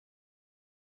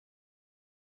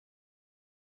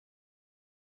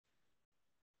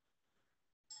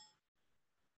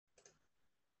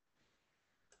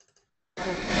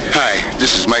Hi,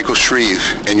 this is Michael Shreve,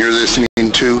 and you're listening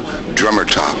to Drummer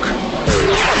Talk.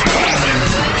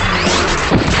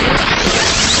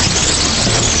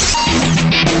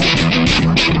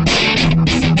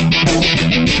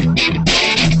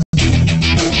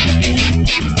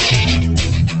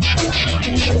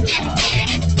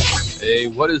 Hey,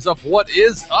 what is up? What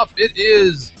is up? It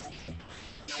is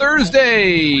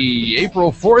Thursday,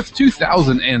 April 4th,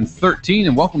 2013,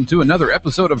 and welcome to another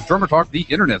episode of Drummer Talk, the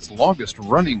internet's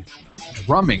longest-running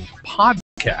drumming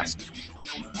podcast.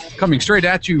 Coming straight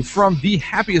at you from the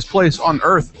happiest place on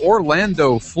earth,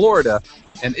 Orlando, Florida,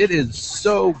 and it is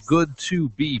so good to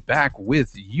be back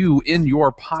with you in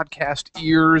your podcast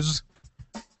ears.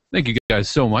 Thank you guys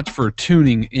so much for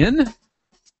tuning in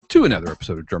to another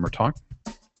episode of Drummer Talk.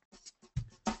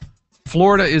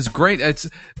 Florida is great. It's,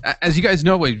 as you guys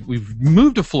know, we've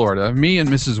moved to Florida. Me and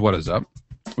Mrs. What Is Up.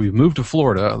 We've moved to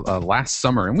Florida last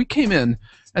summer, and we came in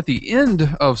at the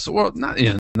end of, well, not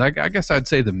in, I guess I'd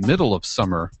say the middle of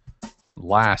summer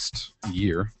last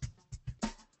year.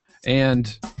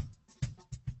 And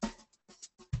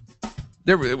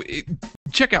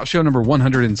check out show number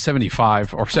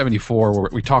 175 or 74 where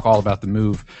we talk all about the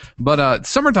move. But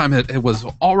summertime it was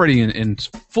already in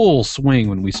full swing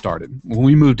when we started. When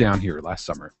we moved down here last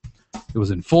summer, it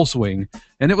was in full swing,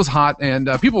 and it was hot. And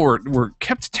people were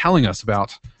kept telling us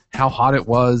about how hot it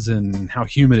was and how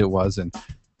humid it was, and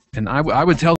I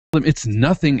would tell them it's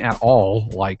nothing at all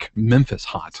like Memphis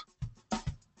hot.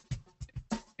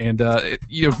 And,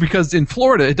 because in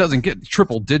Florida, it doesn't get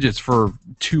triple digits for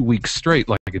 2 weeks straight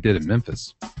like it did in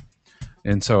Memphis.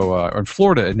 And so in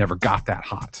Florida, it never got that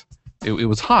hot. It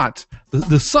was hot.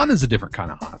 The sun is a different kind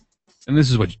of hot. And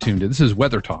this is what you tuned in. This is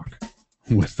Weather Talk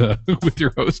with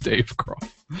your host, Dave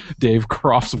Croft. Dave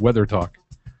Croft's Weather Talk.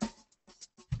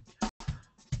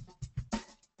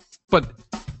 But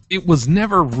it was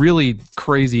never really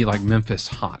crazy like Memphis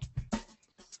hot.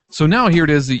 So now here it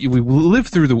is. We lived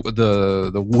through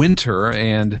the winter,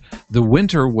 and the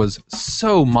winter was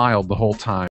so mild the whole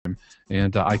time,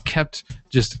 and I kept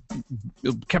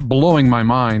blowing my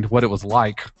mind what it was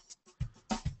like,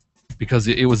 because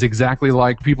it was exactly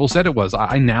like people said it was.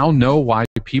 I now know why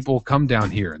people come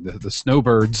down here. The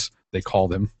snowbirds, they call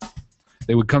them.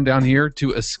 They would come down here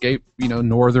to escape,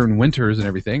 northern winters and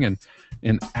everything, and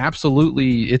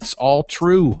absolutely, it's all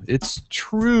true. It's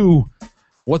true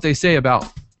what they say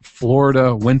about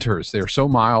Florida winters. They're so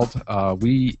mild.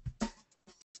 We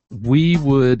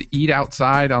would eat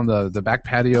outside on the back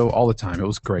patio all the time. It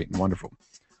was great and wonderful.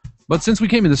 But since we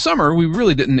came in the summer, we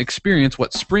really didn't experience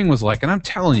what spring was like. And I'm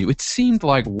telling you, it seemed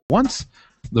like once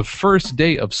the first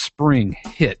day of spring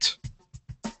hit,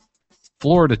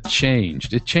 Florida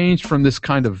changed. It changed from this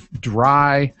kind of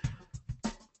dry,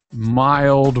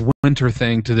 mild winter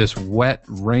thing to this wet,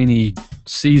 rainy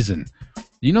season.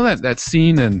 You know that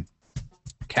scene in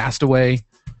Castaway,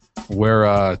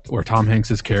 where Tom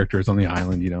Hanks' character is on the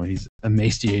island. He's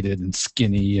emaciated and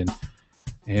skinny,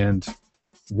 and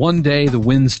one day the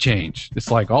winds change. It's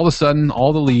like all of a sudden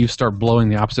all the leaves start blowing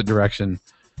the opposite direction,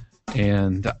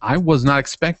 and I was not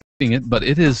expecting it, but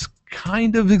it is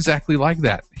kind of exactly like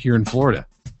that here in Florida,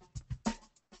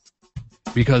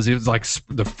 because it was like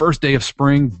the first day of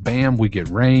spring, bam, we get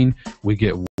rain, we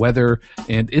get weather,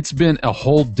 and it's been a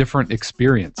whole different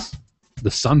experience. The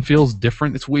sun feels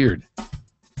different. It's weird.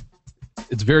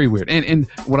 It's very weird. And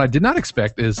what I did not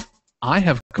expect is I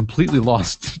have completely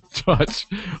lost touch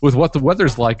with what the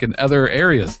weather's like in other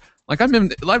areas. Like I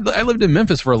lived in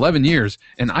Memphis for 11 years,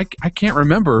 and I can't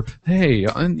remember, hey,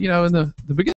 in the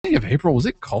beginning of April, was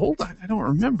it cold? I don't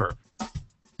remember.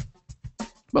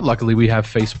 But luckily we have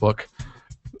Facebook,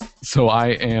 so I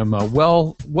am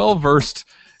well versed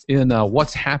in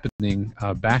what's happening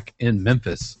back in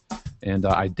Memphis. And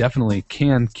I definitely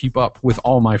can keep up with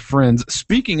all my friends.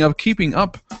 Speaking of keeping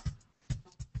up,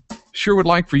 sure would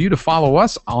like for you to follow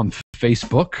us on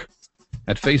Facebook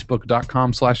at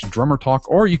facebook.com/drummertalk,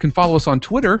 or you can follow us on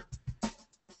Twitter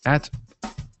at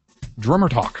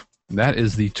drummertalk. That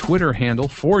is the Twitter handle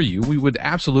for you. We would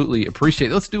absolutely appreciate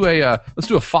it. Let's do a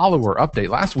follower update.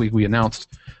 Last week we announced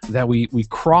that we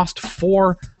crossed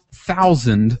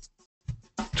 4,000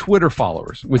 Twitter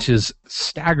followers, which is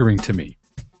staggering to me.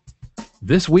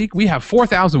 This week, we have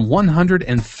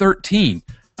 4,113.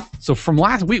 So from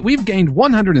last week, we've gained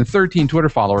 113 Twitter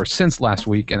followers since last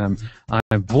week, and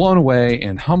I'm blown away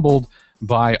and humbled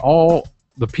by all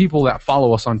the people that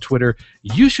follow us on Twitter.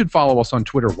 You should follow us on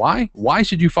Twitter. Why? Why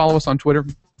should you follow us on Twitter?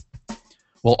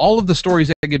 Well, all of the stories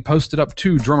that get posted up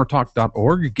to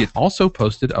drummertalk.org get also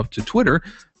posted up to Twitter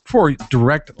for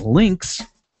direct links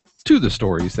to the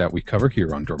stories that we cover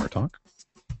here on Drummer Talk.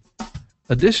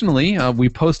 Additionally, we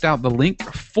post out the link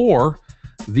for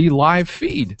the live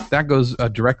feed. That goes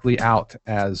directly out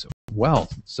as well,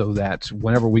 so that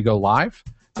whenever we go live,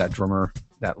 that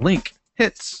link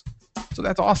hits. So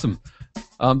that's awesome.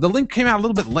 The link came out a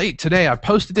little bit late today. I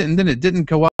posted it and then it didn't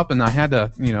go up, and I had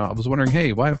to, I was wondering,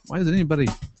 hey, why isn't anybody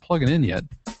plugging in yet?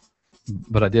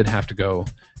 But I did have to go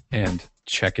and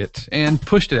check it and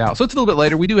pushed it out. So it's a little bit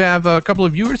later. We do have a couple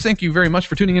of viewers. Thank you very much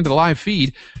for tuning into the live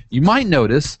feed. You might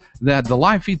notice that the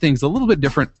live feed thing's a little bit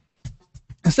different.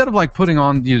 Instead of like putting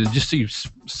on, just so you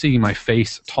see my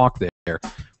face talk there,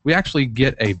 we actually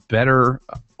get a better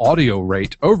audio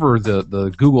rate over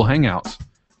the Google Hangouts.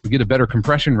 We get a better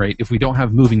compression rate if we don't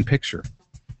have moving picture.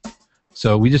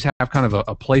 So we just have kind of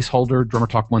a placeholder, Drummer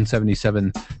Talk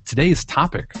 177. Today's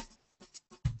topic,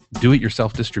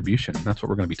 do-it-yourself distribution. That's what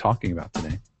we're going to be talking about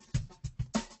today.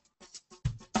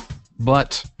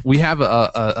 But we have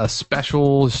a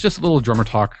special, it's just a little Drummer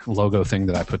Talk logo thing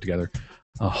that I put together,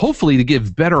 hopefully to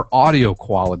give better audio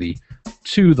quality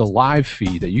to the live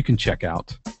feed that you can check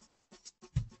out.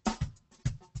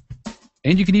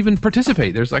 And you can even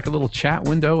participate. There's like a little chat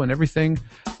window and everything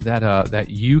that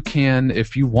you can,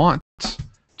 if you want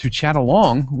to chat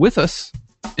along with us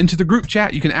into the group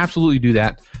chat, you can absolutely do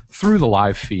that through the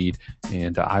live feed.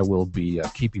 And I will be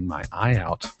keeping my eye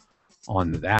out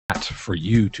on that for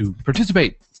you to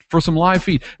participate for some live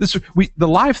feed. The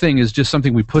live thing is just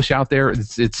something we push out there.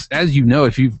 It's as you know,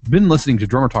 if you've been listening to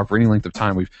Drummer Talk for any length of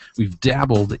time, we've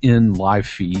dabbled in live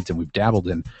feeds and we've dabbled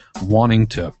in wanting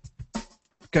to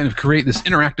kind of create this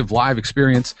interactive live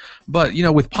experience. But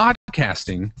with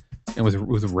podcasting and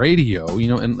with radio,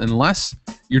 unless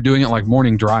you're doing it like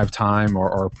morning drive time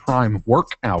or prime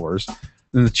work hours,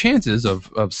 then the chances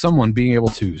of someone being able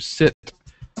to sit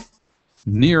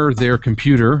near their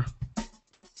computer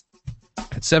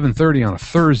at 7:30 on a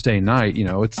Thursday night,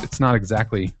 it's not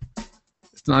exactly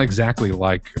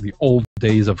like the old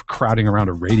days of crowding around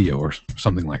a radio or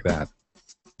something like that.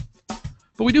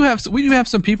 But we do have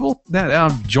some people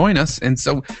that join us, and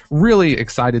so really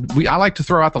excited. I like to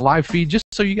throw out the live feed just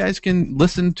so you guys can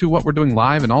listen to what we're doing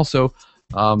live, and also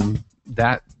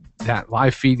that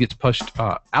live feed gets pushed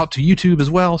out to YouTube as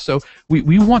well. So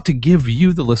we want to give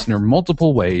you, the listener,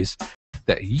 multiple ways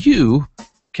that you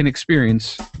can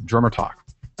experience Drummer Talk.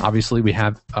 Obviously, we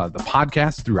have the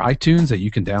podcast through iTunes that you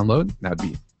can download. That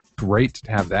would be great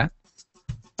to have that.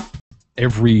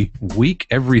 Every week,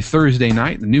 every Thursday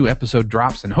night, the new episode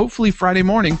drops, and hopefully Friday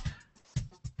morning,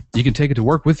 you can take it to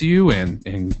work with you and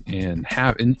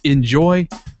enjoy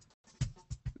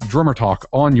Drummer Talk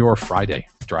on your Friday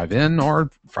drive-in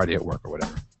or Friday at work or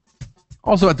whatever.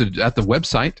 Also at the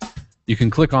website, you can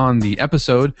click on the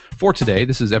episode for today.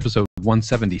 This is episode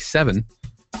 177,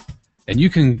 and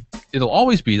it'll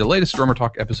always be, the latest Drummer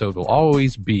Talk episode will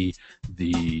always be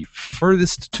the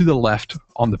furthest to the left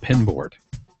on the pin board.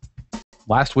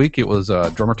 Last week, it was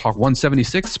Drummer Talk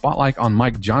 176, Spotlight on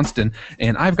Mike Johnston,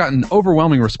 and I've gotten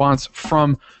overwhelming response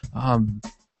from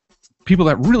people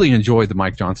that really enjoyed the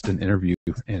Mike Johnston interview,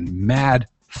 and mad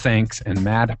thanks and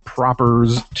mad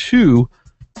propers to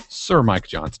Sir Mike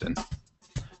Johnston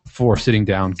for sitting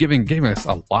down, giving us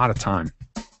a lot of time.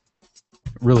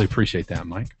 Really appreciate that,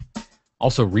 Mike.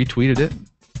 Also retweeted it. I'm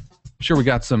sure we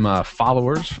got some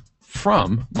followers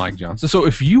from Mike Johnston. So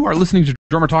if you are listening to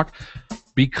Drummer Talk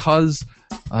because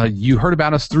you heard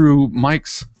about us through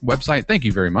Mike's website, thank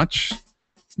you very much.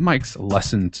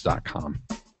 Mike'sLessons.com.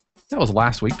 That was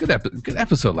last week. Good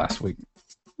episode last week.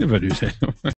 If I do say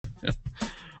so.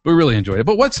 We really enjoyed it.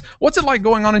 But what's it like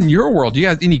going on in your world? Do you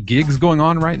have any gigs going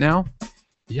on right now?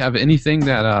 Do you have anything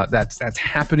that's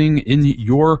happening in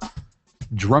your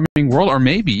drumming world? Or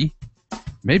maybe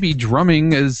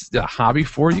drumming is a hobby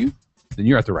for you? Then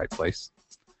you're at the right place.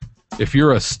 If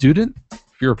you're a student,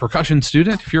 if you're a percussion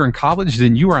student, if you're in college,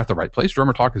 then you are at the right place.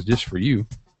 Drummer Talk is just for you.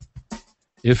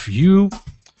 If you're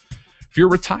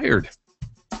retired,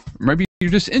 maybe you're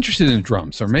just interested in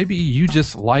drums, or maybe you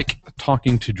just like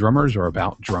talking to drummers or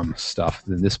about drum stuff,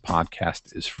 then this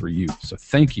podcast is for you. So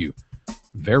thank you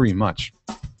very much.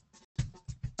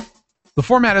 The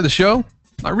format of the show,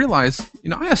 I realize,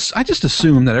 I just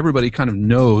assume that everybody kind of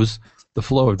knows the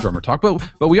flow of Drummer Talk,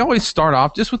 but we always start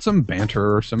off just with some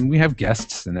banter, or we have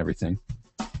guests and everything.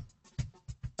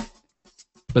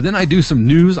 But then I do some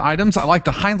news items. I like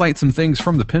to highlight some things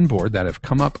from the pinboard that have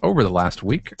come up over the last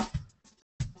week.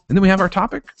 And then we have our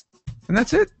topic, and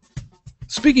that's it.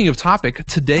 Speaking of topic,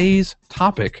 today's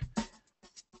topic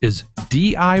is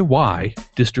DIY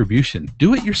distribution,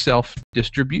 do-it-yourself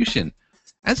distribution.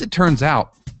 As it turns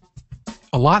out,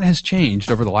 a lot has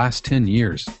changed over the last 10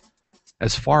 years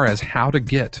as far as how to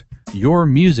get your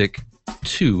music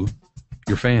to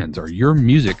your fans or your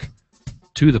music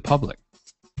to the public.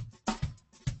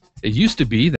 It used to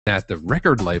be that the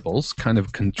record labels kind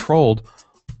of controlled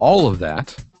all of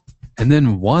that, and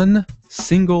then one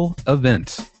single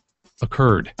event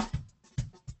occurred.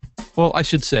 Well, I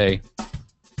should say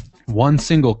one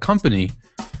single company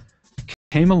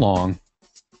came along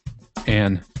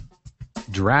and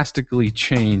drastically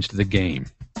changed the game.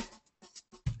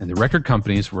 And the record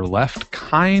companies were left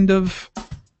kind of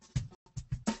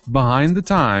behind the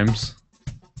times,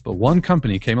 but one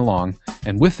company came along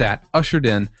and with that ushered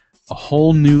in a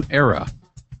whole new era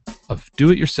of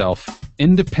do-it-yourself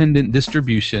independent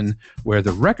distribution where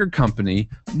the record company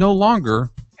no longer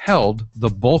held the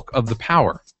bulk of the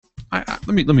power.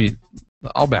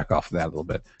 I'll back off of that a little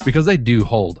bit because they do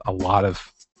hold a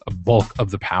bulk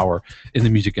of the power in the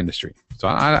music industry. So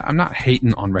I'm not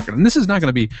hating on record, and this is not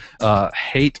going to be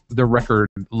hate the record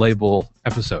label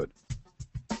episode.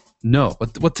 No,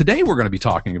 but what today we're going to be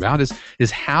talking about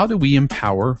is how do we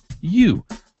empower you?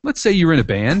 Let's say you're in a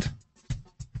band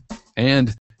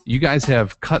and you guys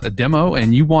have cut a demo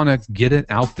and you want to get it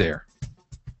out there.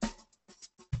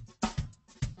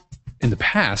 In the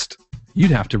past,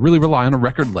 you'd have to really rely on a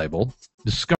record label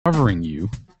discovering you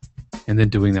and then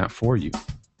doing that for you,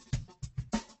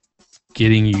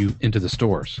 getting you into the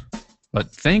stores. But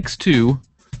thanks to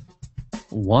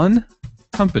one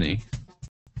company,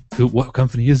 what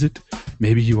company is it?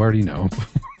 Maybe you already know.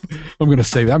 I'm going to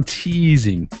say that. I'm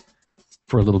teasing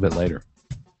for a little bit later.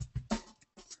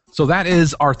 So that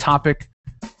is our topic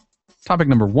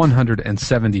number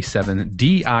 177,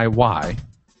 DIY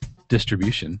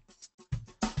distribution.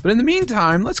 But in the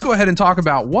meantime, let's go ahead and talk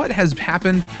about what has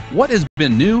happened, what has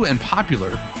been new and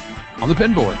popular on the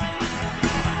Pinboard.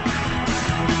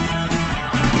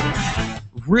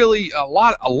 Really, a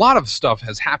lot of stuff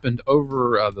has happened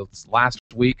over this last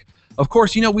week. Of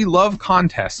course, you know, we love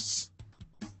contests.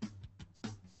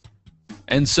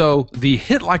 And so the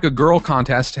Hit Like a Girl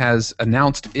contest has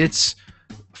announced its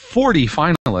 40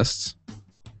 finalists.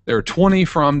 There are 20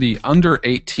 from the under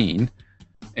 18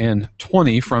 and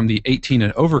 20 from the 18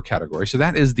 and over category. So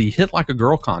that is the Hit Like a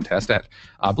Girl contest at,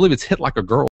 I believe it's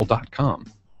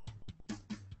hitlikeagirl.com.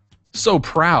 So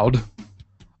proud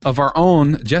of our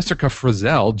own Jessica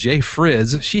Frizzell, Jay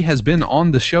Frizz. She has been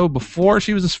on the show before.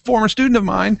 She was a former student of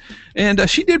mine, and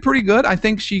she did pretty good. I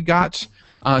think she got,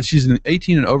 she's in the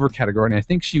 18 and over category, and I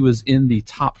think she was in the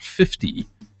top 50,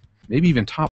 maybe even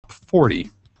top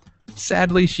 40.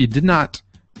 Sadly, she did not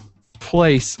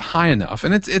place high enough,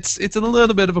 and it's a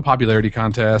little bit of a popularity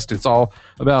contest. It's all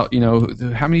about, you know,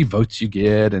 how many votes you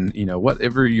get, and you know,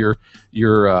 whatever your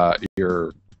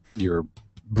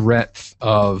breadth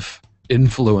of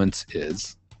influence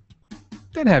is.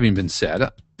 That having been said,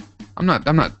 I'm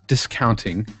not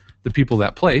discounting the people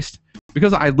that placed,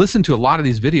 because I listened to a lot of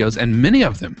these videos, and many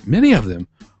of them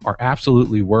are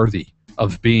absolutely worthy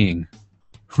of being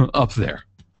up there.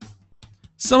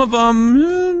 Some of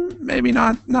them, maybe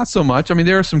not so much. I mean,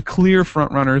 there are some clear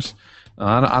front runners.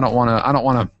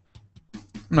 I'll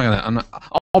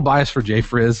bias for Jay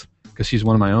Frizz because she's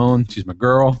one of my own. She's my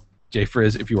girl. Jay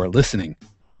Frizz, if you are listening,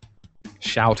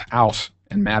 shout out.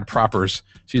 And Mad Propers,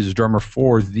 she's a drummer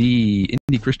for the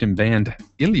indie Christian band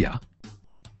Ilya.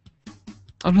 I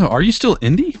don't know, are you still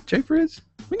indie, Jay Frizz?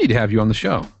 We need to have you on the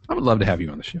show. I would love to have you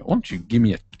on the show. Why don't you give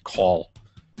me a call?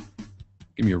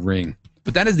 Give me a ring.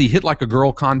 But that is the Hit Like a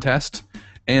Girl contest,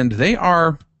 and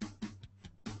I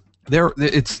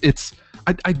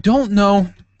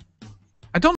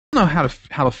don't know how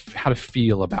to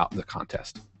feel about the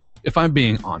contest, if I'm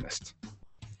being honest.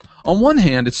 On one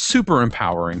hand, it's super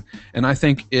empowering, and I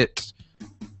think it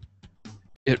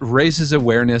raises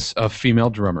awareness of female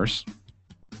drummers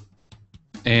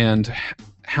and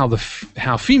how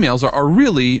females are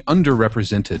really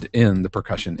underrepresented in the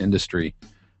percussion industry,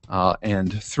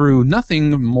 and through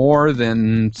nothing more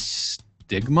than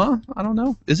stigma. I don't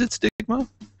know. Is it stigma?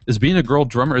 Is being a girl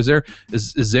drummer? Is there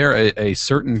a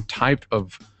certain type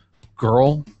of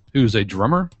girl who's a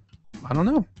drummer? I don't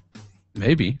know.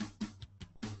 Maybe.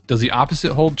 Does the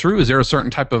opposite hold true? Is there a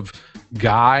certain type of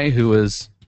guy who is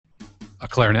a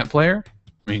clarinet player?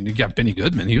 I mean, you got Benny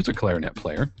Goodman. He was a clarinet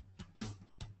player.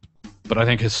 But I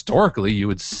think historically you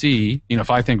would see, you know, if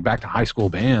I think back to high school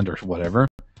band or whatever,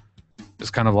 it's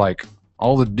kind of like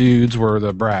all the dudes were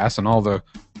the brass and all the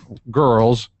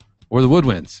girls were the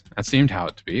woodwinds. That seemed how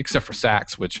it to be, except for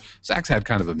sax, which sax had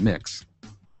kind of a mix.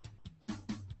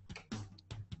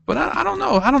 But I don't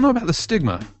know. I don't know about the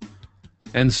stigma.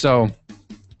 And so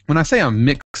when I say I'm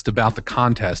mixed about the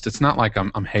contest, it's not like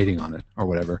I'm hating on it or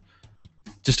whatever.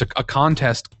 Just a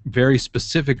contest very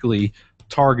specifically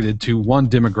targeted to one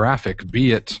demographic,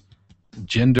 be it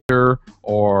gender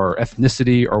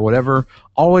ethnicity or whatever,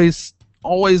 always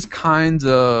kinds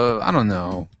of, I don't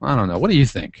know. What do you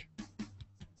think?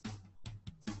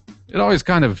 It always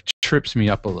kind of trips me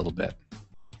up a little bit.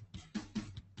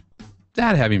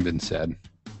 That having been said,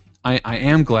 I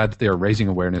am glad that they are raising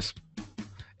awareness.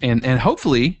 And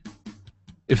hopefully,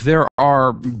 if there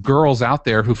are girls out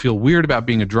there who feel weird about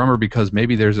being a drummer because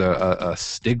maybe there's a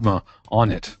stigma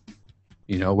on it,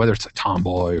 you know, whether it's a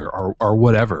tomboy or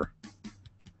whatever.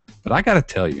 But I got to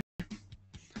tell you,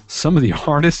 some of the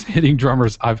hardest hitting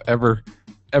drummers I've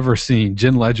ever seen,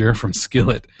 Jen Ledger from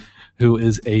Skillet, who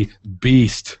is a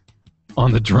beast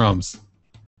on the drums.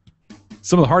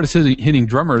 Some of the hardest hitting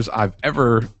drummers I've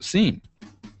ever seen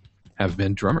have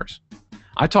been drummers.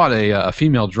 I taught a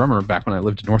female drummer back when I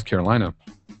lived in North Carolina,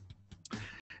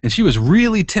 and she was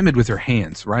really timid with her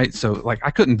hands, right? So like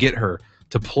I couldn't get her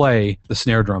to play the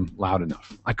snare drum loud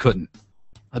enough. I couldn't.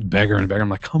 I'd beg her and beg her. I'm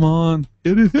like, come on,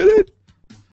 hit it.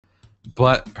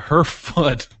 But her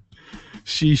foot,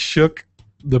 she shook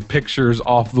the pictures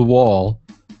off the wall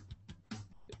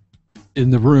in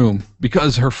the room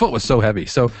because her foot was so heavy.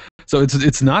 So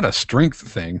it's not a strength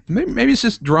thing. Maybe it's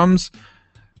just drums.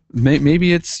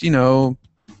 Maybe it's, you know,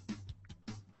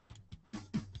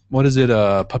 what is it?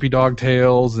 Puppy dog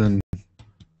tails and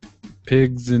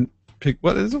pigs and pig.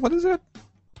 What is it?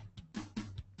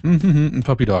 And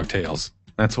puppy dog tails.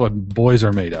 That's what boys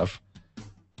are made of,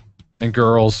 and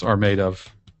girls are made of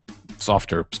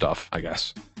softer stuff, I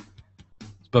guess.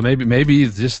 But maybe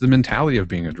it's just the mentality of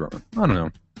being a drummer. I don't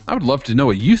know. I would love to know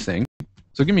what you think.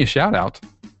 So give me a shout out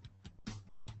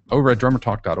over at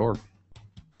drummertalk.org.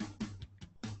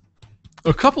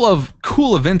 A couple of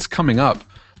cool events coming up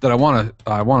that I want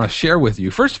to share with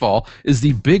you. First of all is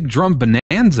the Big Drum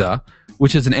Bonanza,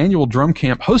 which is an annual drum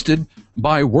camp hosted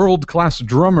by world-class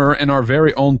drummer and our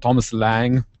very own Thomas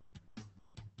Lang.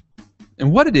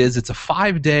 And what it is, it's a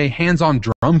 5-day hands-on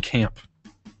drum camp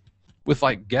with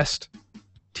like guest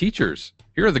teachers.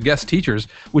 Here are the guest teachers,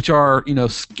 which are, you know,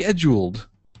 scheduled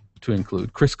to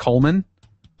include Chris Coleman,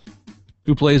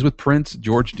 who plays with Prince,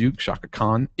 George Duke, Shaka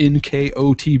Khan,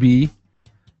 NKOTB.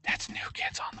 That's New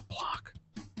Kids on the Block.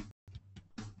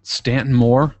 Stanton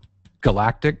Moore,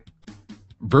 Galactic,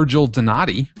 Virgil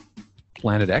Donati,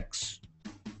 Planet X,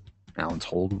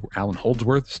 Alan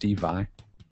Holdsworth, Steve Vai,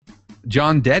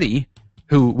 John Deddy,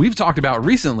 who we've talked about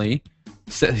recently,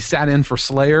 sat in for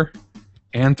Slayer,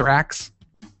 Anthrax,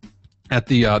 at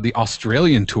the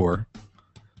Australian tour,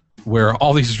 where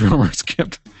all these drummers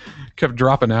kept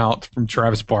dropping out, from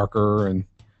Travis Barker, and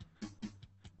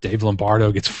Dave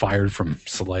Lombardo gets fired from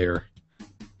Slayer.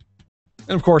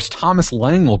 And of course, Thomas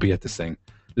Lang will be at this thing,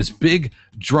 this big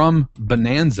drum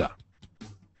bonanza.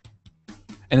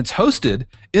 And it's hosted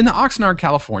in Oxnard,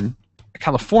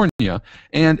 California,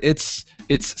 and it's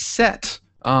set,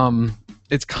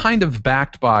 it's kind of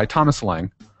backed by Thomas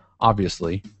Lang,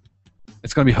 obviously.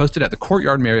 It's going to be hosted at the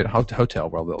Courtyard Marriott Hotel,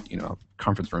 where they'll, you know, have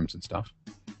conference rooms and stuff.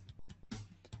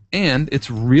 And it's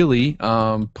really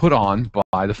put on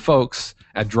by the folks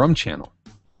at Drum Channel,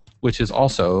 which is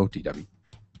also DW.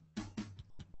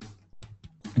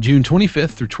 June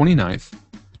 25th through 29th,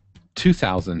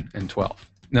 2012.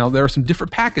 Now, there are some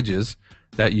different packages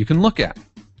that you can look at.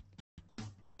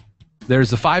 There's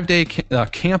the 5-day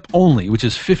camp only, which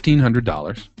is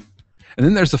 $1,500. And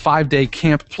then there's the 5-day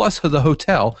camp plus the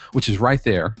hotel, which is right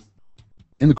there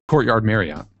in the Courtyard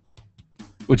Marriott,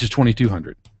 which is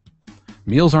 $2,200.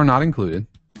 Meals are not included.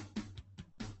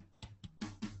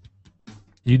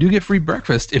 You do get free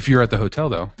breakfast if you're at the hotel,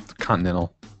 though. It's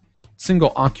Continental.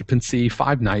 Single occupancy,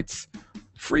 5 nights,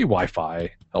 free Wi-Fi,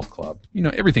 health club. You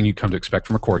know, everything you come to expect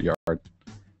from a Courtyard.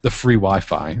 The free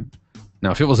Wi-Fi.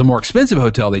 Now, if it was a more expensive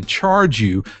hotel, they'd charge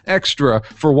you extra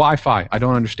for Wi-Fi. I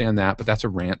don't understand that, but that's a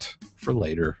rant for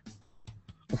later.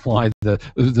 Why the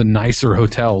nicer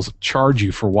hotels charge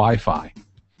you for Wi-Fi.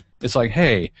 It's like,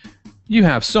 hey, you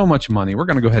have so much money, we're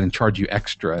going to go ahead and charge you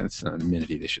extra. It's an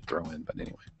amenity they should throw in, but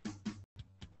anyway.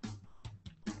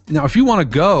 Now, if you want to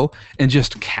go and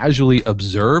just casually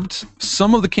observe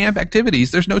some of the camp activities,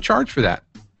 there's no charge for that.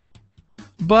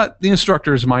 But the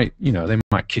instructors might, you know, they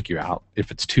might kick you out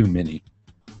if it's too many.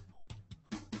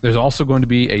 There's also going to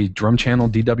be a Drum Channel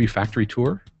DW factory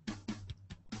tour,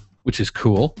 which is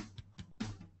cool.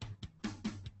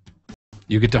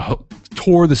 You get to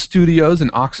tour the studios in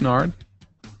Oxnard.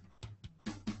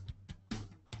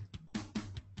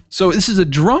 So this is a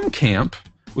drum camp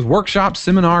with workshops,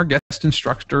 seminar, guest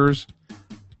instructors.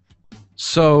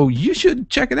 So you should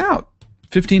check it out.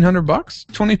 $1,500,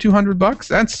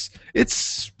 $2,200.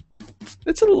 It's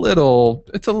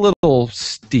a little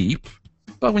steep,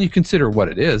 but when you consider what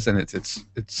it is, and it's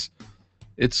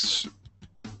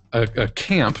a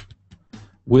camp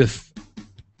with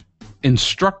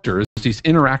instructors, these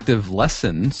interactive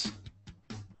lessons.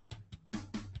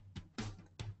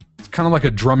 It's kind of like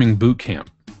a drumming boot camp.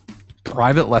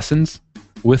 Private lessons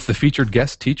with the featured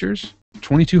guest teachers,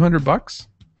 $2,200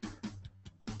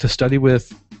 to study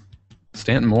with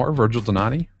Stanton Moore, Virgil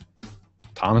Donati,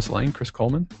 Thomas Lane, Chris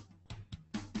Coleman.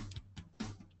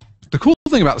 The cool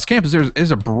thing about this camp is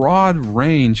there's a broad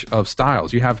range of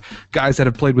styles. You have guys that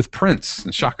have played with Prince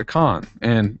and Chaka Khan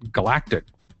and Galactic,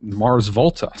 Mars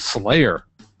Volta, Slayer.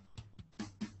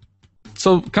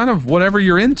 So kind of whatever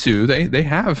you're into, they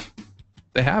have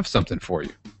something for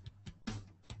you.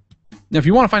 Now, if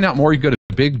you want to find out more, you go to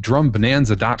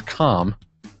BigDrumBonanza.com.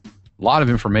 A lot of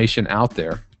information out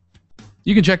there.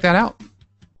 You can check that out.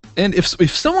 And if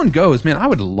someone goes, man, I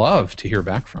would love to hear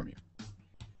back from you.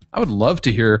 I would love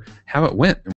to hear how it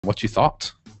went and what you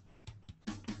thought.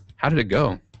 How did it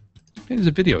go? Okay, there's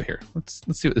a video here. Let's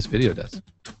see what this video does.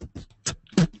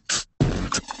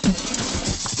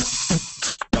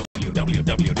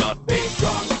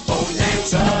 www.bigdrumbonanza.com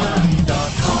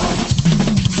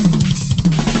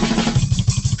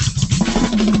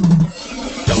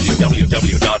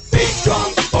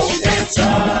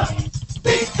www.bigdrumbonanza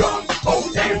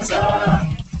BigDrumBonanza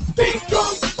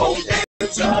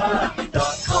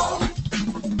BigDrumBonanza.com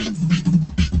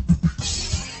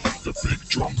The Big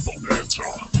Drum Bonanza,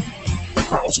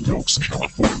 Thousand Oaks,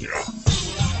 California,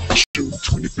 June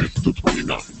 25th to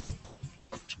 29th.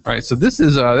 All right, so this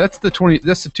is that's the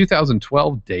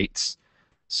 2012 dates.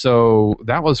 So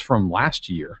that was from last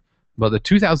year, but the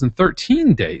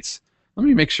 2013 dates. Let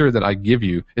me make sure that I give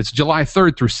you. It's July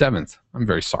 3rd through 7th. I'm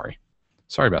very sorry.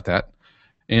 Sorry about that.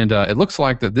 And it looks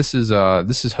like that this is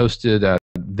hosted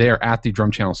there at the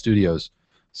Drum Channel Studios.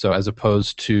 So as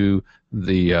opposed to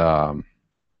the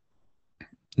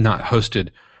not hosted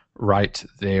right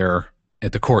there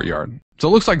at the courtyard. So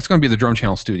it looks like it's going to be the Drum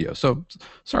Channel Studio. So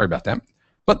sorry about that.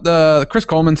 But the Chris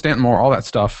Coleman, Stanton Moore, all that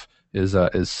stuff is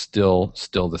still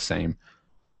the same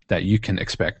that you can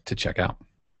expect to check out.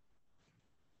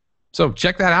 So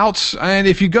check that out. And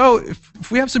if you go,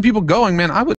 if we have some people going, man,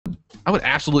 I would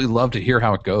absolutely love to hear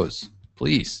how it goes.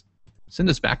 Please send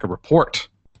us back a report.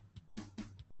 The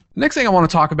next thing I want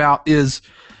to talk about is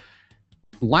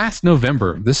last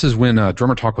November. This is when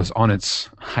Drummer Talk was on its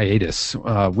hiatus.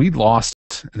 We lost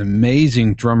an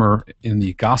amazing drummer in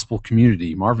the gospel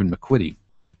community, Marvin McQuitty.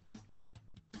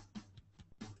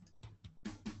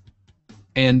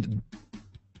 And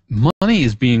money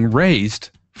is being raised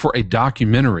for a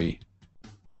documentary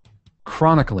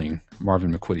chronicling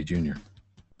Marvin McQuitty Jr.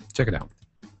 Check it out.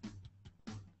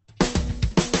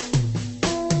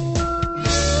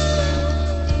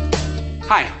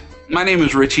 Hi, my name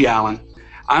is Richie Allen.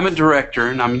 I'm a director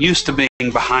and I'm used to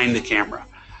being behind the camera,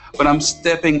 but I'm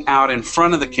stepping out in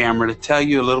front of the camera to tell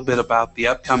you a little bit about the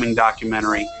upcoming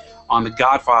documentary on the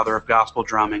godfather of gospel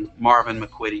drumming, Marvin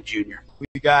McQuitty Jr. We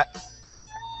got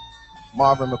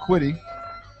Marvin McQuitty.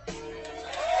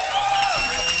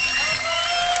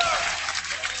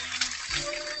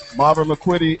 Marvin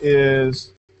McQuitty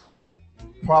is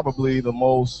probably the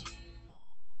most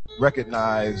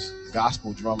recognized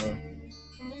gospel drummer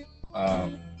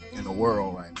in the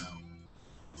world right now.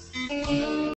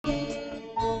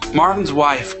 Marvin's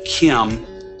wife, Kim,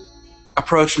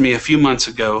 approached me a few months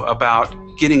ago about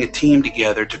getting a team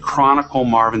together to chronicle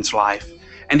Marvin's life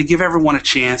and to give everyone a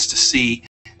chance to see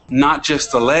not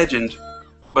just the legend,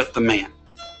 but the man.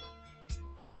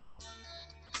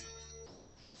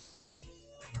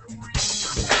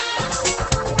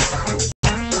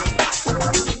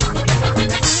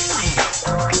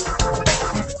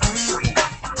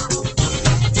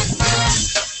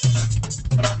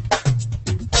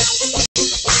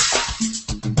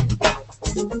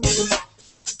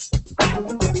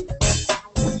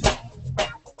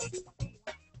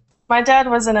 My dad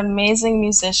was an amazing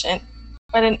musician,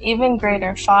 but an even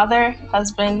greater father,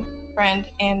 husband, friend,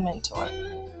 and mentor.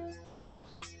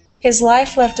 His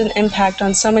life left an impact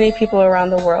on so many people around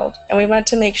the world, and we want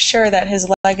to make sure that his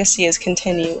legacy is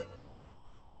continued.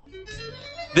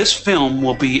 This film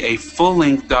will be a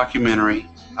full-length documentary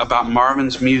about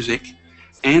Marvin's music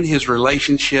and his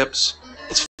relationships,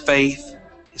 his faith,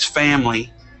 his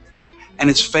family, and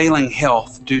his failing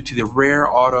health due to the rare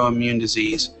autoimmune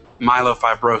disease,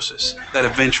 myelofibrosis, that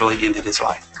eventually ended his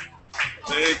life.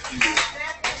 Thank you.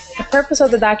 The purpose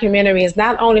of the documentary is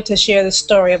not only to share the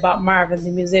story about Marvin, the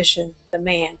musician, the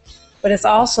man, but it's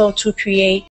also to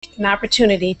create an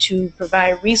opportunity to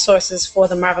provide resources for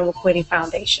the Marvin McQuitty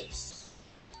Foundation.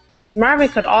 Marvin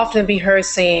could often be heard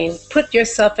saying, "Put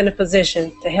yourself in a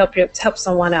position to help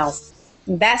someone else.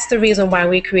 That's the reason why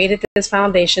we created this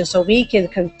foundation, so we can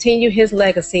continue his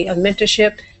legacy of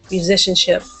mentorship,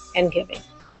 musicianship, and giving.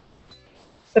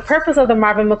 The purpose of the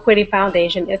Marvin McQuitty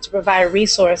Foundation is to provide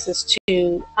resources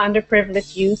to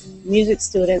underprivileged youth, music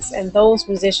students, and those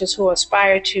musicians who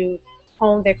aspire to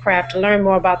hone their craft, to learn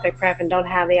more about their craft and don't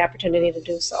have the opportunity to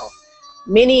do so.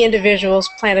 Many individuals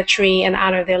plant a tree in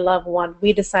honor of their loved one.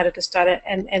 We decided to start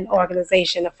an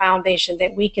organization, a foundation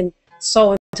that we can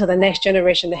sow into the next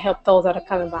generation to help those that are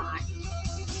coming behind.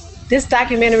 This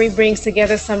documentary brings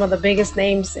together some of the biggest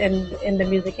names in the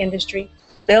music industry.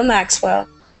 Bill Maxwell,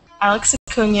 Alex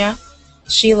Acuna,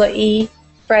 Sheila E.,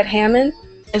 Fred Hammond,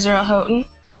 Israel Houghton,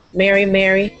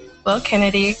 Mary, Will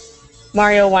Kennedy,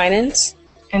 Mario Winans,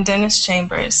 and Dennis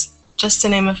Chambers, just to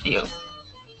name a few.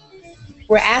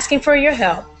 We're asking for your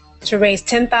help to raise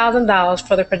 $10,000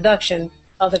 for the production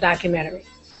of the documentary.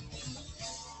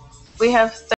 We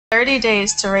have 30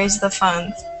 days to raise the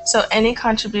funds, so any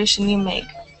contribution you make,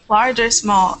 large or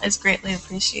small, is greatly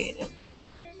appreciated.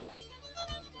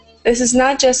 This is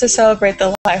not just to celebrate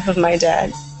the life of my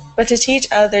dad, but to teach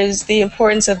others the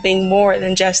importance of being more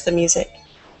than just the music.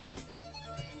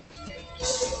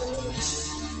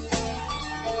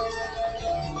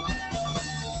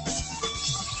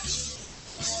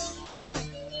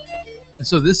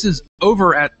 So this is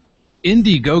over at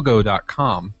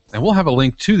Indiegogo.com, and we'll have a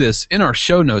link to this in our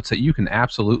show notes that you can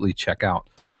absolutely check out.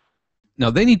 Now,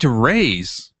 they need to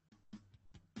raise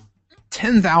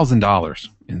 $10,000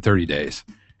 in 30 days,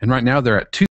 and right now they're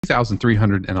at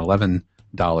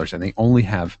 $2,311, and they only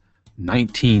have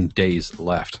 19 days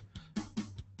left.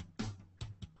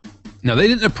 Now, they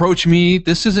didn't approach me.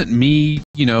 This isn't me,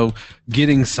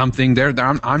 getting something.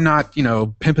 I'm not,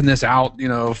 pimping this out,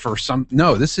 for some.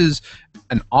 No, this is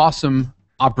an awesome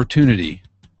opportunity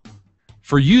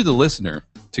for you, the listener,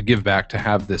 to give back, to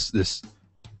have this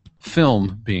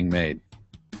film being made.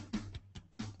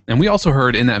 And we also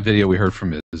heard in that video, we heard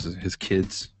from his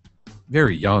kids,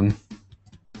 very young,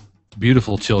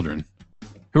 beautiful children,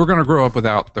 who are going to grow up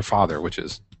without their father, which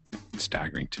is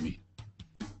staggering to me.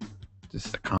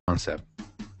 Just the concept.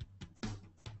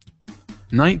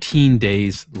 19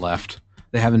 days left.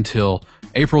 They have until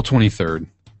April 23rd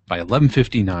by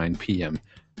 11:59 p.m.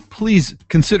 Please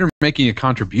consider making a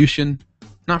contribution.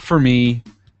 Not for me,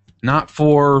 not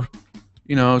for,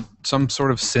 some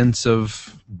sort of sense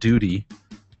of duty,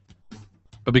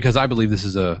 but because I believe this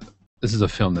is a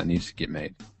film that needs to get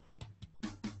made.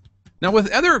 Now, with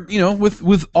other,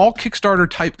 with all Kickstarter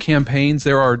type campaigns,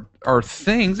 there are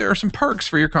some perks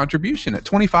for your contribution. At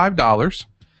 $25,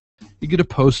 you get a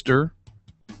poster,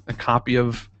 a copy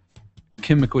of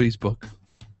Kim McQuitty's book.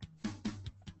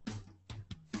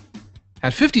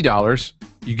 At $50,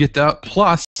 you get that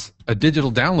plus a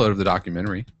digital download of the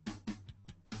documentary.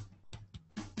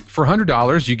 For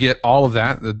 $100, you get all of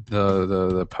that,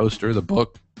 the poster, the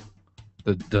book,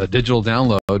 the digital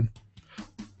download,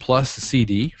 plus the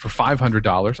CD. For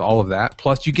 $500, all of that.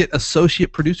 Plus, you get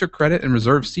associate producer credit and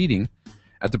reserved seating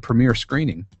at the premiere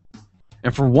screening.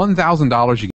 And for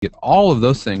 $1,000, you get all of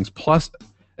those things, plus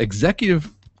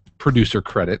executive producer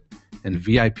credit and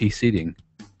VIP seating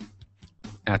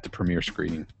at the premiere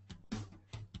screening.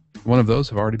 One of those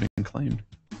have already been claimed.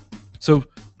 So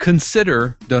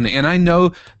consider donating. And I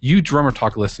know you Drummer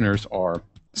Talk listeners are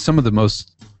some of the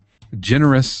most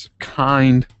generous,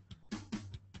 kind,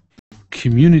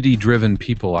 community-driven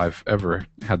people I've ever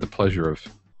had the pleasure of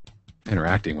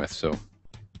interacting with. So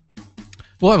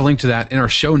we'll have a link to that in our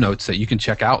show notes that you can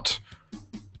check out.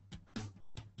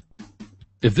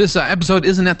 If this episode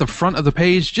isn't at the front of the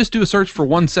page, just do a search for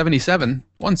 177,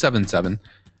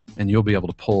 and you'll be able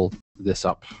to pull this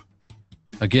up.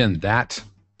 Again, that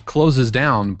closes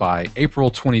down by April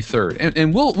 23rd.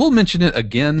 And we'll mention it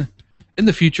again in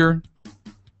the future.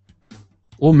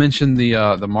 We'll mention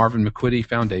the Marvin McQuitty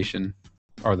Foundation,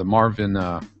 or the Marvin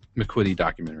McQuitty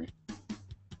documentary.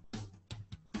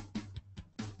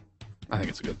 I think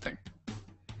it's a good thing.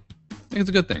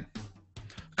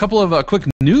 A couple of quick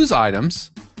news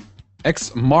items.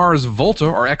 Ex-Mars Volta,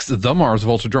 or ex-The Mars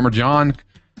Volta drummer John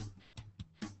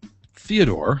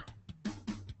Theodore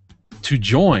to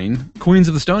join Queens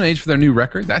of the Stone Age for their new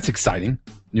record. That's exciting.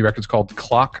 New record's called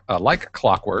Like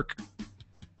Clockwork.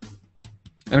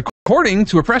 And according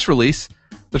to a press release,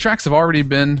 the tracks have already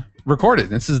been recorded.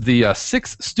 This is the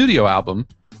 6th studio album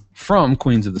from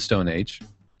Queens of the Stone Age.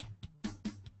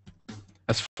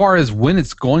 As far as when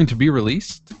it's going to be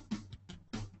released,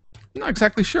 I'm not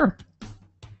exactly sure.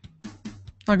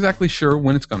 Not exactly sure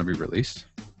when it's going to be released.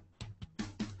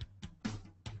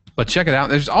 But check it out.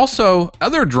 There's also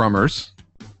other drummers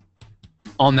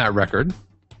on that record.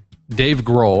 Dave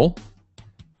Grohl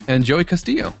and Joey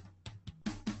Castillo.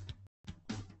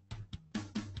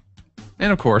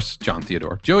 and of course, John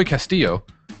Theodore. Joey Castillo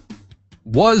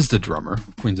was the drummer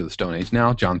of Queens of the Stone Age,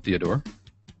 now John Theodore,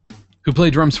 who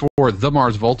played drums for the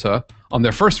Mars Volta on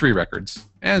their first 3 records,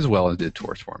 as well as did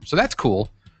tours for him. So that's cool.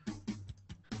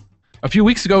 A few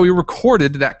weeks ago, we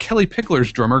recorded that Kelly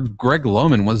Pickler's drummer, Greg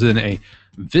Lohman, was in a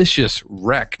vicious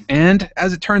wreck. And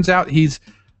as it turns out, he's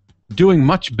doing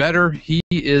much better. He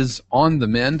is on the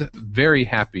mend. Very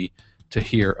happy to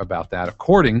hear about that.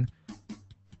 According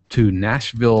to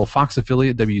Nashville Fox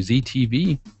affiliate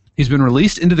WZTV, he's been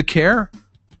released into the care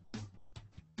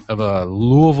of a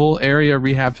Louisville area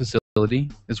rehab facility,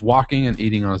 is walking and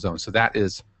eating on his own. So that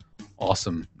is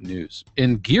awesome news.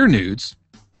 In gear news,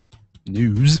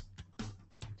 it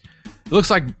looks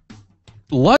like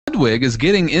Ludwig is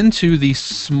getting into the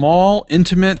small,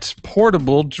 intimate,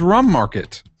 portable drum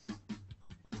market.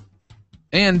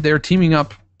 And they're teaming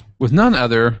up with none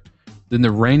other than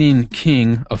the reigning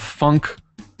king of funk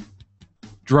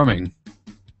drumming,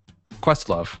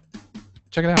 Questlove.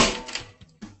 Check it out.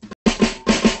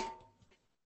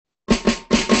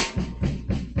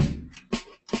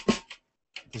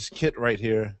 This kit right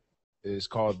here is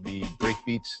called the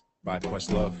Breakbeats by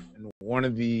Questlove. And one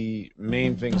of the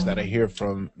main things that I hear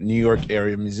from New York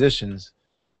area musicians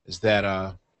is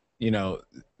that, you know,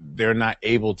 they're not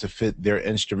able to fit their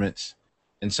instruments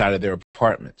inside of their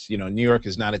apartments. You know, New York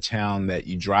is not a town that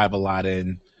you drive a lot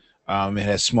in. It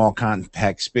has small,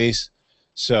 compact space.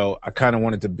 So I kind of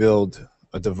wanted to build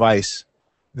a device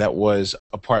that was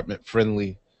apartment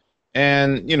friendly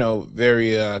and, you know,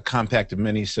 very compact and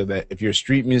mini, so that if you're a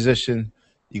street musician,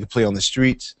 you can play on the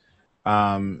streets.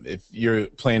 If you're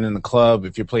playing in the club,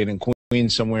 if you're playing in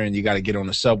Queens somewhere and you got to get on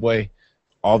the subway,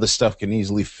 all the stuff can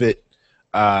easily fit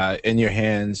in your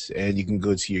hands and you can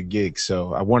go to your gig.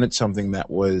 So I wanted something that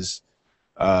was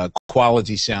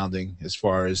quality sounding, as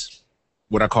far as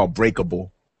what I call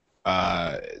breakable,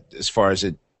 as far as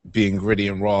it being gritty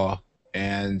and raw.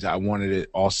 And I wanted it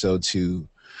also to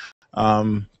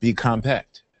be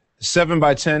compact.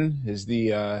 7x10 is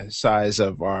the size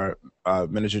of our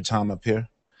miniature tom up here.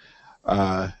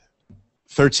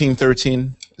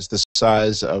 1313 is the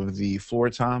size of the floor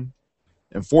tom,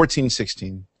 and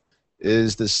 1416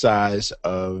 is the size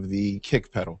of the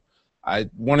kick pedal. I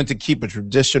wanted to keep a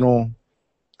traditional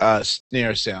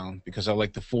snare sound because I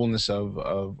like the fullness of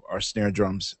our snare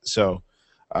drums. So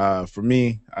for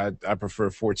me, I prefer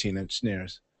 14-inch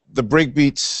snares. The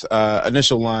Breakbeats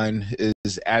initial line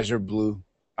is Azure Blue.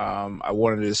 I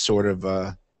wanted a sort of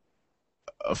a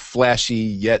flashy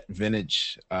yet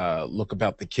vintage look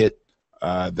about the kit.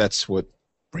 That's what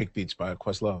Breakbeats by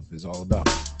Questlove is all about.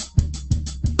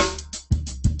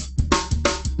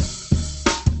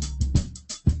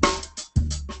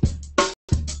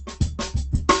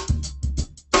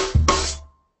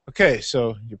 Okay,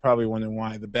 so you're probably wondering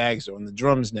why the bags are on the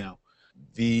drums now.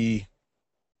 The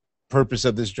purpose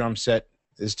of this drum set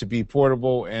is to be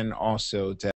portable and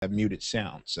also to have muted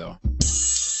sound. So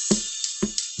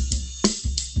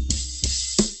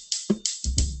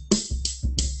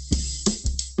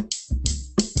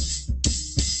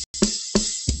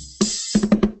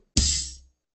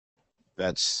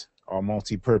that's our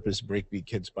multi-purpose breakbeat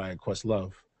kits by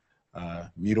Questlove,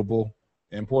 mutable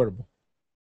and portable.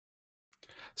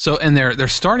 So, and they're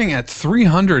starting at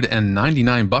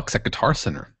 $399 at Guitar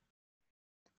Center.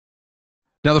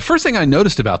 Now, the first thing I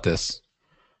noticed about this,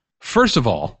 first of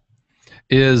all,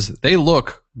 is they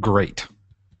look great.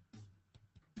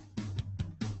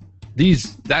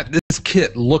 This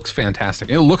kit looks fantastic.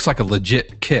 It looks like a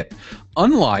legit kit,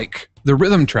 unlike the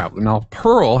Rhythm Traveler. Now,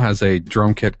 Pearl has a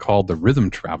drum kit called the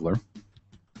Rhythm Traveler,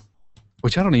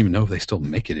 which I don't even know if they still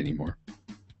make it anymore.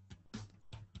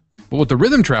 But what the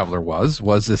Rhythm Traveler was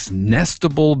this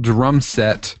nestable drum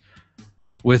set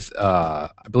with, I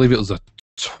believe it was a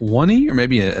 20 or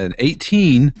maybe an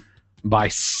 18 by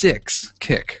 6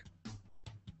 kick.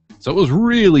 So it was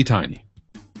really tiny,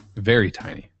 very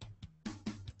tiny.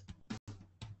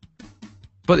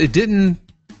 But it didn't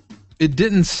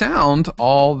sound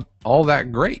all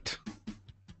that great.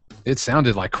 It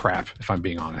sounded like crap, if I'm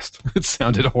being honest. It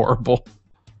sounded horrible.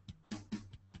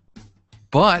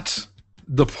 But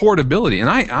the portability, and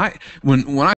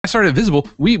when I started Visible,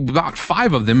 we bought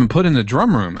 5 of them and put in the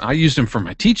drum room. I used them for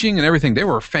my teaching and everything. They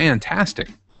were fantastic.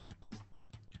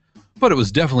 But it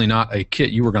was definitely not a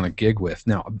kit you were going to gig with.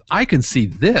 Now, I can see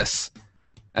this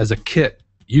as a kit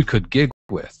you could gig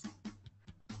with.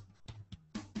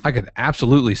 I could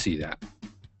absolutely see that.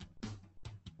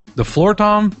 The floor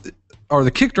tom, or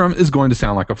the kick drum, is going to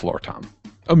sound like a floor tom.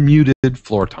 A muted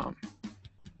floor tom.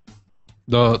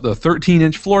 The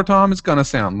 13-inch floor tom is going to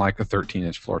sound like a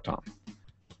 13-inch floor tom.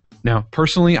 Now,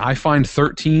 personally, I find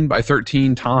 13 by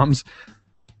 13 toms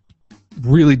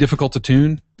really difficult to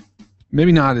tune.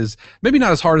 Maybe not as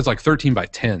hard as like 13 by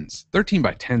 10s. 13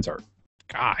 by 10s are,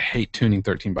 God, I hate tuning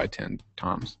 13 by 10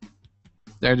 toms.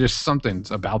 There's just something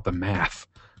about the math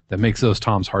that makes those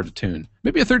toms hard to tune.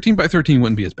 Maybe a 13 by 13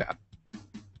 wouldn't be as bad.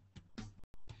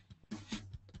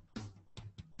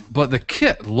 But the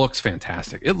kit looks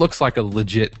fantastic. It looks like a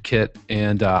legit kit,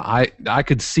 and I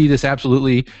could see this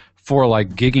absolutely for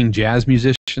like gigging jazz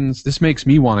musicians. This makes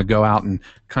me want to go out and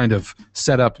kind of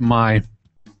set up my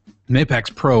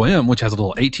Mapex Pro M, which has a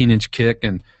little 18-inch kick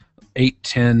and 8,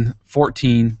 10,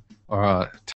 14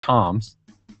 toms.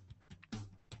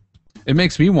 It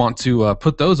makes me want to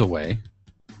put those away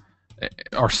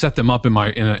or set them up in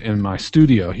my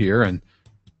studio here and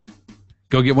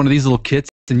go get one of these little kits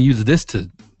and use this to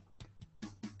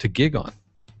gig on.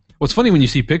 What's funny when you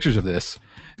see pictures of this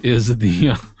is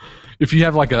the if you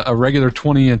have like a regular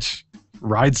 20-inch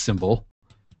ride cymbal,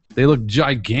 they look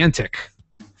gigantic.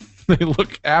 They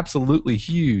look absolutely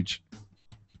huge.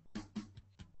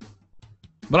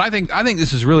 But I think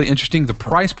this is really interesting. The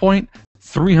price point,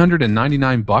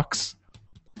 $399.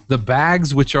 The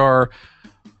bags, which are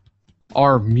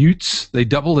mutes, they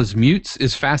double as mutes,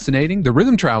 is fascinating. The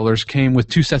Rhythm Travelers came with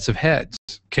 2 sets of heads.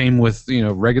 Came with,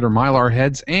 regular Mylar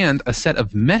heads and a set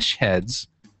of mesh heads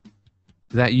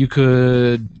that you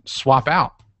could swap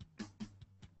out.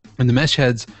 And the mesh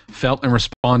heads felt and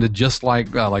responded just like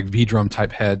V-drum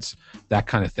type heads, that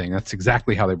kind of thing. That's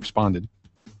exactly how they responded.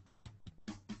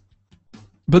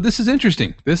 But this is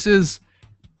interesting. This is,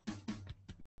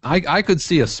 I could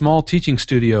see a small teaching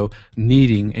studio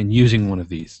needing and using one of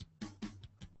these.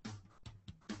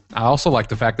 I also like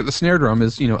the fact that the snare drum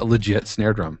is, a legit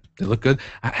snare drum. They look good.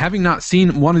 Having not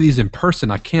seen one of these in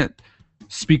person, I can't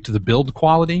speak to the build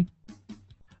quality.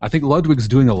 I think Ludwig's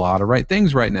doing a lot of right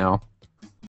things right now.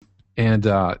 And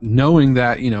knowing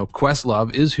that,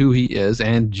 Questlove is who he is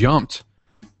and jumped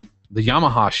the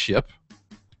Yamaha ship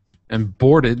and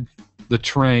boarded the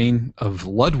train of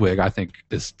Ludwig, I think,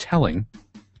 is telling.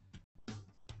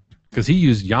 Because he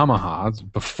used Yamahas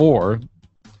before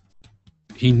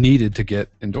he needed to get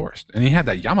endorsed. And he had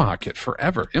that Yamaha kit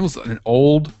forever. It was an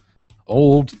old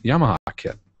Yamaha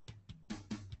kit.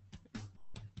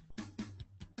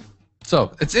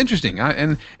 So it's interesting.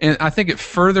 And I think it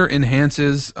further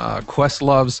enhances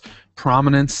Questlove's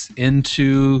prominence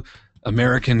into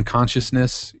American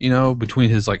consciousness, between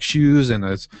his like shoes and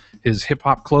his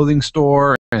hip-hop clothing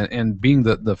store and being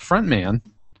the front man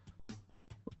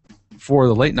for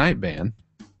the late night band.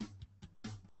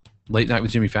 Late Night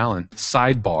with Jimmy Fallon.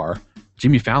 Sidebar,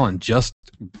 Jimmy Fallon just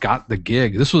got the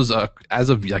gig. This was as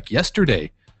of like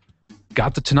yesterday.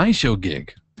 Got the Tonight Show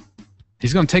gig.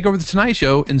 He's going to take over the Tonight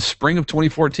Show in spring of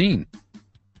 2014.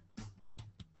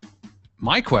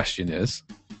 My question is,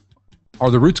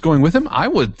 are the Roots going with him? I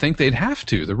would think they'd have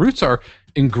to. The Roots are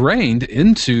ingrained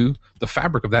into the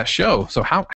fabric of that show. So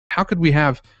how could we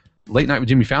have Late Night with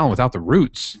Jimmy Fallon without the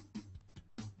Roots?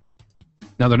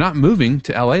 Now, they're not moving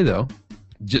to L.A., though.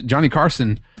 Johnny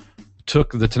Carson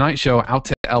took the Tonight Show out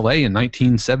to L.A. in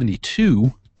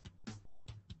 1972,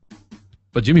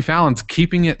 but Jimmy Fallon's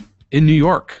keeping it in New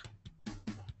York.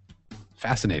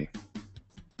 Fascinating.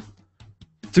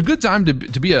 It's a good time to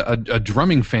be a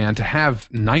drumming fan, to have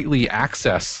nightly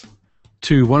access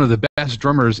to one of the best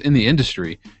drummers in the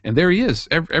industry, and there he is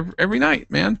every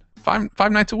night, man.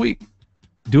 Five nights a week,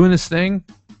 doing his thing.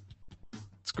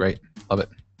 It's great. Love it.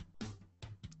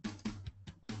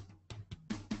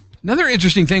 Another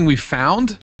interesting thing we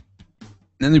found,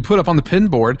 and we put up on the pin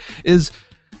board, is,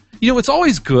 it's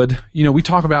always good. We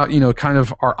talk about, kind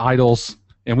of our idols,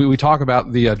 and we talk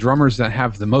about the drummers that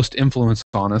have the most influence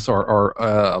on us or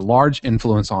a large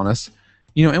influence on us,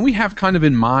 and we have kind of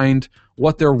in mind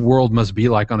what their world must be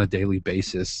like on a daily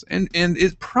basis. And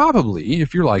it probably,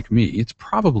 if you're like me, it's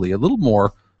probably a little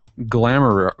more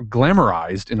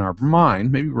glamorized in our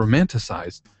mind, maybe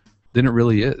romanticized, than it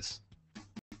really is.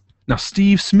 Now,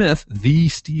 Steve Smith, the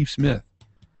Steve Smith,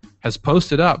 has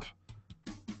posted up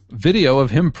video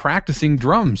of him practicing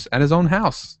drums at his own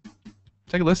house.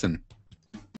 Take a listen.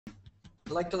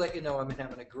 I'd like to let you know I'm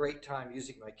having a great time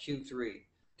using my Q3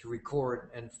 to record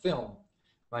and film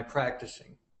my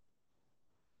practicing.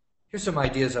 Here's some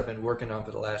ideas I've been working on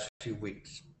for the last few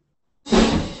weeks.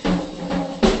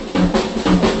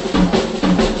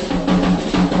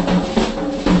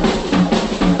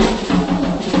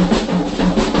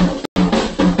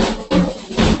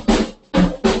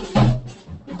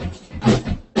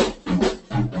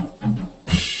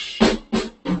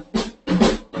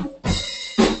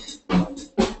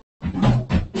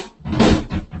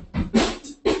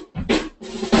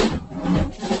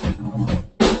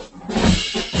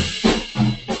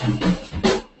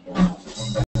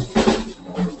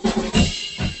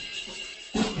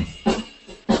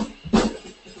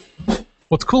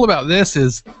 cool about this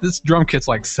is this drum kit's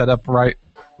like set up right,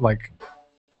 like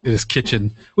in his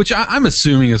kitchen, which I'm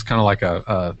assuming is kind of like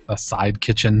a side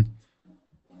kitchen.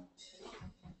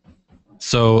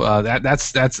 So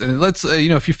that's and let's you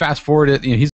know, if you fast forward it,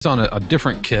 you know, he's on a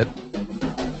different kit,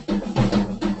 and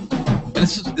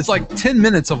it's like 10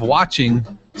 minutes of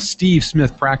watching Steve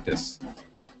Smith practice,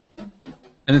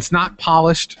 and it's not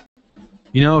polished.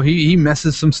 You know, he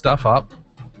messes some stuff up.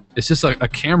 It's just a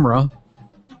camera.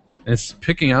 And it's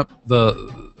picking up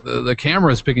the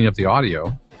camera is picking up the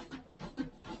audio,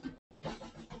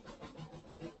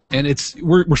 and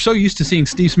we're so used to seeing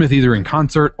Steve Smith either in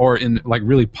concert or in like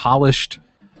really polished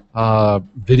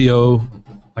video,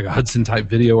 like a Hudson type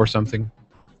video or something,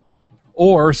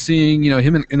 or seeing, you know,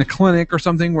 him in a clinic or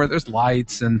something where there's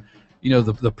lights and, you know,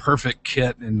 the perfect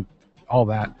kit and all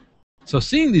that. So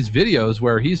seeing these videos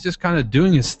where he's just kind of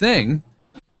doing his thing,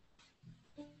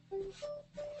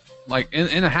 like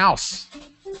in a house,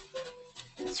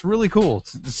 it's really cool.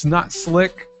 It's not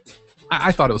slick.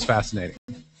 I thought it was fascinating.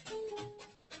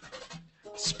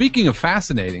 Speaking of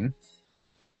fascinating,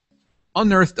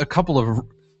 unearthed a couple of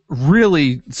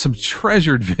really some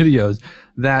treasured videos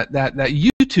that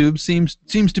YouTube seems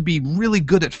to be really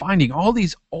good at finding all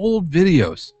these old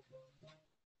videos,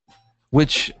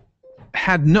 which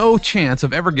had no chance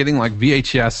of ever getting like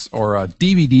VHS or a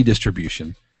DVD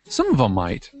distribution. Some of them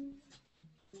might.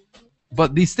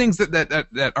 But these things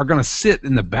that are going to sit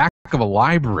in the back of a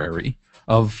library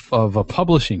of a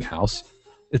publishing house,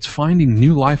 it's finding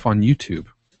new life on YouTube.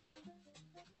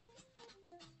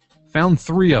 Found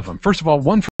 3 of them. First of all,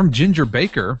 one from Ginger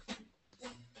Baker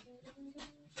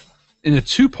in a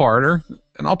 2-parter,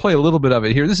 and I'll play a little bit of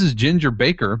it here. This is Ginger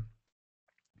Baker,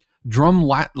 Drum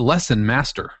Lesson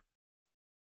Master.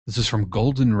 This is from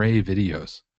Golden Ray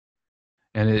Videos.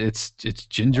 And it's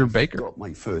Ginger Baker. I got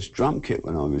my first drum kit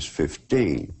when I was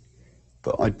 15,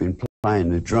 but I'd been playing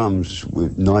the drums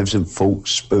with knives and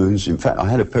forks, spoons. In fact, I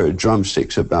had a pair of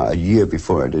drumsticks about a year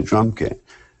before I had a drum kit.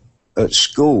 At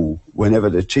school, whenever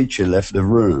the teacher left the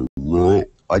room, right,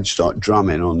 I'd start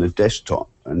drumming on the desktop,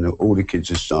 and all the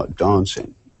kids would start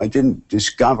dancing. I didn't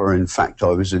discover, in fact, I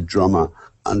was a drummer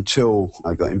until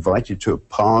I got invited to a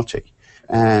party.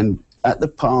 And at the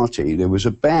party, there was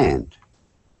a band.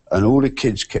 And all the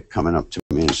kids kept coming up to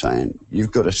me and saying,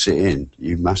 "You've got to sit in.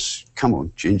 You must, come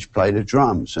on, Ginge, play the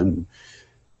drums." And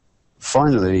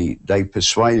finally, they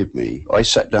persuaded me. I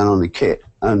sat down on the kit,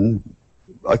 and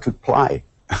I could play.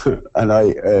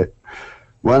 And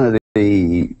one of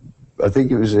the, I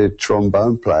think it was a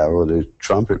trombone player or the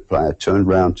trumpet player, turned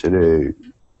round to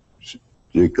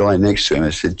the guy next to him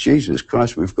and said, "Jesus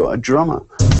Christ, we've got a drummer."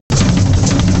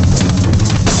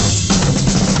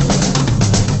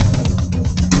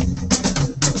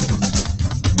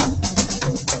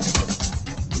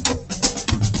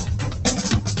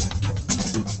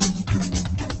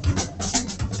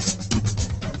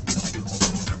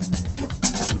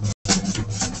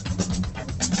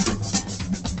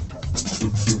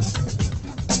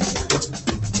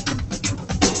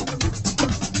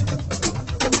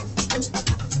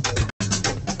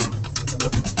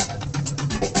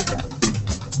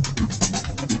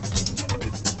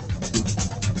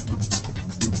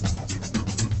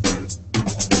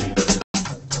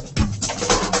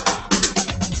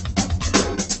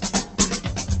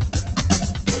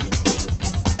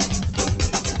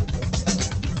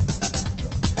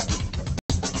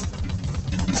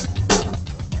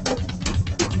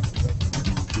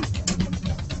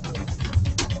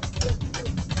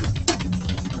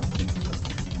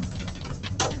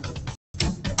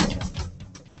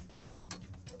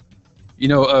 You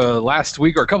know, last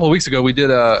week or a couple of weeks ago,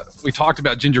 we talked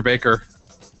about Ginger Baker,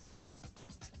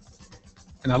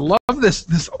 and I love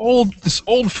this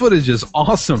old footage is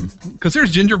awesome because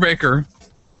there's Ginger Baker.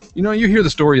 You know, you hear the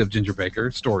story of Ginger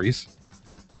Baker stories,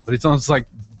 but it's on this like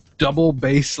double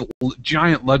bass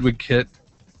giant Ludwig kit,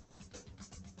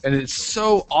 and it's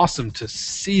so awesome to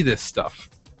see this stuff.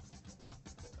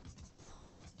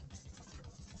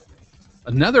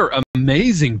 Another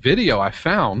amazing video I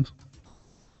found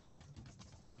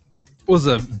was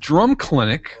a drum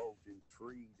clinic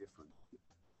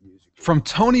from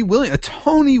Tony Williams, a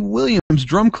Tony Williams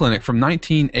drum clinic from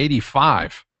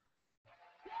 1985.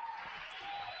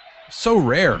 So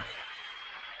rare.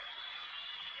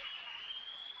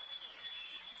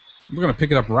 We're going to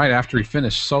pick it up right after he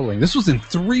finished soloing. This was in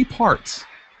 3 parts.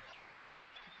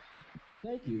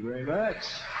 Thank you very much.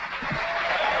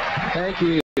 Thank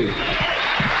you.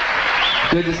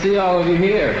 Good to see all of you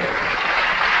here.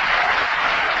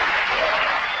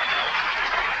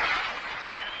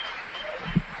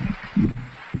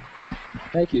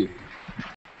 Thank you.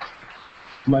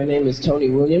 My name is Tony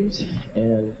Williams,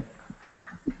 and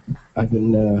I've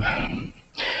been,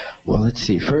 well, let's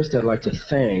see. First, I'd like to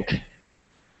thank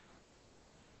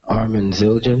Armin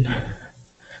Zildjian,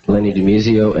 Lenny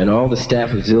DiMuzio, and all the staff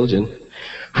of Zildjian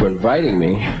for inviting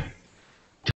me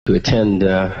to attend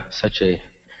such a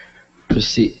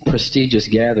prestigious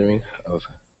gathering of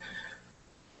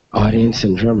audience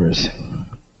and drummers.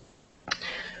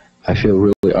 I feel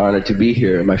really honored to be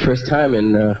here. My first time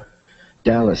in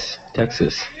Dallas,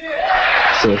 Texas.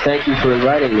 So thank you for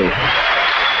inviting me.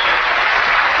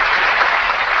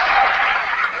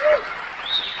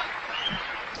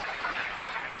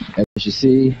 As you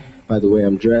see by the way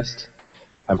I'm dressed,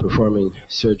 I'm performing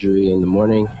surgery in the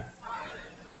morning.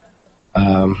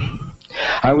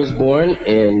 I was born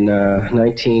in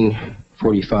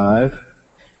 1945,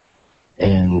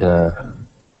 and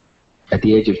at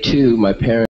the age of 2, my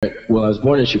parents, well, I was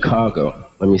born in Chicago,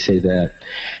 let me say that,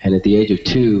 and at the age of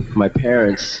 2, my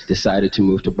parents decided to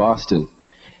move to Boston.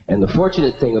 And the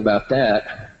fortunate thing about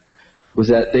that was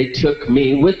that they took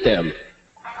me with them.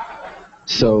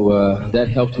 So that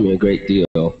helped me a great deal.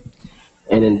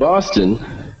 And in Boston,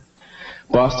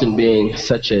 Boston being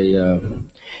such a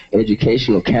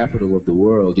educational capital of the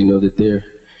world, you know that there are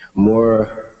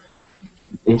more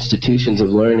institutions of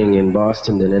learning in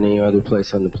Boston than any other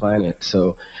place on the planet.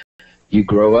 So you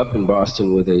grow up in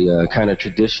Boston with a kind of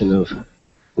tradition of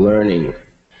learning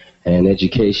and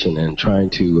education and trying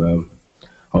to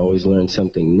always learn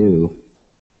something new.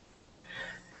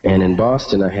 And in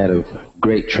Boston, I had a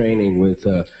great training with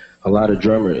a lot of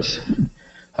drummers,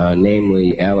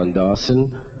 namely Alan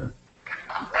Dawson.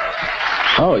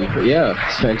 Oh, yeah,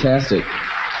 it's fantastic.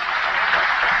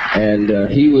 And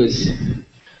he was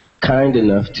kind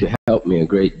enough to help me a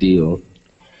great deal.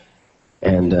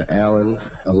 And Alan,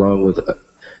 along with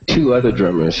 2 other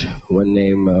drummers, one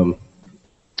named,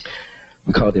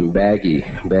 we called him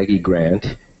Baggy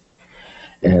Grant,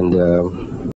 and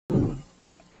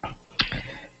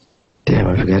damn,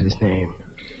 I forgot his name.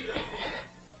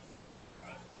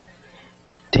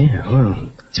 Damn, well,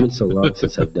 it's been so long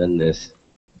since I've done this.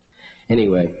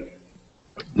 Anyway,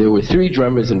 there were 3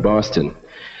 drummers in Boston,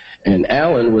 and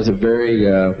Alan was a very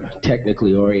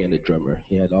technically oriented drummer.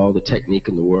 He had all the technique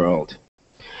in the world.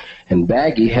 And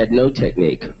Baggy had no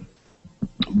technique,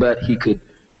 but he could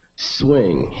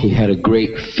swing. He had a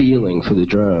great feeling for the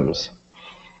drums.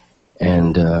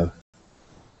 And the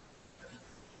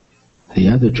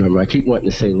other drummer, I keep wanting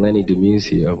to say Lenny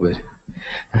DiMuzio, but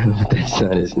that's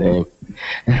not his name.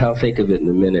 I'll think of it in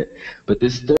a minute. But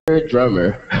this 3rd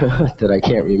drummer, that I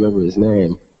can't remember his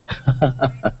name,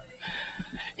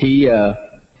 he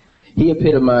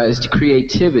epitomized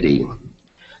creativity.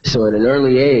 So at an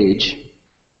early age,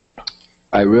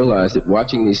 I realized that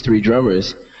watching these 3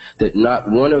 drummers, that not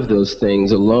one of those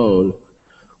things alone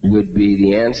would be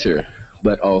the answer,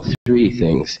 but all 3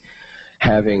 things.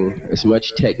 Having as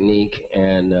much technique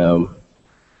and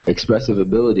expressive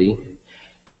ability,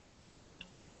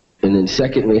 and then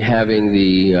secondly, having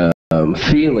the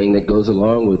feeling that goes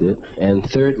along with it, and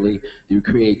thirdly, your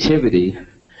creativity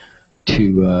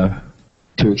to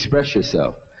express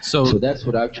yourself. So that's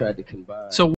what I've tried to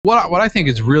combine. So what I think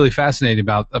is really fascinating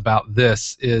about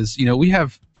this is, you know, we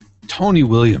have Tony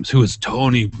Williams, who is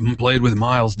Tony, played with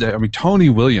Miles Davis. I mean, Tony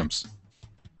Williams.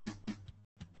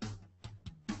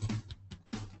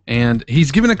 And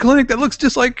he's given a clinic that looks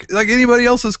just like anybody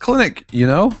else's clinic, you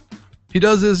know? He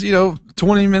does his,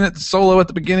 20-minute solo at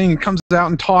the beginning and comes out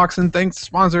and talks and thanks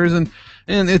sponsors, and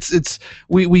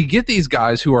we get these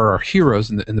guys who are our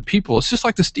heroes and the people. It's just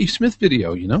like the Steve Smith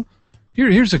video, you know?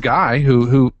 Here's a guy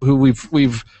who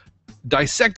we've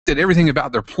dissected everything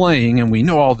about their playing, and we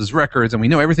know all of his records, and we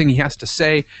know everything he has to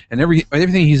say, and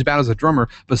everything he's about as a drummer,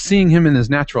 but seeing him in his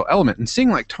natural element, and seeing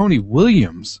like Tony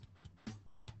Williams,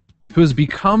 who has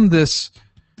become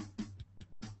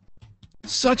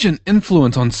such an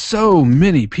influence on so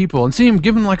many people, and see him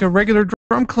given like a regular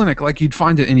drum clinic like you'd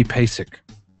find at any PASIC.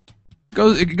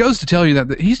 It goes to tell you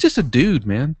that he's just a dude,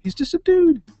 man. He's just a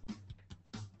dude.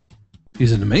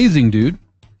 He's an amazing dude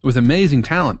with amazing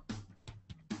talent.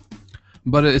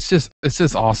 But it's just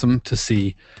awesome to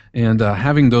see, and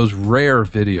having those rare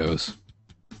videos.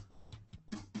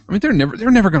 I mean, they're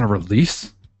never going to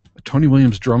release a Tony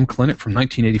Williams drum clinic from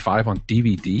 1985 on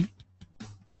DVD.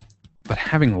 But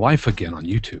having life again on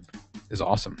YouTube is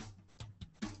awesome.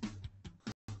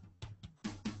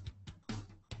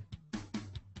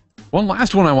 One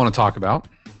last one I want to talk about.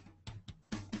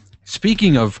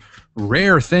 Speaking of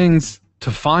rare things to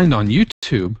find on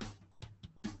YouTube,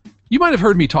 you might have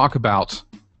heard me talk about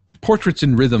Portraits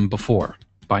in Rhythm before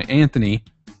by Anthony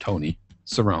Tony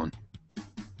Cerrone.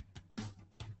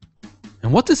 And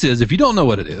And what this is, if you don't know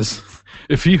what it is,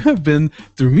 if you have been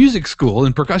through music school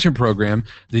and percussion program,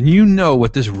 then you know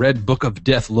what this red book of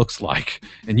death looks like,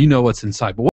 and you know what's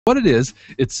inside. But what it is,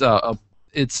 it's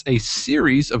a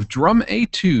series of drum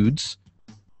etudes,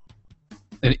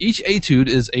 and each etude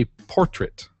is a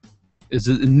portrait, is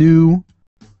a new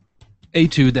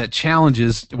etude that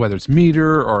challenges whether it's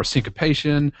meter or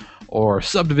syncopation or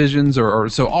subdivisions or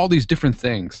so all these different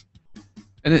things.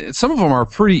 And some of them are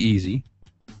pretty easy,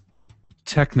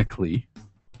 technically,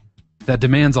 that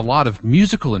demands a lot of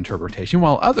musical interpretation,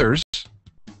 while others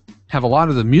have a lot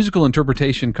of the musical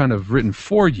interpretation kind of written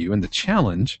for you, and the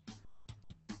challenge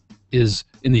is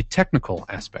in the technical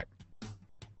aspect.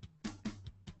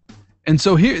 And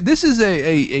so here, this is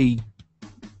an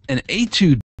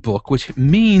etude book, which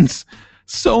means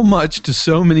so much to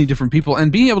so many different people,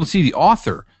 and being able to see the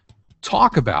author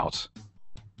talk about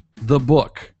the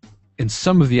book in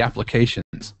some of the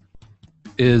applications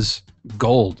is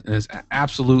gold and is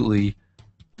absolutely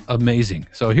amazing.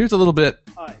 So here's a little bit.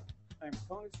 Hi, I'm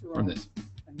Tony from Cerrone, this.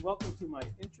 and welcome to my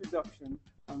introduction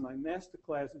on my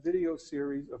masterclass video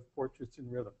series of Portraits in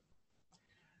Rhythm.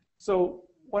 So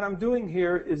what I'm doing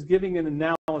here is giving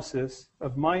an analysis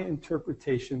of my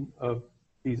interpretation of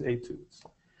these etudes.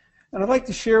 And I'd like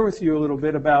to share with you a little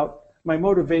bit about my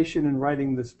motivation in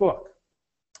writing this book.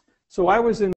 So I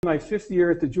was in my 5th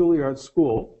year at the Juilliard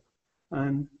School,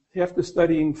 and after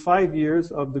studying 5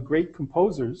 years of the great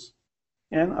composers,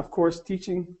 and of course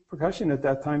teaching percussion at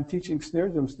that time, teaching snare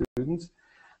drum students,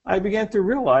 I began to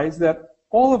realize that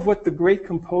all of what the great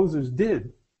composers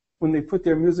did when they put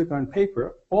their music on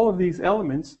paper, all of these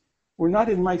elements were not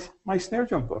in my snare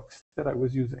drum books that I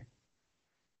was using.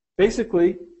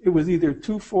 Basically, it was either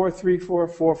 2/4, 3/4,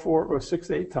 4/4, or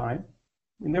 6/8 time.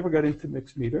 We never got into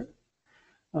mixed meter.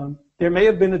 There may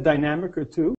have been a dynamic or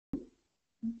two,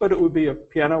 but it would be a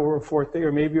piano or a forte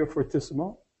or maybe a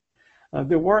fortissimo.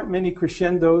 There weren't many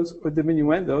crescendos or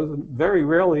diminuendos, and very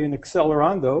rarely an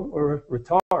accelerando or a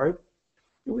retard.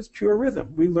 It was pure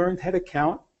rhythm. We learned how to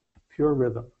count pure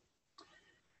rhythm.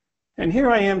 And here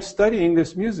I am studying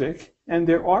this music, and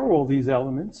there are all these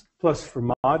elements, plus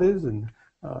fermatas and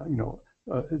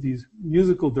these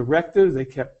musical directives. They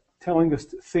kept telling us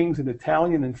things in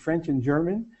Italian and French and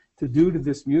German to do to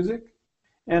this music.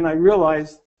 And I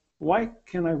realized, why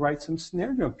can't I write some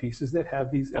snare drum pieces that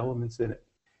have these elements in it?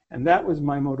 And that was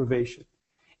my motivation.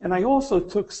 And I also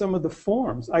took some of the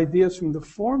forms, ideas from the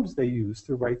forms they use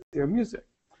to write their music.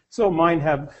 So mine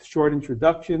have short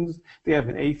introductions, they have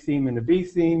an A theme and a B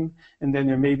theme, and then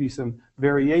there may be some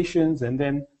variations, and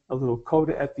then a little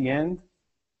coda at the end,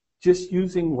 just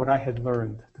using what I had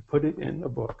learned to put it in a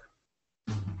book.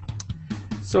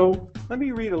 So let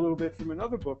me read a little bit from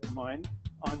another book of mine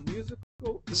on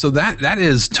musical. So that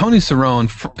is Tony Cerrone,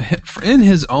 in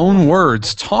his own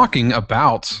words, talking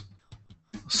about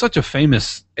such a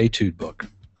famous etude book.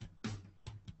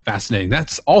 Fascinating.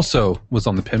 That's also was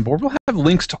on the pinboard. We'll have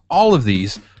links to all of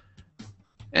these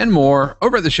and more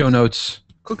over at the show notes.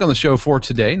 Click on the show for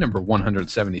today, number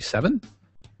 177.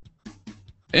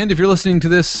 And if you're listening to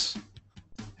this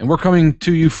and we're coming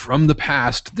to you from the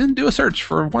past, then do a search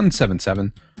for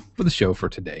 177 for the show for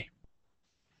today.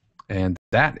 And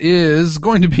that is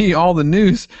going to be all the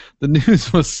news. The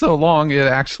news was so long, we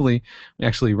actually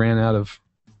ran out of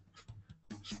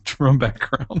drum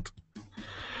background.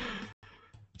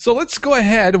 So let's go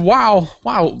ahead, while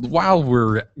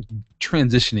we're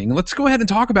transitioning, let's go ahead and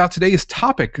talk about today's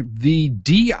topic, the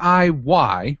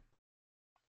DIY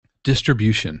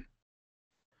distribution.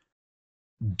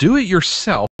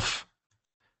 Do-it-yourself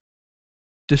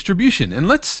distribution. And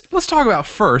let's talk about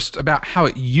first about how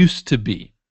it used to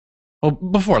be. Well,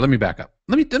 let me back up.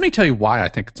 Let me tell you why I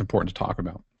think it's important to talk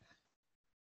about.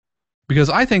 Because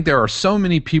I think there are so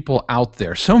many people out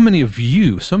there, so many of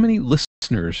you, so many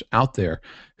listeners out there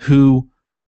who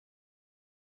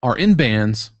are in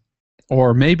bands,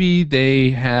 or maybe they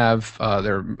have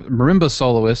they're marimba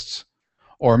soloists,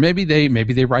 or maybe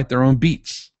they write their own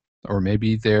beats, or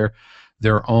maybe they're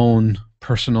their own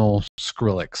personal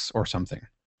Skrillex or something.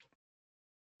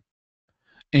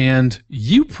 And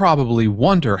you probably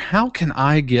wonder, how can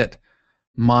I get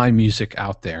my music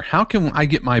out there? How can I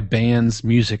get my band's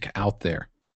music out there?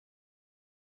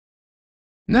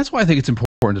 And that's why I think it's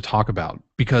important to talk about,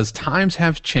 because times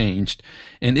have changed,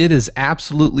 and it is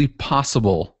absolutely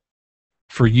possible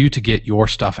for you to get your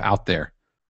stuff out there,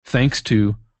 thanks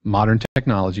to modern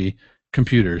technology,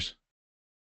 computers,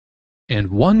 and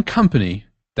one company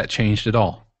that changed it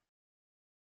all.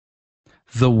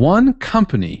 The one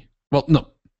company, well, no,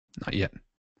 not yet.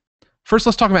 First,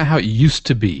 let's talk about how it used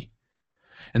to be.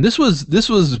 And this was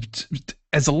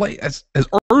as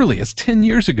early as 10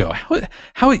 years ago.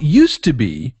 How it used to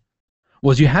be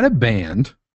was you had a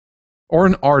band or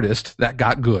an artist that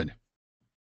got good,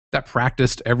 that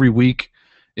practiced every week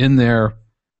in their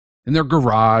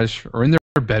garage or in their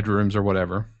bedrooms or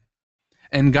whatever,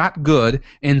 and got good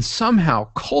and somehow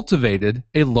cultivated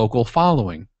a local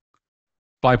following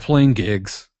by playing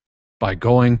gigs, by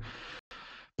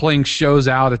playing shows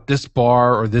out at this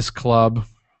bar or this club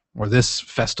or this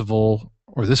festival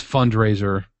or this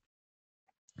fundraiser,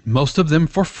 most of them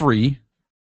for free,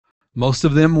 most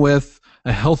of them with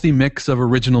a healthy mix of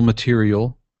original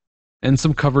material and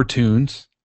some cover tunes.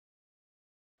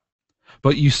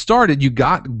 But you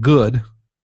got good,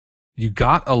 you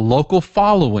got a local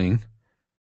following,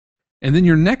 and then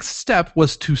your next step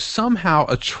was to somehow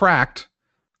attract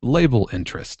label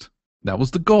interest. That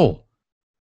was the goal,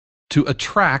 to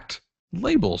attract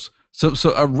labels.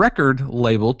 So a record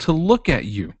label to look at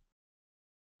you.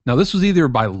 Now, this was either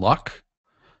by luck,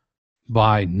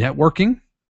 by networking,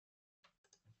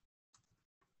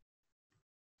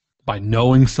 by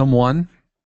knowing someone,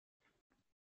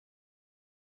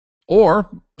 or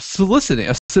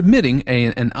submitting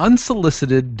an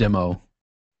unsolicited demo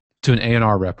to an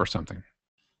A&R rep or something.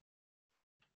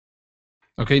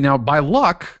 Okay, now by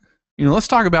luck, let's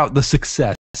talk about the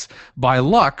success. By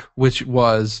luck, which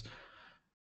was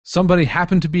somebody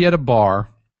happened to be at a bar,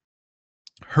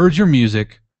 heard your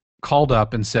music, called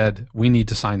up and said, we need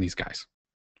to sign these guys.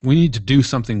 We need to do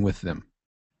something with them.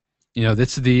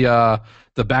 That's the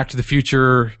Back to the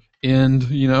Future end,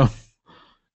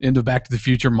 end of Back to the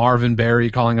Future, Marvin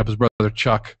Berry calling up his brother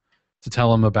Chuck to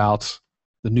tell him about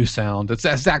the new sound.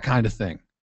 That's that kind of thing.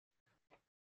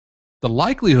 The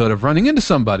likelihood of running into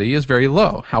somebody is very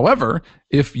low. However,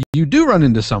 if you do run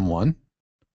into someone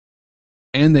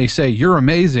and they say you're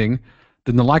amazing,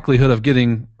 then the likelihood of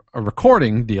getting a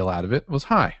recording deal out of it was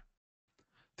high.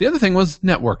 The other thing was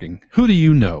networking. Who do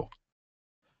you know?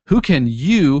 Who can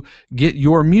you get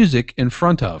your music in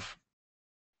front of?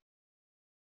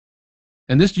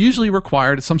 And this usually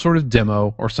required some sort of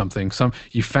demo or something.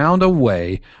 You found a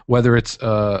way, whether it's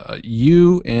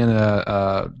you and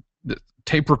a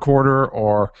tape recorder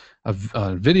or a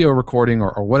video recording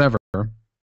or whatever,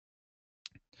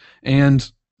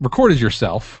 and recorded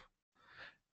yourself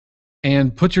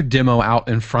and put your demo out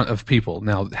in front of people.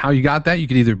 Now, how you got that? You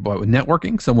could either, with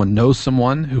networking, someone knows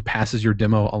someone who passes your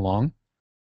demo along,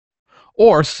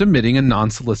 or submitting a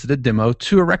non-solicited demo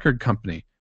to a record company.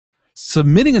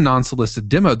 Submitting a non-solicited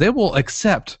demo, they will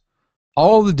accept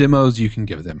all the demos you can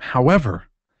give them. However,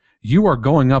 you are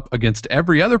going up against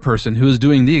every other person who is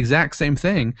doing the exact same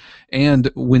thing,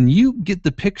 and when you get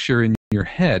the picture in your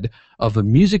head of a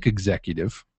music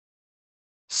executive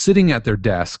sitting at their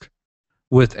desk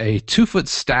with a 2-foot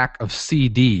stack of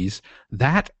CDs,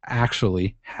 that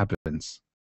actually happens.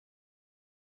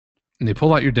 And they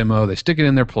pull out your demo, they stick it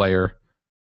in their player,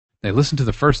 they listen to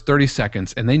the first 30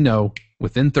 seconds, and they know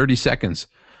within 30 seconds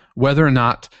whether or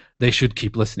not they should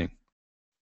keep listening.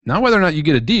 Not whether or not you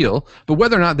get a deal, but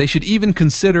whether or not they should even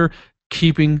consider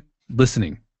keeping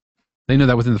listening. They know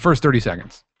that within the first 30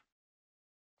 seconds.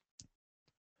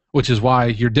 Which is why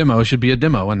your demo should be a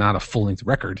demo and not a full-length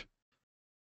record.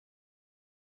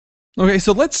 Okay,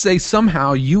 so let's say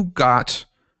somehow you got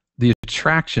the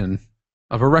attraction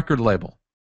of a record label.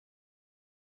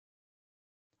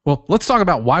 Well, let's talk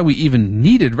about why we even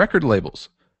needed record labels.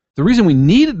 The reason we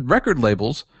needed record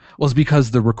labels was because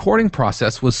the recording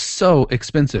process was so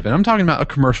expensive. And I'm talking about a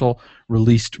commercial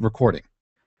released recording.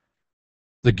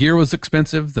 The gear was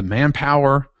expensive, the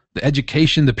manpower, the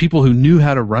education, the people who knew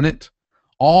how to run it,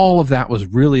 all of that was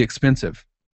really expensive.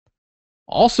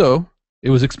 Also, it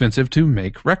was expensive to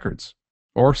make records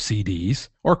or CDs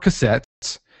or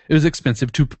cassettes. It was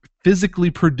expensive to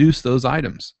physically produce those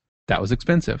items. That was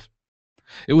expensive.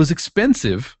 It was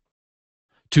expensive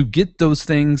to get those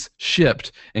things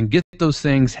shipped and get those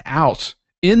things out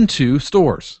into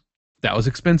stores. That was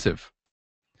expensive.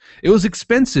 It was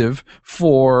expensive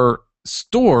for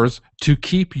stores to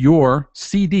keep your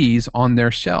CDs on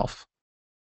their shelf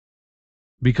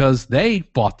because they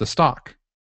bought the stock.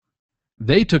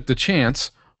 They took the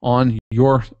chance on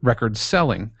your record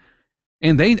selling,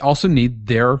 and they also need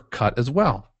their cut as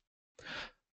well.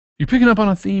 You're picking up on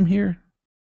a theme here?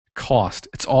 Cost.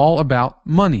 It's all about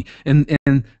money. And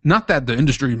not that the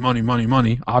industry,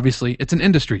 money. Obviously, it's an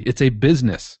industry. It's a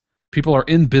business. People are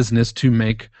in business to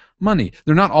make money.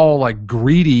 They're not all like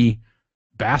greedy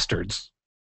bastards.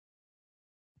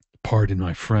 Pardon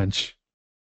my French.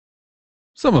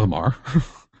 Some of them are.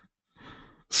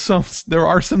 There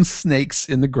are some snakes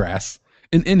in the grass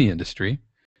in any industry,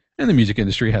 and the music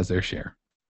industry has their share.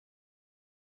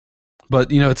 But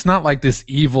it's not like this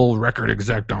evil record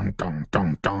exec. Dong, dong,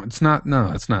 dong, dong. It's not. No,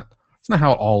 it's not. It's not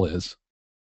how it all is.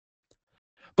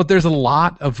 But there's a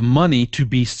lot of money to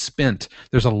be spent.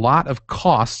 There's a lot of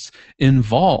costs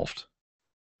involved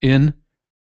in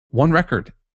one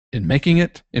record, in making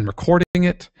it, in recording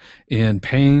it, in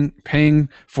paying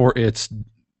for its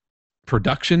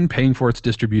production, paying for its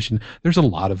distribution. There's a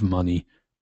lot of money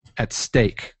at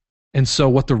stake. And so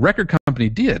what the record company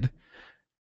did,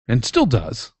 and still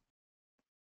does,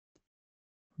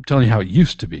 I'm telling you how it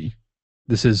used to be.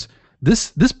 This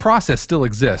process still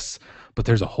exists, but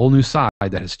there's a whole new side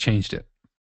that has changed it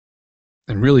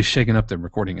and really shaken up the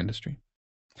recording industry.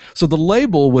 So the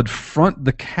label would front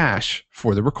the cash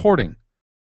for the recording.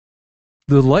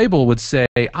 The label would say,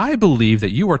 I believe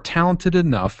that you are talented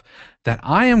enough that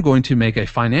I am going to make a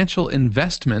financial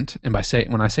investment. And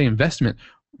when I say investment,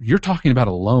 you're talking about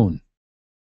a loan,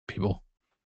 people.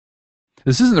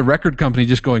 This isn't the record company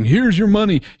just going, here's your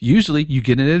money. Usually you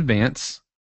get an advance,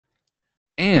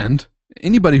 and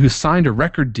anybody who signed a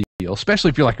record deal, especially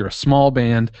if you're a small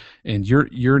band and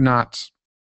you're not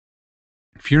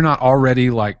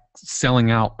already like selling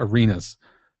out arenas,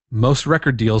 most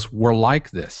record deals were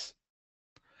like this,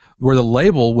 where the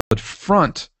label would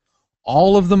front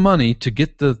all of the money to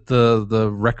get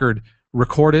the record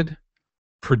recorded,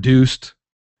 produced,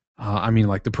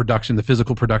 like the production, the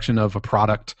physical production of a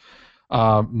product,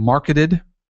 marketed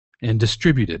and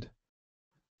distributed.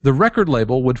 The record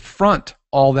label would front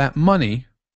all that money,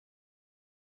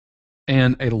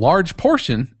 and a large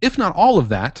portion, if not all of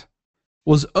that,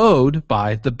 was owed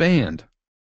by the band.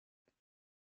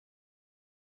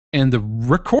 And the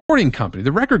recording company,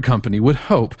 the record company, would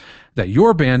hope that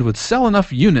your band would sell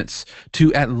enough units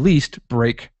to at least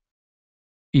break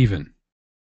even.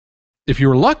 If you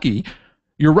were lucky,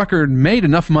 your record made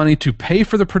enough money to pay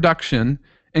for the production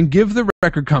and give the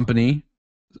record company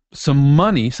some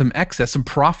money, some excess, some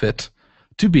profit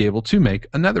to be able to make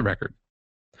another record.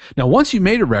 Now, once you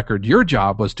made a record, your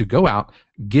job was to go out,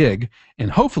 gig,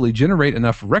 and hopefully generate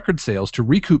enough record sales to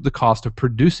recoup the cost of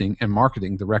producing and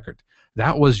marketing the record.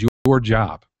 That was your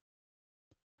job.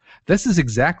 This is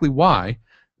exactly why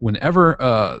whenever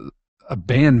a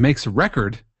band makes a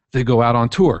record, they go out on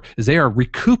tour, is they are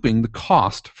recouping the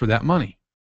cost for that money.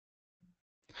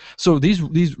 So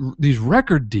these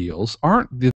record deals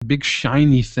aren't the big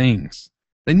shiny things.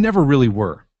 They never really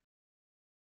were.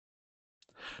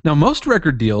 Now, most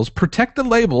record deals protect the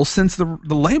labels, since the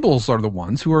labels are the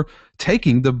ones who are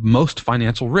taking the most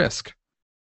financial risk.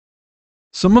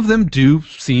 Some of them do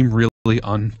seem really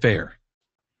unfair.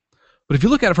 But if you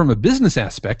look at it from a business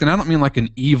aspect, and I don't mean like an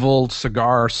evil,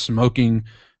 cigar-smoking,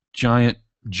 giant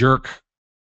jerk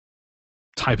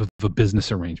type of a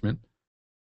business arrangement,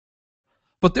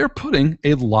 but they're putting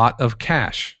a lot of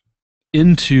cash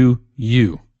into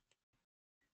you.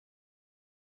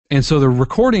 And so the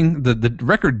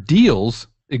record deals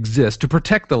exist to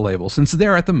protect the label, since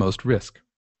they're at the most risk.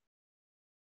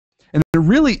 And it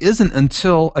really isn't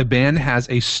until a band has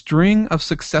a string of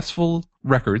successful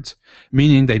records,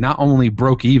 meaning they not only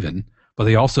broke even, but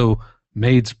they also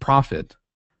made profit.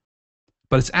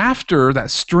 But it's after that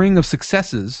string of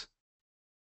successes,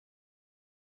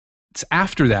 it's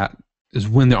after that is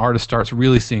when the artist starts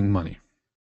really seeing money.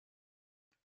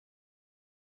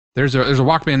 There's a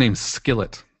rock band named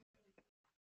Skillet.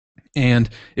 And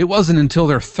it wasn't until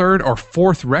their third or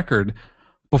fourth record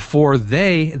before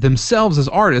they themselves as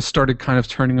artists started kind of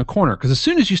turning a corner. Because as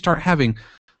soon as you start having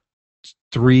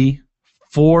 3,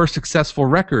 4 successful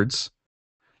records,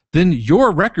 then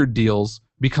your record deals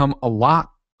become a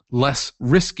lot less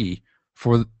risky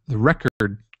for the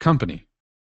record company.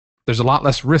 There's a lot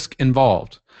less risk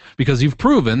involved, because you've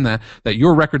proven that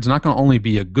your record's not going to only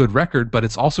be a good record, but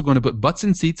it's also going to put butts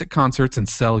in seats at concerts and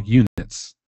sell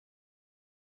units.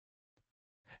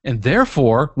 And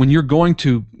therefore, when you're going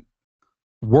to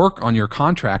work on your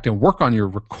contract and work on your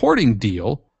recording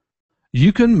deal,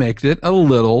 you can make it a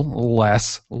little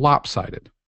less lopsided.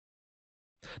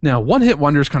 Now, one-hit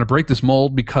wonders kind of break this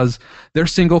mold because their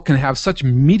single can have such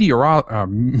meteoric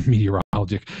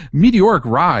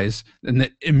rise, and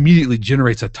that immediately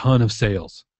generates a ton of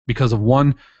sales because of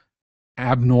one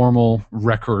abnormal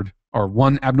record or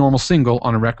one abnormal single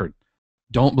on a record.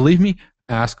 Don't believe me?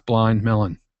 Ask Blind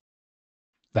Melon.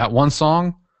 That one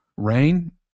song,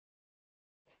 Rain,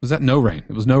 was that No Rain?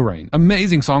 It was No Rain.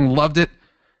 Amazing song, loved it.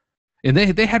 And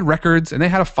they had records and they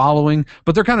had a following,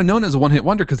 but they're kind of known as a one-hit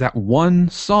wonder because that one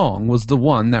song was the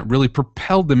one that really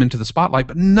propelled them into the spotlight,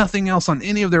 but nothing else on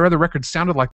any of their other records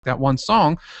sounded like that one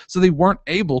song, so they weren't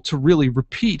able to really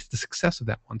repeat the success of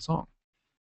that one song.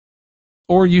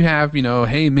 Or you have,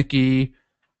 Hey Mickey,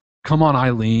 Come On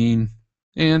Eileen,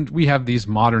 And we have these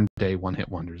modern day one-hit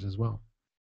wonders as well.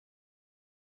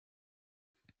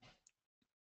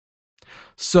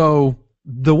 So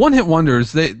the one-hit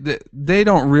wonders, they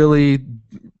don't really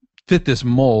fit this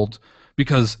mold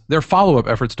because their follow-up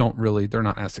efforts they're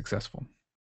not as successful.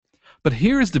 But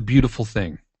here's the beautiful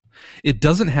thing. It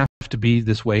doesn't have to be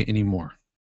this way anymore.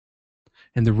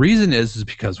 And the reason is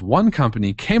because one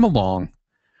company came along,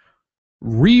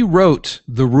 rewrote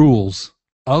the rules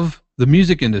of the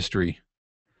music industry,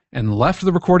 and left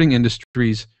the recording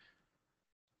industries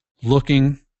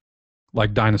looking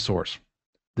like dinosaurs.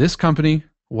 This company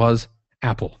was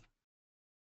Apple,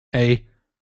 a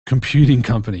computing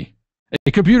company.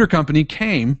 A computer company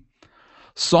came,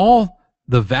 saw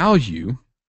the value,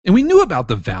 and we knew about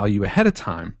the value ahead of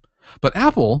time, but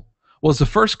Apple was the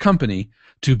first company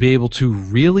to be able to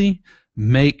really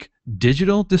make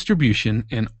digital distribution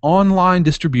and online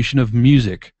distribution of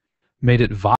music, made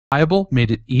it viable,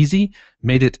 made it easy,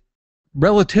 made it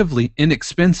relatively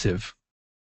inexpensive,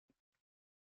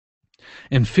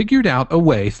 and figured out a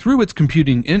way through its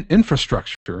computing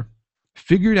infrastructure,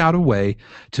 figured out a way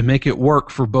to make it work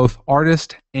for both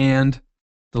artist and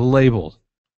the label.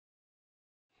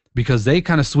 Because they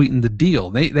kind of sweetened the deal.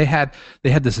 They had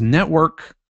this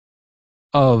network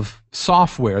of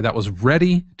software that was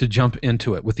ready to jump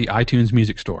into it with the iTunes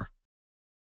Music Store.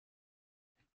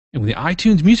 And when the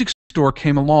iTunes Music Store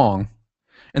came along,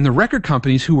 and the record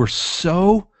companies who were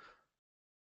so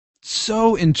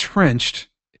entrenched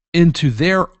into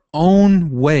their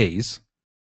own ways,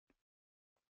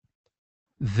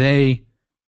 they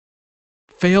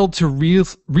failed to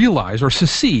realize or to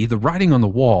see the writing on the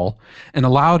wall and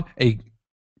allowed a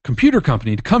computer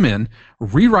company to come in,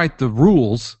 rewrite the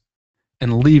rules,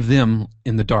 and leave them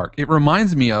in the dark. It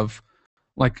reminds me of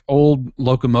like old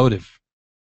locomotive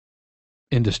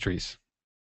industries.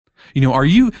 You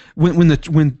know,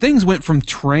 when things went from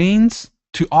trains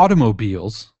to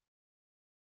automobiles,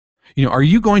 you know, are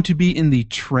you going to be in the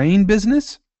train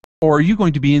business or are you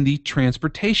going to be in the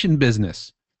transportation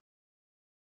business?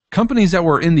 Companies that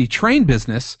were in the train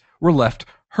business were left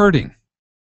hurting.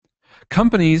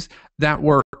 Companies that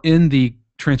were in the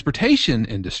transportation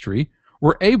industry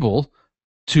were able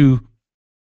to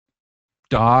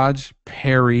dodge,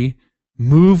 parry,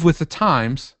 move with the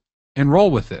times, and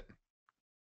roll with it.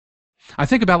 I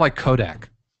think about like Kodak.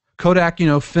 Kodak, you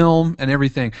know, film and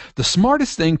everything. The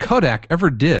smartest thing Kodak ever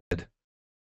did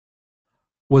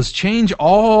was change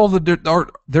all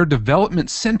their development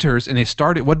centers, and they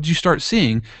started, what did you start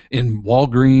seeing in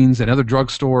Walgreens and other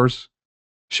drugstores?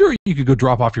 Sure, you could go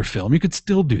drop off your film. You could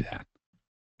still do that.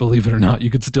 Believe it or not, you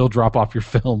could still drop off your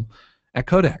film at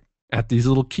Kodak, at these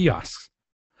little kiosks.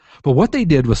 But what they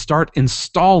did was start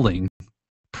installing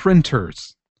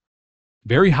printers.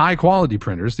 Very high quality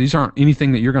printers. These aren't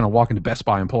anything that you're going to walk into Best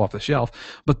Buy and pull off the shelf,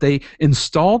 but they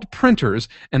installed printers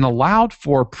and allowed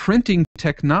for printing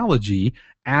technology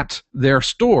at their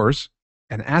stores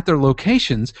and at their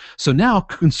locations. So now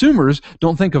consumers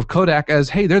don't think of Kodak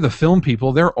as, hey, they're the film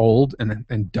people, they're old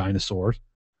and dinosaurs.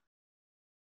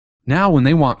 Now when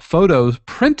they want photos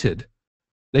printed,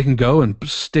 they can go and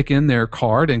stick in their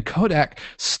card, and Kodak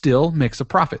still makes a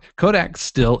profit. Kodak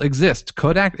still exists.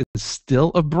 Kodak is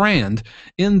still a brand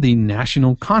in the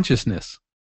national consciousness.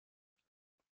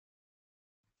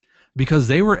 Because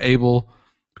they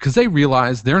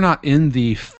realized they're not in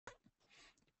the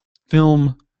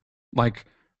film like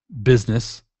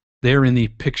business, they're in the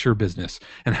picture business.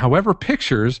 And however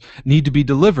pictures need to be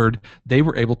delivered, they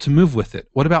were able to move with it.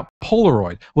 What about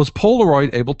Polaroid? Was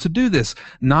Polaroid able to do this?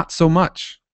 Not so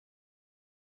much.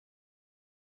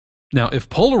 Now, if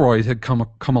Polaroid had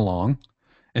come along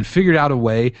and figured out a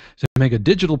way to make a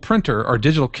digital printer or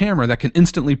digital camera that can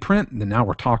instantly print, then now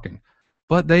we're talking.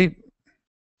 But they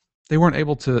weren't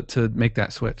able to make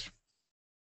that switch.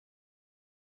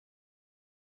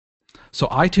 So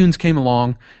iTunes came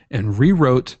along and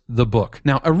rewrote the book.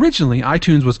 Now, originally,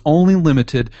 iTunes was only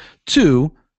limited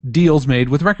to deals made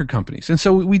with record companies. And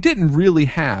so we didn't really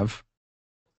have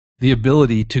the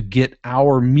ability to get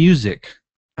our music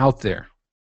out there.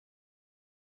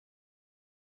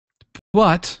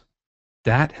 But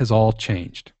that has all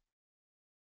changed.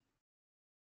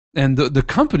 And the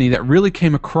company that really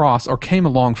came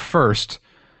along first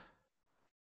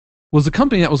was a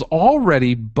company that was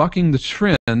already bucking the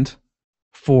trend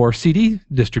for CD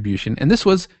distribution, and this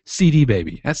was CD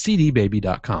Baby at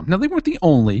cdbaby.com. Now, they weren't the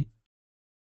only,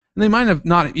 and they might have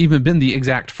not even been the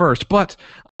exact first, but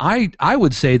I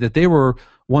would say that they were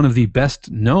one of the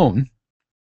best known,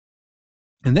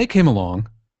 and they came along,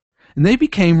 and they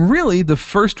became really the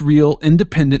first real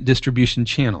independent distribution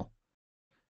channel.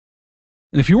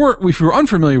 And if you were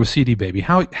unfamiliar with CD Baby,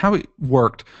 how it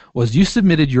worked was you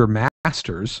submitted your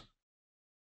masters.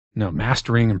 No,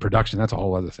 mastering and production, that's a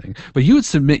whole other thing. But you would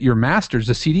submit your masters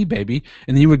to CD Baby,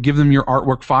 and then you would give them your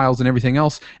artwork files and everything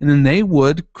else, and then they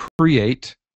would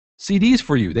create CDs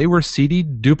for you. They were CD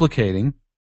duplicating,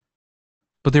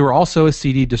 but they were also a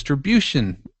CD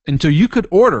distribution. And so you could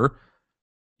order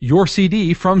your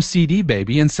CD from CD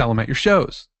Baby and sell them at your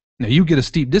shows. Now, you get a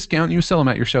steep discount, and you sell them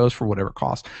at your shows for whatever it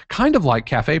costs. Kind of like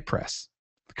Cafe Press.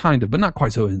 Kind of, but not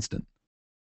quite so instant.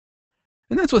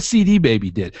 And that's what CD Baby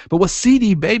did. But what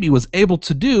CD Baby was able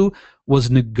to do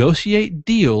was negotiate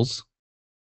deals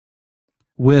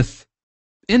with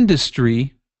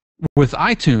industry, with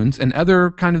iTunes and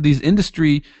other kind of these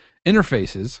industry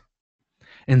interfaces.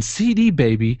 And CD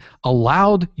Baby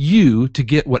allowed you to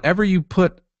get whatever you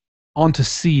put onto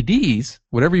CDs,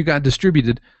 whatever you got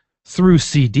distributed through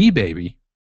CD Baby.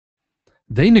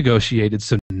 They negotiated,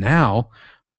 so now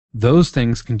those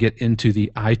things can get into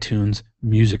the iTunes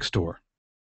Music Store.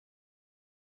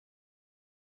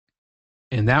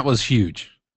 And that was huge.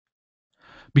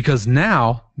 Because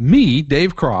now, me,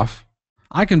 Dave Croft,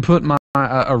 I can put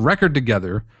a record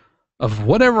together of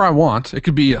whatever I want. It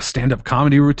could be a stand-up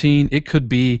comedy routine. It could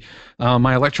be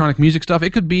my electronic music stuff.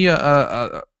 It could be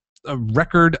a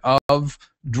record of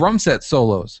drum set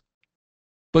solos.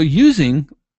 But using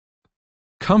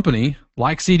company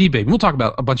like CD Baby, we'll talk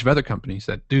about a bunch of other companies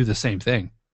that do the same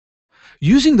thing.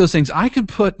 Using those things, I could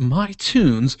put my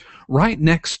tunes right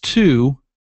next to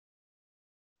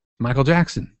Michael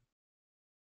Jackson.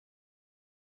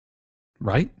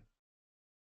 Right?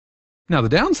 Now, the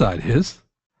downside is,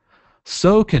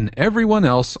 so can everyone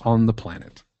else on the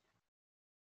planet.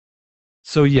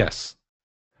 So yes,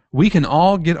 we can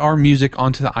all get our music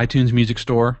onto the iTunes Music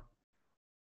Store,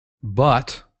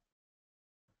 but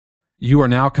you are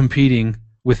now competing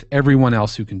with everyone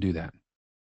else who can do that.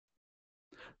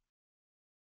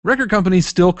 Record companies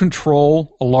still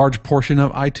control a large portion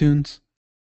of iTunes.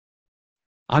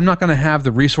 I'm not going to have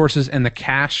the resources and the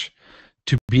cash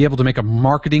to be able to make a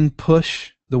marketing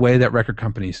push the way that record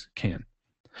companies can.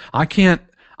 I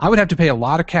would have to pay a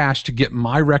lot of cash to get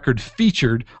my record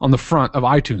featured on the front of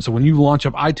iTunes. So when you launch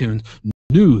up iTunes,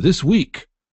 new this week,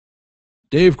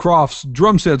 Dave Croft's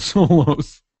drum set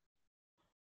solos.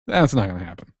 That's not going to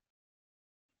happen.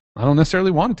 I don't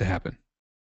necessarily want it to happen.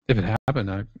 If it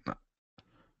happened, I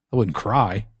wouldn't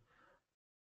cry.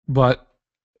 But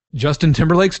Justin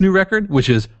Timberlake's new record, which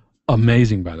is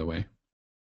amazing, by the way.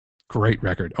 Great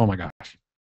record. Oh my gosh.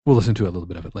 We'll listen to a little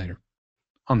bit of it later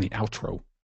on the outro.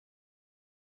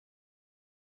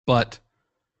 But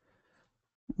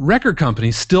record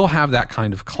companies still have that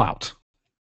kind of clout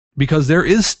because there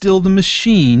is still the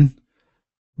machine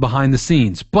behind the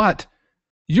scenes. But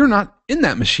you're not in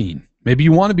that machine. Maybe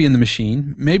you want to be in the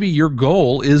machine. Maybe your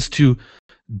goal is to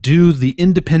do the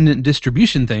independent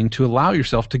distribution thing to allow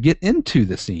yourself to get into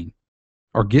the scene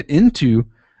or get into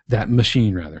that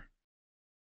machine, rather.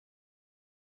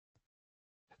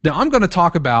 Now, I'm going to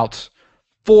talk about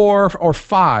 4 or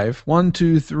 5, 1,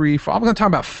 2, 3, 4. I'm going to talk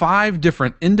about 5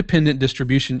 different independent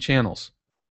distribution channels.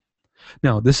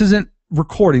 Now, this isn't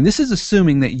recording. This is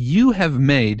assuming that you have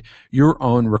made your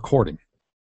own recording.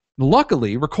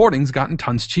 Luckily, recording's gotten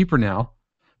tons cheaper now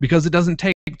because it doesn't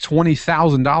take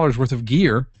 $20,000 worth of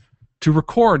gear to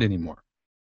record anymore.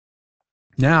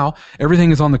 Now,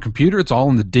 everything is on the computer. It's all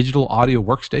in the digital audio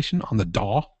workstation on the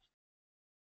DAW.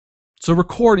 So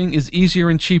recording is easier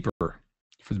and cheaper.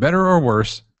 For the better or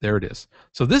worse, there it is.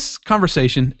 So this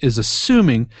conversation is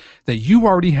assuming that you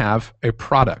already have a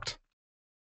product.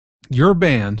 Your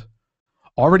band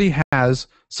already has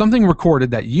something recorded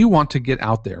that you want to get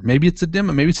out there. Maybe it's a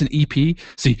demo, maybe it's an EP.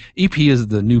 See, EP is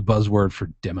the new buzzword for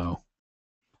demo.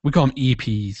 We call them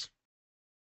EPs,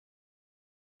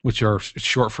 which are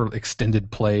short for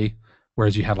extended play,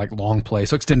 whereas you had like long play.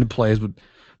 So extended plays,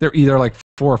 they're either like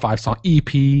 4 or 5 song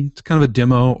EP, it's kind of a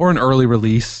demo, or an early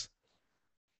release.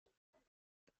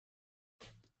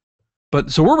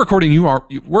 But so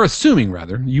we're assuming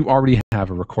rather, you already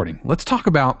have a recording. Let's talk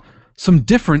about some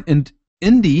different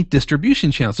indie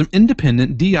distribution channels, some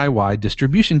independent DIY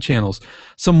distribution channels,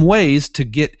 some ways to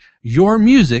get your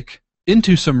music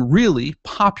into some really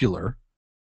popular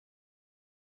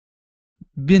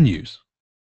venues.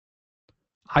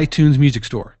 iTunes Music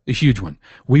Store, a huge one.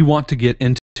 We want to get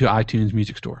into iTunes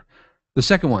Music Store. The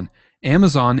second one,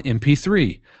 Amazon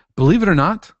MP3. Believe it or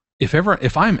not, if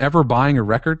I'm ever buying a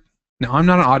record, now I'm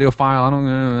not an audiophile, I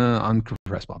don't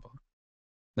uncompress, blah, blah.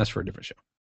 That's for a different show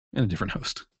and a different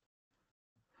host.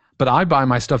 but I buy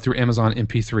my stuff through Amazon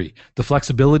MP3. The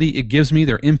flexibility it gives me,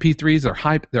 their MP3s,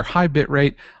 their high bit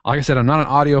rate. Like I said, I'm not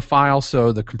an audiophile,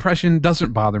 so the compression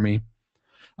doesn't bother me.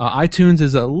 iTunes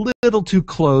is a little too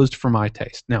closed for my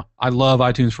taste. Now, I love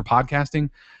iTunes for podcasting.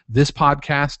 This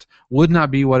podcast would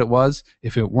not be what it was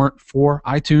if it weren't for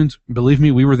iTunes. Believe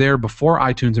me, we were there before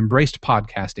iTunes embraced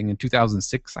podcasting in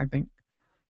 2006, I think,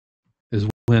 is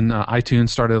when iTunes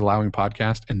started allowing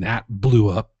podcasts, and that blew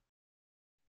up.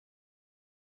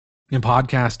 And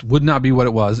podcast would not be what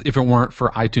it was if it weren't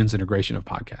for iTunes integration of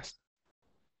podcasts.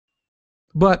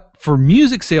 But for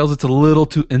music sales, it's a little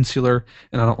too insular,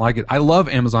 and I don't like it. I love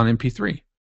Amazon MP3.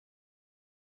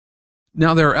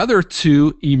 Now, there are other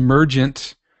two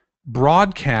emergent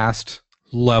broadcast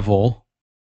level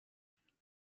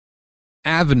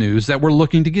avenues that we're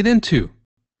looking to get into.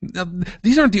 Now,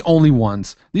 these aren't the only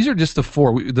ones. These are just the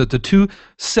four. The two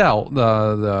sell,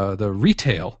 the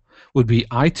retail would be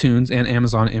iTunes and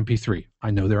Amazon MP3.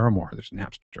 I know there are more. There's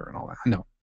Napster and all that. I know.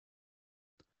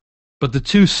 But the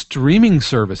two streaming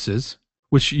services,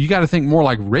 which you got to think more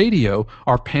like radio,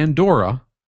 are Pandora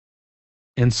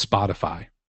and Spotify.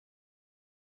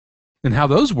 And how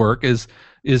those work is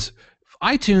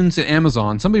iTunes and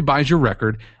Amazon, somebody buys your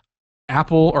record,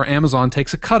 Apple or Amazon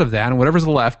takes a cut of that, and whatever's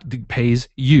left pays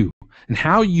you. And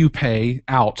how you pay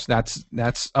out, that's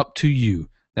up to you.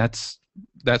 That's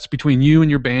between you and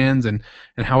your bands and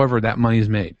however that money is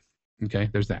made. Okay,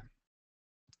 there's that.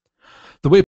 The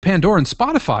way Pandora and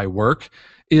Spotify work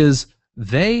is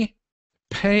they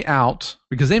pay out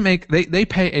because they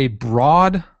pay a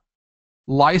broad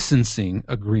licensing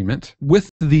agreement with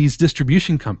these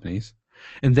distribution companies,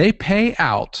 and they pay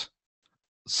out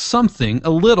something, a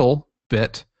little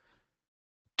bit,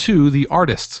 to the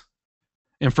artists.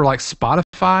 And for like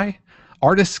Spotify,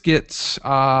 artists get,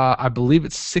 I believe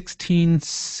it's 16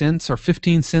 cents or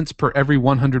 15 cents per every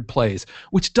 100 plays,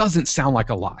 which doesn't sound like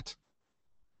a lot.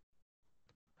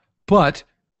 But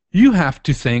you have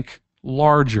to think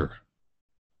larger.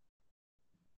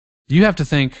 You have to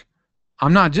think,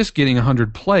 I'm not just getting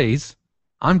 100 plays,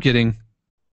 I'm getting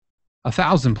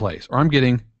 1,000 plays, or I'm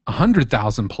getting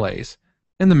 100,000 plays.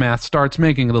 And the math starts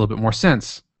making a little bit more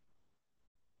sense.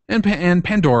 And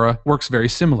Pandora works very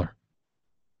similar.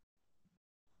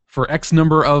 For X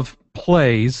number of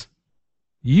plays,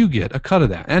 you get a cut of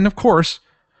that. And of course,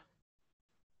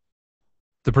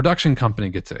 the production company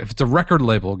gets it. If it's a record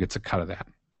label, it gets a cut of that.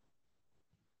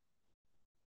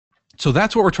 So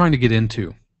that's what we're trying to get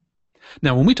into.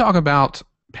 Now, when we talk about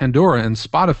Pandora and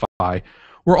Spotify,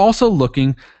 we're also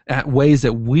looking at ways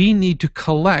that we need to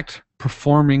collect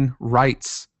performing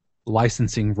rights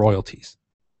licensing royalties.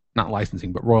 Not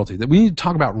licensing, but royalties. That we need to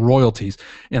talk about royalties.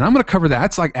 And I'm going to cover that.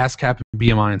 It's like ASCAP,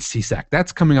 BMI, and CSAC.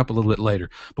 That's coming up a little bit later.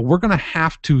 But we're going to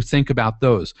have to think about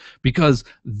those because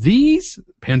these,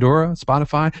 Pandora,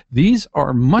 Spotify, these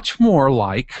are much more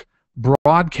like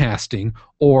broadcasting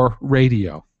or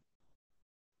radio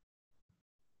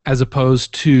as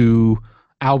opposed to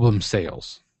album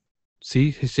sales.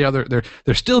 See how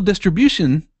they're still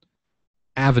distribution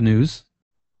avenues.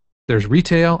 There's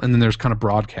retail, and then there's kind of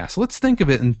broadcast. So let's think of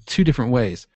it in two different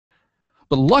ways.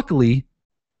 But luckily,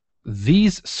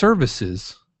 these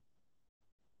services,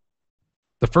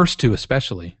 the first two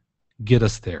especially, get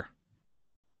us there.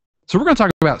 So we're going to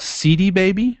talk about CD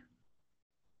Baby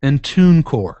and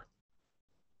TuneCore.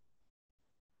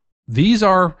 These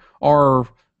are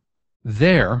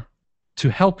there to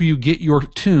help you get your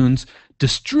tunes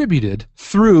distributed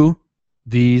through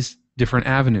these different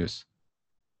avenues.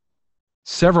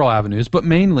 Several avenues, but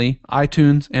mainly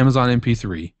iTunes, Amazon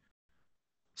MP3,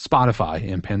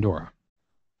 Spotify, and Pandora.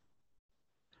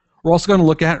 We're also going to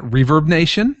look at Reverb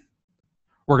Nation.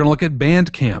 We're going to look at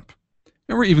Bandcamp.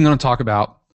 And we're even going to talk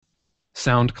about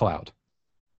SoundCloud.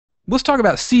 Let's talk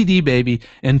about CD Baby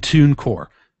and TuneCore.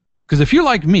 Because if you're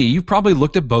like me, you've probably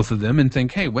looked at both of them and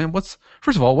think, hey,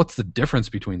 first of all, what's the difference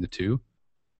between the two?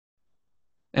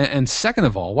 And second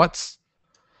of all, what's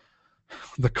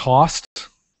the cost?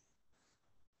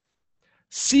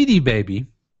 CD Baby,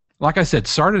 like I said,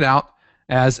 started out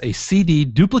as a CD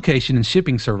duplication and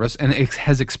shipping service, and it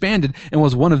has expanded and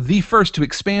was one of the first to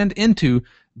expand into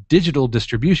digital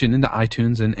distribution into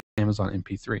iTunes and Amazon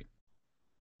MP3.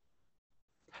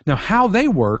 Now, how they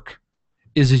work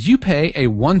is you pay a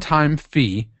one-time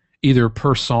fee either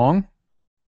per song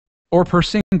or per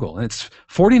single, and it's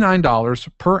 $49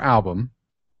 per album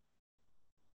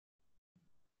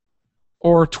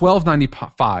or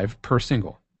 $12.95 per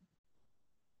single.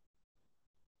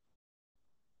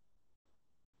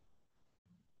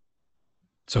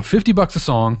 So $50 a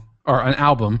song or an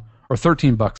album, or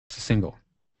 $13 a single.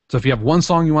 So if you have one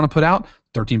song you want to put out,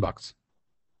 $13.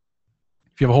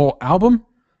 If If you have a whole album,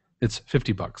 it's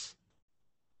 $50.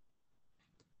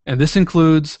 And this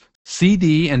includes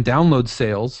CD and download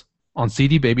sales on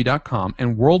cdbaby.com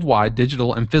and worldwide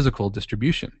digital and physical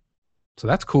distribution. So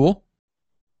that's cool.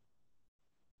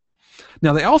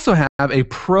 Now they also have a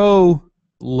pro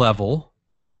level,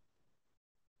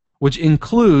 which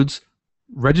includes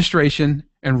registration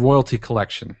and royalty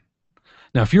collection.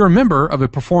 Now, if you're a member of a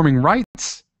performing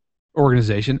rights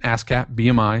organization, ASCAP,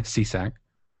 BMI, CSAC,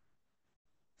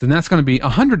 then that's going to be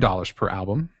 $100 per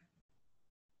album.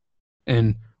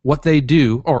 And what they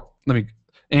do, or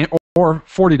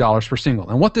 $40 per single.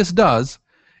 And what this does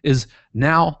is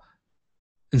now,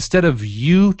 instead of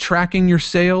you tracking your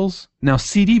sales, now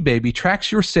CD Baby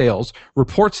tracks your sales,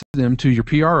 reports them to your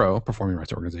PRO, Performing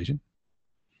Rights Organization.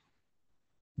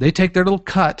 They take their little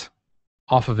cut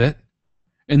off of it,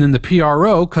 and then the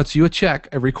PRO cuts you a check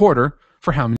every quarter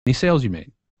for how many sales you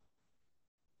made.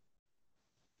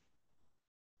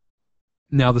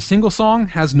 Now, the single song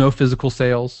has no physical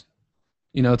sales.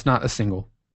 You know, it's not a single.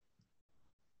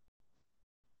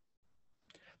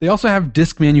 They also have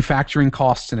disc manufacturing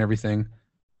costs and everything.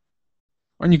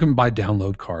 And you can buy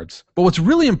download cards. But what's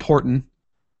really important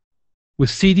with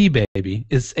CD Baby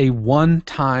is a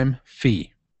one-time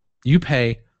fee. You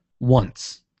pay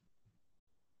once.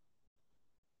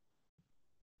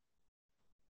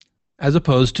 As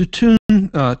opposed to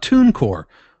TuneCore,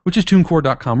 which is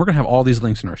TuneCore.com. We're going to have all these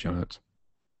links in our show notes.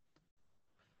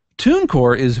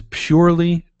 TuneCore is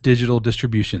purely digital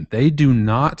distribution. They do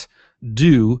not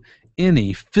do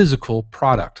any physical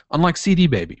product, unlike CD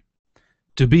Baby.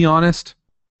 To be honest,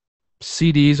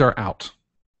 CDs are out.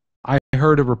 I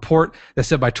heard a report that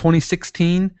said by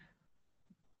 2016,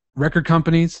 record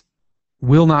companies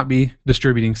will not be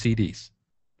distributing CDs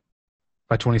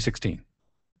by 2016.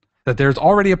 That there's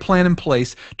already a plan in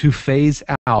place to phase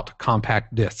out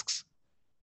compact discs.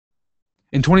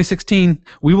 In 2016,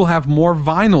 we will have more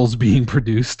vinyls being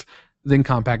produced than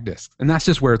compact discs. And that's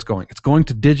just where it's going. It's going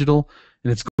to digital,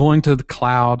 and it's going to the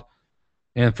cloud.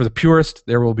 And for the purist,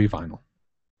 there will be vinyl.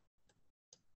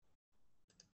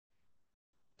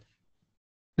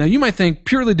 Now, you might think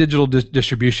purely digital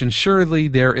distribution, surely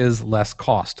there is less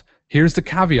cost. Here's the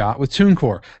caveat with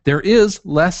TuneCore. There is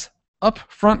less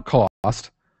upfront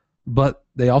cost, but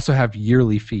they also have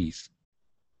yearly fees.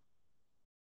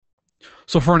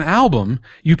 So for an album,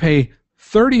 you pay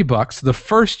 $30 the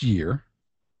first year,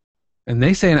 and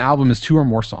they say an album is 2 or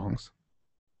more songs.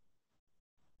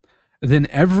 Then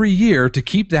every year, to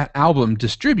keep that album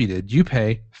distributed, you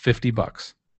pay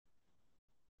 $50.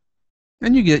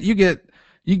 And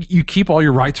you keep all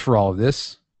your rights for all of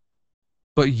this,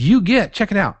 but you get,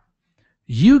 check it out,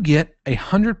 you get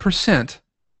 100%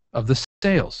 of the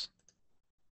sales.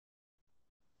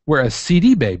 Whereas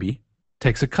CD Baby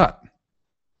takes a cut.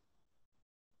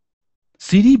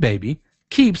 CD Baby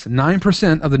keeps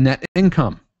 9% of the net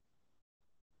income.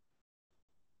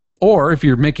 Or if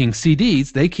you're making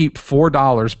CDs, they keep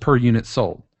 $4 per unit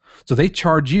sold. So they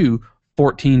charge you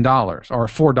 $14 or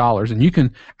 $4, and you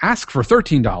can ask for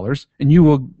 $13, and you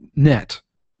will net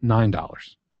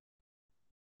 $9.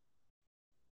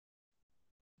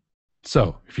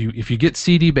 So if you get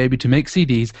CD Baby to make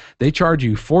CDs, they charge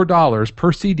you $4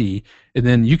 per CD, and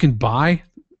then you can buy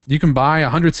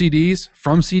 100 CDs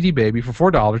from CD Baby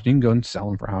for $4. You can go and sell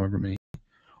them for however many,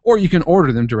 or you can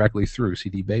order them directly through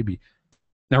CD Baby.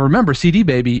 Now remember, CD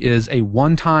Baby is a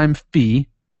one-time fee,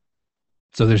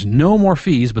 so there's no more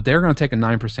fees, but they're going to take a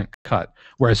 9% cut.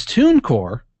 Whereas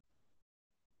TuneCore,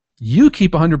 you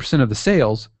keep 100% of the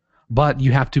sales, but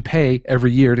you have to pay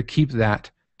every year to keep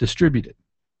that distributed.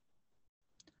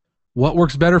 What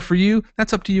works better for you?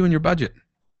 That's up to you and your budget.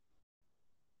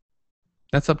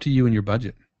 That's up to you and your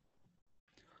budget.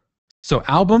 So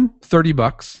album,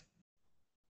 $30,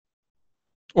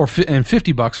 and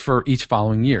 $50 for each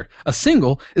following year. A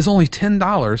single is only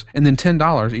 $10, and then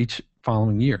 $10 each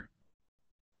following year.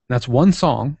 That's one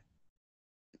song,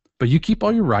 but you keep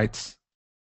all your rights,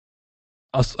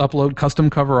 upload custom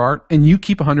cover art, and you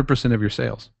keep 100% of your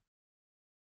sales.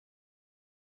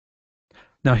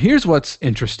 Now here's what's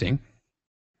interesting.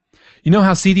 You know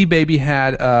how CD Baby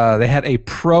had they had a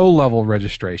pro level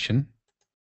registration,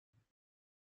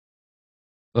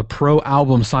 the pro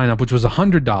album sign up, which was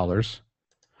 $100.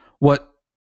 What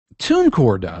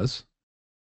TuneCore does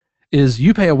is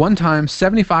you pay a one-time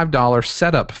 $75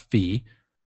 setup fee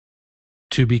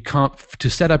to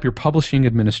set up your publishing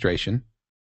administration,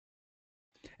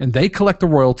 and they collect the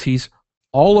royalties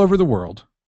all over the world,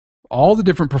 all the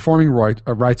different performing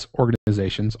rights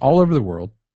organizations all over the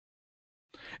world,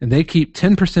 and they keep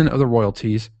 10% of the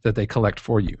royalties that they collect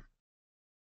for you.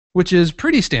 which is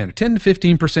pretty standard, 10 to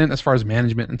 15% as far as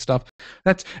management and stuff.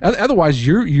 That's otherwise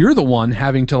you're the one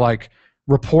having to like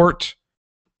report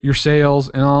your sales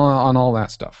and on all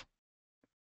that stuff.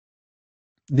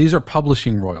 These are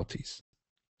publishing royalties.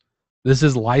 This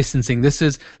is licensing. This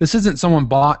isn't someone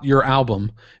bought your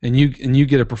album and you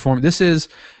get a performance. This is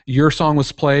your song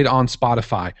was played on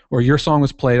Spotify or your song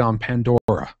was played on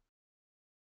Pandora.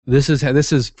 This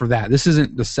is for that. This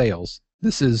isn't the sales.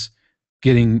 This is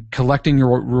collecting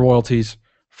your royalties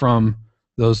from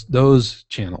those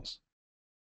channels.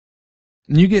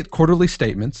 And you get quarterly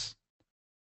statements.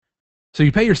 So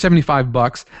you pay your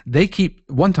 $75. They keep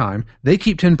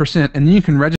 10%, and then you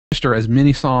can register as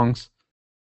many songs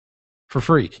for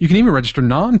free. You can even register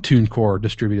non-TuneCore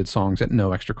distributed songs at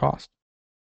no extra cost.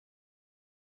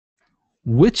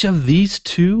 Which of these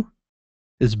two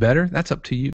is better? That's up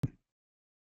to you.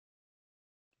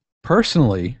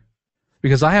 Personally,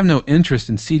 because I have no interest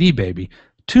in CD Baby,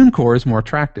 TuneCore is more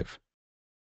attractive.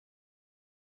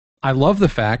 I love the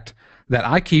fact that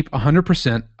I keep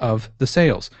 100% of the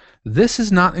sales. This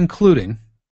is not including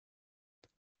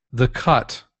the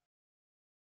cut.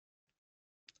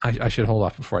 I should hold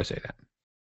off before I say that,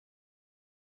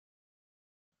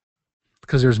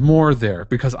 because there's more there,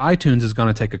 because iTunes is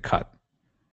going to take a cut.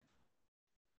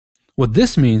 What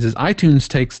this means is iTunes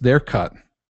takes their cut,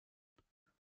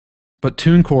 but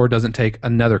TuneCore doesn't take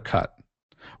another cut.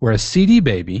 Whereas CD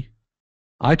Baby,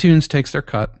 iTunes takes their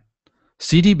cut,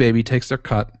 CD Baby takes their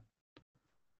cut,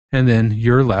 and then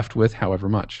you're left with however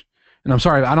much. And I'm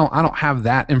sorry, I don't have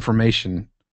that information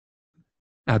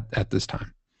at this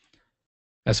time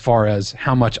as far as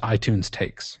how much iTunes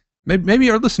takes. Maybe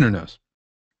our listener knows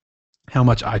how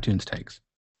much iTunes takes.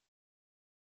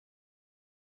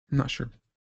 I'm not sure.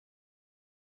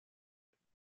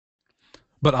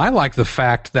 But I like the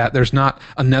fact that there's not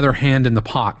another hand in the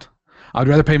pot. I'd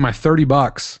rather pay my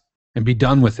 $30 and be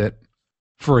done with it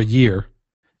for a year,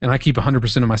 and I keep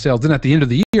 100% of my sales. Then at the end of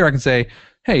the year, I can say,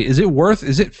 hey,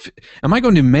 am I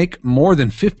going to make more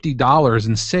than $50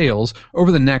 in sales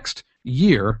over the next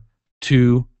year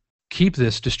to keep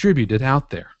this distributed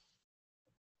out there?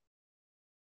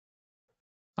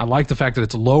 I like the fact that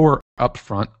it's lower up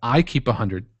front. I keep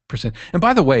 100%. And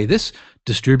by the way, this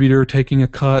distributor taking a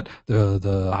cut, the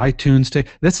iTunes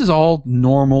this is all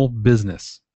normal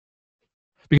business.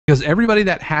 Because everybody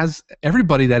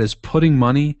that is putting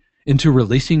money into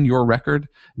releasing your record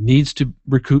needs to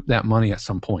recoup that money at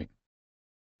some point.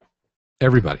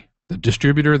 Everybody. The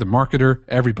distributor, the marketer,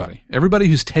 everybody. Everybody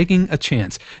who's taking a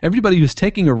chance. Everybody who's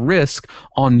taking a risk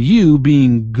on you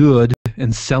being good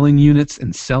and selling units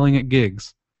and selling at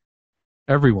gigs.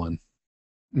 Everyone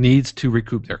needs to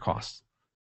recoup their costs.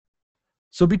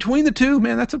 So between the two,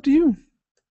 man, that's up to you.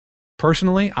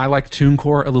 Personally, I like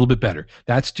TuneCore a little bit better.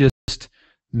 That's just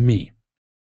me.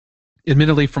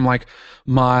 Admittedly, from like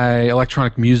my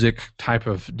electronic music type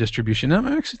of distribution, I'm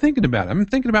actually thinking about it. I'm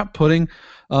thinking about putting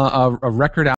a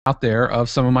record out there of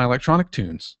some of my electronic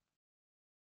tunes.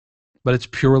 But it's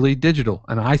purely digital,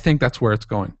 and I think that's where it's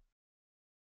going.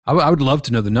 I would love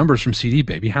to know the numbers from CD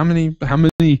Baby. How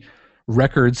many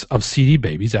records of CD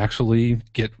Babies actually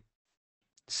get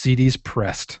CDs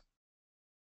pressed?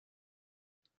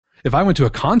 If I went to a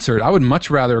concert, I would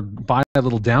much rather buy a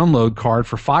little download card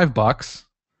for $5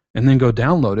 and then go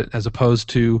download it, as opposed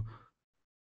to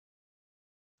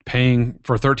paying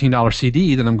for a $13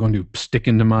 CD that I'm going to stick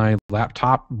into my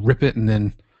laptop, rip it, and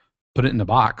then put it in a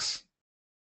box.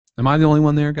 Am I the only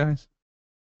one there, guys?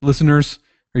 Listeners,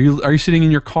 are you sitting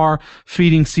in your car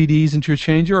feeding CDs into your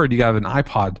changer, or do you have an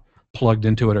iPod plugged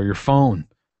into it, or your phone?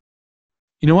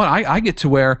 You know what? I get to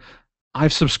where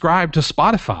I've subscribed to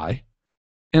Spotify,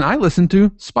 and I listen to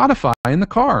Spotify in the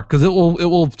car because it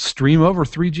will stream over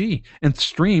 3G and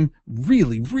stream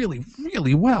really, really,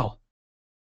 really well.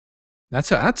 That's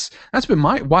been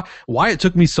why it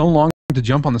took me so long to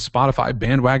jump on the Spotify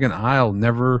bandwagon. I'll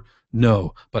never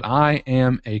know, but I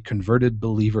am a converted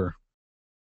believer,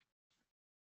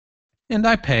 and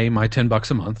I pay my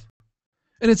 $10 a month,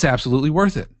 and it's absolutely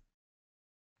worth it.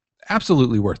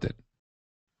 Absolutely worth it.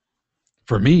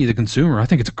 For me, the consumer, I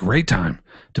think it's a great time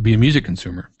to be a music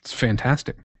consumer. It's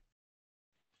fantastic.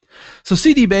 So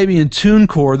CD Baby and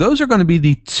TuneCore, those are going to be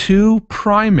the two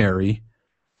primary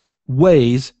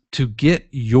ways to get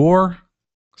your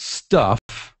stuff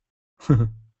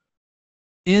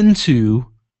into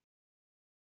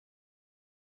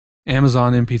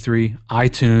Amazon MP3,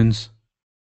 iTunes,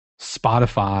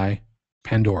 Spotify,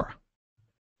 Pandora.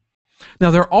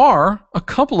 Now, there are a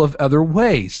couple of other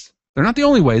ways. They're not the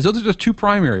only ways. Those are just two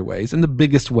primary ways, and the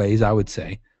biggest ways, I would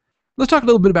say. Let's talk a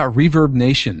little bit about Reverb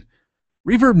Nation.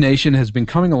 Reverb Nation has been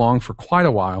coming along for quite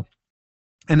a while,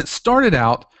 And it started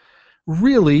out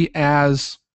really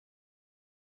as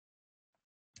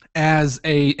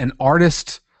an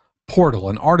artist portal,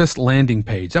 an artist landing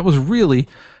page. That was really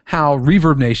how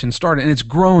Reverb Nation started, and it's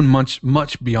grown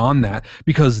much beyond that,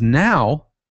 because now,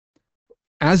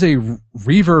 as a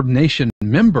Reverb Nation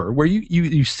member, where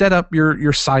you set up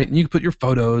your site and you put your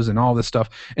photos and all this stuff,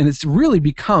 and it's really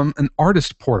become an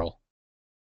artist portal.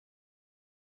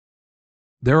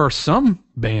 There are some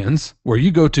bands where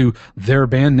you go to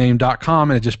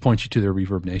theirbandname.com and it just points you to their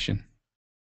Reverb Nation.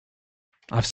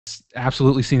 I've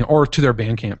absolutely seen it, or to their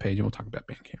Bandcamp page, and we'll talk about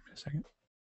Bandcamp in a second.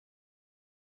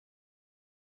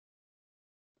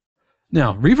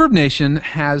 Now, Reverb Nation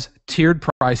has tiered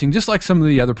pricing, just like some of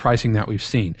the other pricing that we've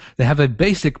seen. They have a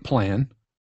basic plan,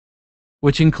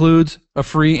 which includes a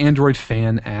free Android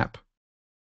fan app,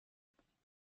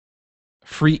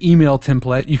 free email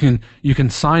template. You can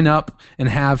sign up and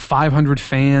have 500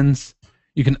 fans.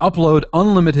 You can upload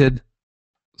unlimited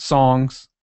songs,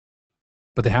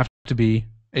 but they have to be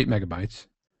 8 megabytes.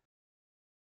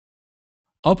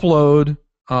 Upload,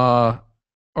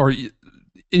 or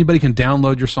anybody can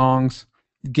download your songs,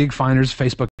 Gig Finders,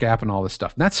 Facebook app, and all this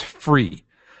stuff. That's free.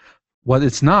 What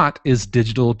it's not is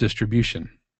digital distribution.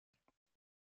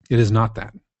 It is not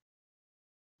that.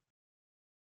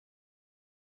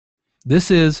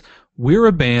 This is, we're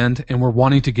a band and we're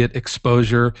wanting to get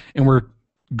exposure, and we're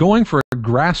going for a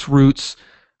grassroots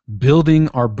building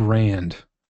our brand.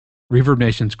 Reverb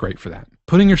Nation's great for that.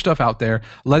 Putting your stuff out there,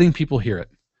 letting people hear it.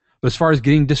 But as far as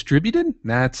getting distributed,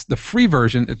 that's the free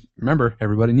version. Remember,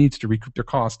 everybody needs to recoup their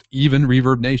cost, even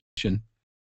Reverb Nation.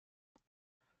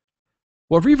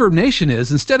 What Reverb Nation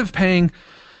is, instead of paying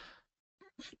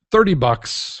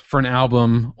 $30 for an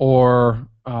album or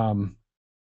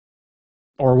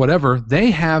whatever,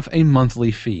 they have a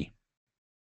monthly fee.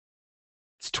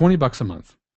 It's $20 a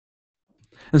month.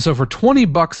 And so for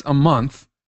 $20 a month,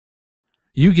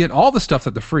 you get all the stuff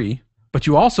that the free, but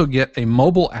you also get a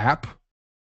mobile app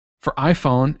for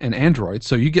iPhone and Android.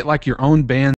 So you get like your own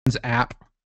band's app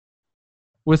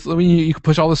with, I mean, you can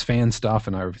push all this fan stuff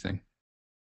and everything.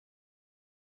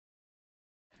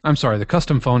 I'm sorry, the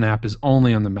custom phone app is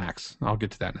only on the Macs. I'll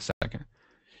get to that in a second.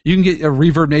 You can get a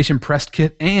Reverb Nation pressed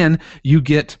kit, and you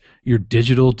get your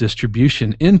digital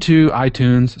distribution into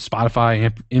iTunes,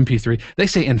 Spotify, MP3. They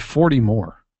say in 40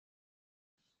 more.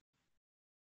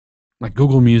 Like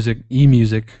Google Music,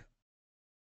 eMusic.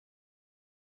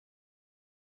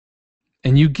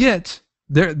 And you get,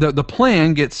 the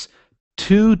plan gets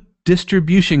 2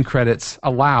 distribution credits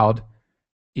allowed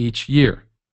each year.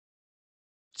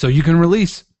 So you can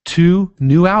release 2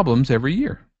 new albums every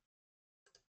year.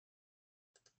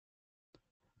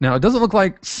 Now, it doesn't look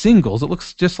like singles. It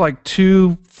looks just like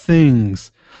 2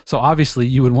 things. So obviously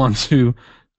you would want to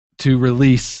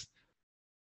release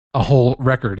a whole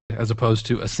record as opposed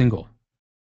to a single.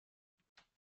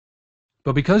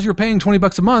 But because you're paying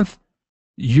 $20 a month,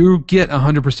 you get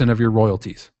 100% of your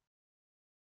royalties.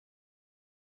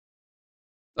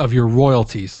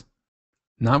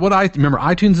 Not what remember,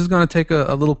 iTunes is going to take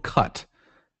a little cut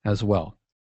as well.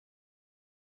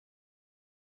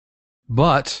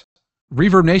 But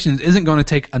Reverb Nation isn't going to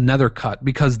take another cut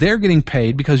because they're getting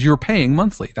paid because you're paying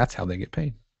monthly. That's how they get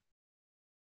paid.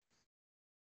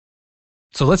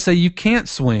 So let's say you can't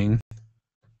swing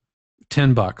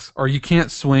 $10 or you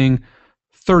can't swing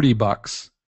 $30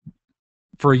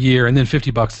 for a year and then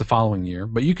 $50 the following year,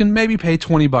 but you can maybe pay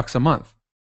 $20 a month.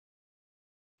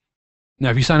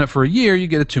 Now, if you sign up for a year, you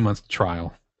get a 2-month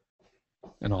trial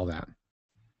and all that.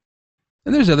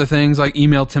 And there's other things like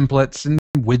email templates and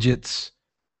widgets.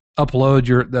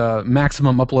 The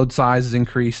maximum upload size is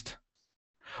increased.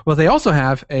 Well, they also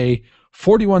have a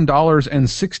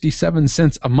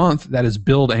 $41.67 a month that is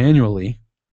billed annually.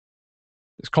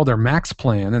 It's called their Max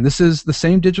plan, and this is the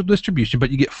same digital distribution, but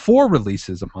you get 4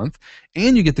 releases a month,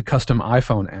 and you get the custom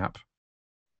iPhone app.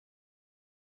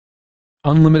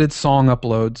 Unlimited song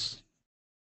uploads,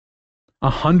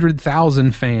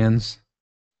 100,000 fans,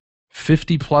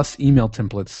 50+ email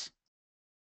templates.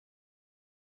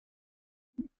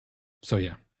 So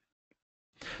yeah.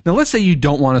 Now let's say you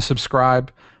don't want to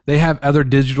subscribe. They have other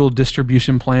digital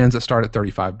distribution plans that start at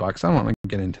 $35. I don't want to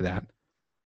get into that.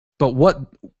 But what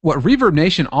Reverb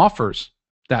Nation offers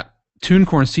that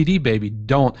TuneCore and CD Baby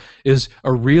don't is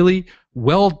a really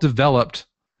well-developed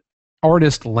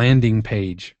artist landing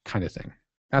page kind of thing.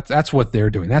 That's what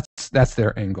they're doing. That's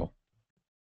their angle.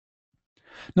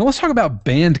 Now let's talk about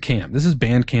Bandcamp. This is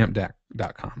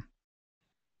bandcamp.com.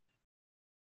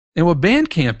 And what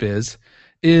Bandcamp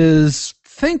is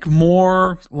think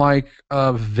more like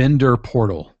a vendor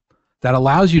portal that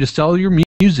allows you to sell your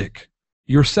music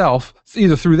yourself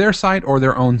either through their site or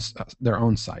their own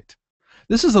site.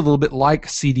 This is a little bit like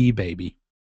CD Baby,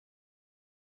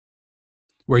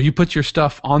 where you put your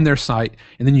stuff on their site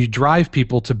and then you drive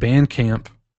people to Bandcamp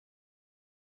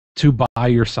to buy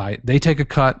your site. They take a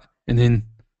cut and then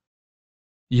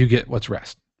you get what's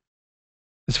rest.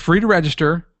 It's free to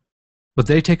register, but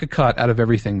they take a cut out of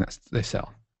everything that they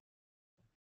sell.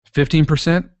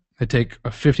 15%, they take a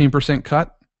 15%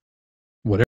 cut,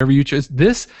 whatever you choose.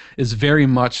 This is very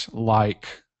much like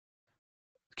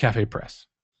Cafe Press.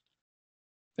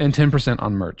 And 10%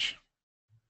 on merch.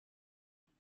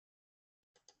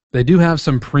 They do have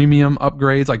some premium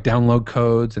upgrades like download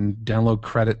codes and download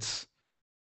credits.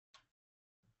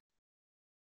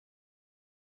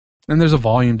 And there's a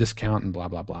volume discount and blah,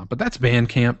 blah, blah. But that's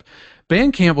Bandcamp.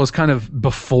 Bandcamp was kind of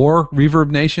before Reverb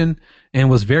Nation and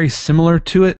was very similar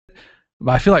to it.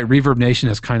 But I feel like Reverb Nation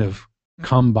has kind of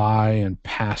come by and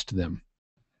passed them.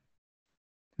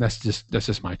 That's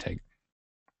just my take.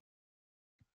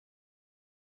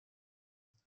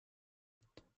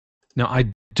 Now,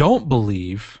 I don't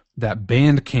believe that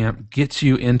Bandcamp gets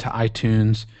you into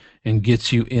iTunes and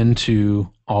gets you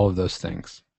into all of those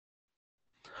things.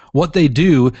 What they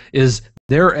do is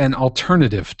they're an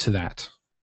alternative to that.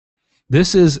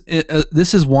 This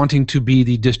is wanting to be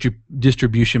the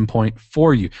distribution point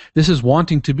for you. This is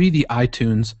wanting to be the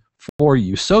iTunes for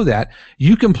you so that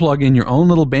you can plug in your own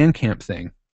little Bandcamp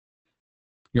thing,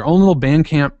 your own little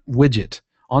Bandcamp widget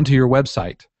onto your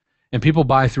website, and people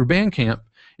buy through Bandcamp,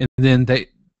 and then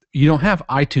you don't have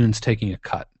iTunes taking a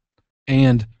cut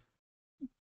and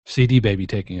CD Baby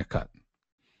taking a cut.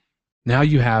 Now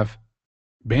you have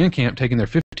Bandcamp taking their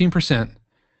 15%,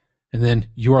 and then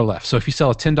you are left. So if you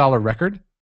sell a $10 record,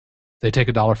 they take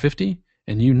 $1.50,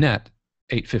 and you net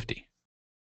 $8.50.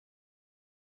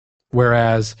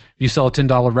 Whereas if you sell a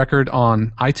 $10 record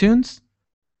on iTunes,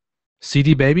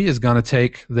 CD Baby is going to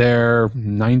take their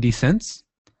 90 cents.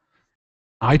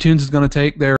 iTunes is going to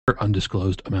take their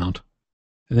undisclosed amount,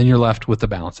 and then you're left with the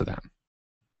balance of that.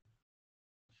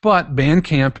 But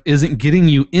Bandcamp isn't getting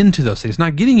you into those things. It's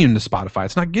not getting you into Spotify.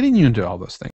 It's not getting you into all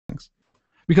those things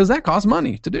because that costs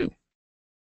money to do.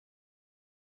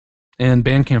 And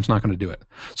Bandcamp's not going to do it.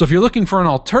 So if you're looking for an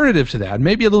alternative to that,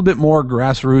 maybe a little bit more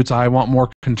grassroots, I want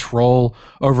more control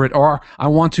over it, or I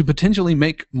want to potentially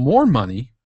make more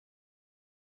money,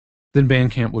 then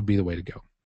Bandcamp would be the way to go.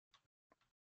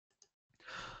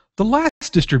 The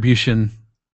last distribution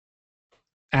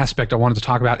aspect I wanted to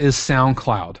talk about is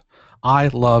SoundCloud. I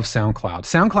love SoundCloud.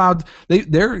 SoundCloud,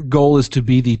 their goal is to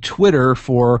be the Twitter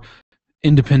for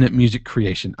independent music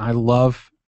creation. I love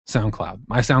SoundCloud.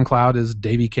 My SoundCloud is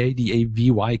DavyK,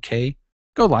 D-A-V-Y-K.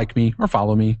 Go like me or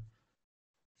follow me.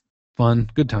 Fun,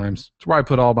 good times. It's where I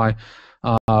put all my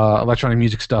electronic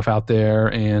music stuff out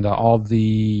there and all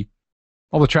the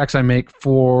tracks I make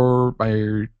for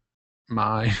my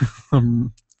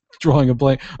I'm drawing a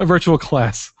blank, a virtual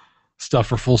class stuff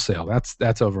for Full Sail.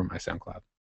 That's over on my SoundCloud.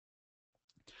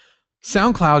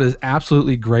 SoundCloud is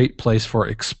absolutely great place for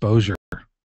exposure.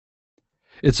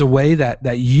 It's a way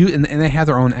that you, and they have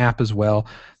their own app as well,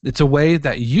 it's a way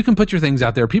that you can put your things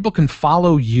out there. People can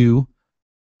follow you.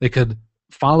 They could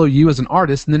follow you as an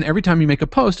artist, and then every time you make a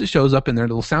post, it shows up in their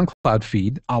little SoundCloud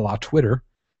feed, a la Twitter.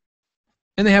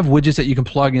 And they have widgets that you can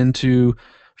plug into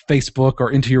Facebook or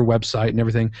into your website and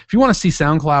everything. If you want to see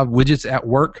SoundCloud widgets at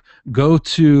work, go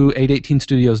to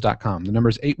 818studios.com. The number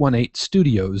is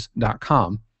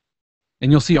 818studios.com.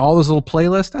 And you'll see all those little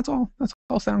playlists. That's all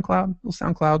SoundCloud,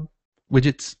 little SoundCloud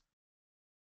widgets.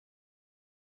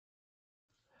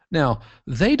 Now,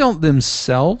 they don't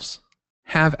themselves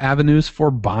have avenues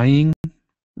for buying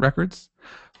records,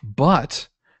 but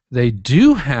they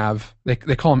do have, they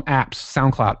call them apps,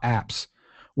 SoundCloud apps,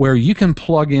 where you can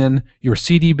plug in your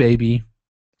CD Baby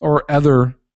or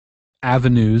other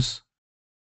avenues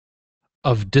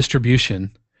of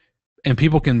distribution, and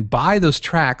people can buy those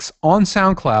tracks on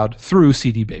SoundCloud through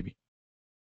CD Baby.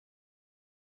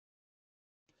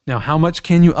 Now, how much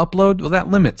can you upload? Well, that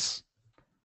limits.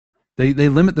 They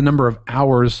limit the number of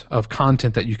hours of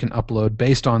content that you can upload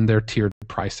based on their tiered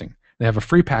pricing. They have a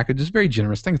free package. It's very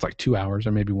generous. I think it's like 2 hours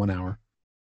or maybe 1 hour.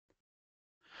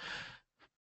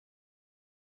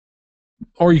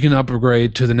 Or you can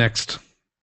upgrade to the next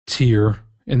tier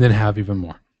and then have even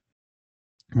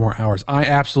more hours. I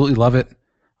absolutely love it.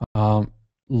 Love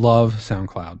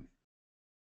SoundCloud.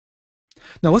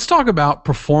 Now let's talk about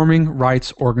performing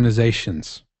rights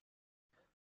organizations.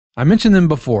 I mentioned them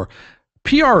before.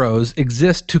 PROs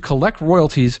exist to collect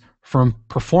royalties from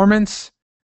performance,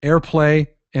 airplay,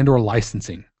 and or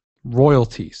licensing.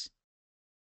 Royalties.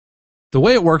 The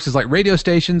way it works is like radio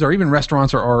stations or even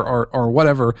restaurants or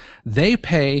whatever, they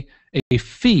pay a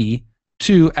fee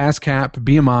to ASCAP,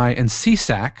 BMI, and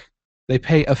CSAC. They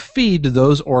pay a fee to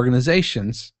those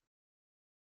organizations.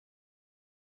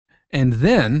 And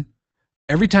then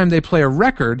every time they play a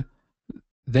record,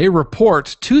 they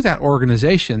report to that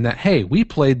organization that, hey, we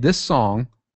played this song,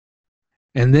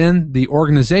 and then the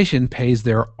organization pays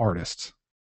their artists.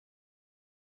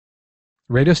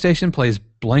 Radio station plays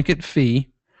blanket fee,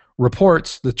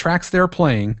 reports the tracks they're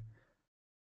playing.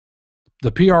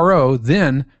 The PRO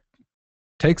then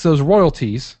takes those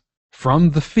royalties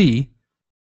from the fee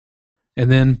and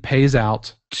then pays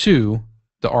out to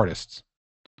the artists.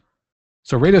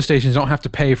 So radio stations don't have to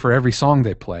pay for every song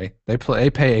they play. They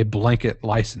pay a blanket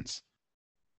license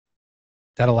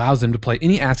that allows them to play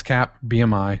any ASCAP,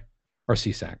 BMI, or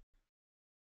CSAC.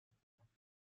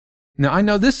 Now, I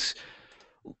know this,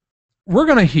 we're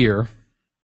going to hear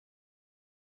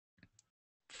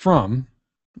from,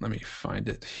 let me find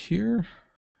it here.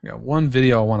 I got one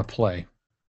video I want to play.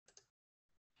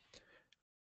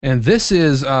 And this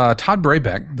is Todd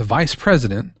Braybeck, the Vice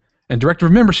President and Director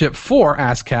of Membership for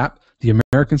ASCAP, the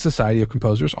American Society of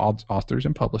Composers, Authors,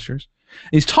 and Publishers.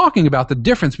 And he's talking about the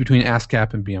difference between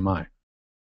ASCAP and BMI.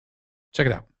 Check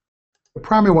it out. The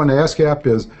primary one, ASCAP,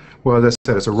 is, well, as I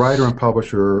said, it's a writer and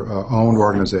publisher owned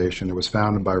organization. It was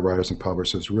founded by writers and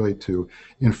publishers really to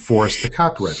enforce the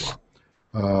copyright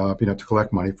law, to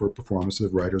collect money for performances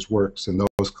of writers' works. In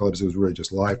those clubs, it was really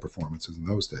just live performances in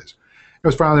those days. It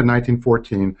was founded in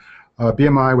 1914.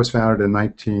 BMI was founded in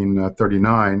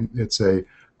 1939. It's a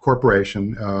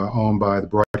corporation owned by the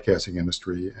broadcasting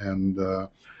industry, and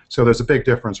so there's a big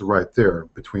difference right there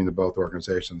between the both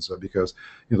organizations because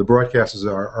the broadcasters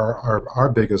are our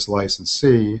biggest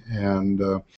licensee, and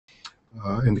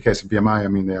in the case of BMI, I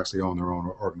mean they actually own their own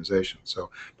organization.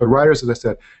 So, but writers, as I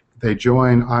said, they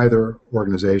join either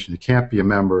organization. You can't be a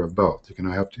member of both. You can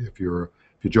have to, if you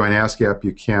join ASCAP,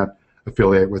 you can't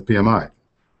affiliate with BMI.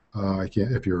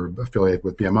 If you're affiliated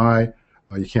with BMI,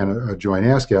 you can't join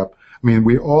ASCAP. I mean,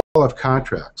 we all have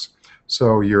contracts.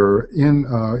 So you're in,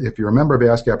 if you're a member of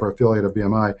ASCAP or affiliate of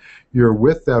BMI, you're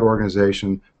with that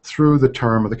organization through the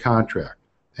term of the contract.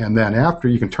 And then after,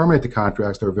 you can terminate the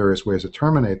contracts. There are various ways to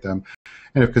terminate them,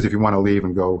 and because if you want to leave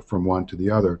and go from one to the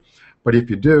other. But if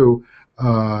you do,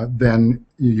 then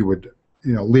you would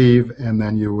leave, and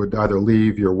then you would either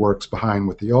leave your works behind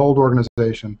with the old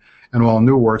organization, and all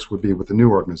new works would be with the new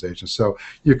organization. So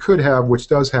you could have, which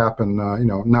does happen,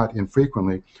 not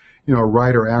infrequently, a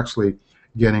writer actually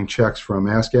getting checks from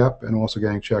ASCAP and also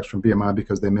getting checks from BMI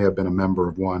because they may have been a member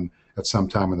of one at some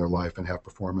time in their life and have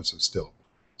performances still.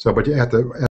 So, but at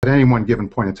any one given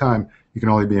point in time, you can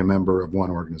only be a member of one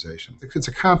organization. It's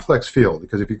a complex field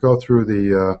because if you go through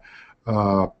the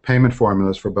payment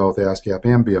formulas for both ASCAP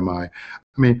and BMI,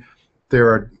 I mean,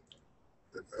 there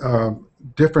are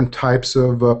different types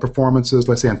of performances.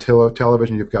 Let's say on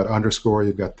television, you've got underscore,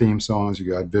 you've got theme songs, you've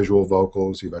got visual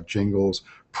vocals, you've got jingles,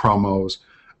 promos,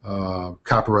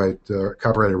 copyrighted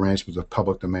arrangements of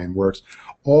public domain works.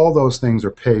 All those things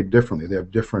are paid differently. They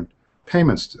have different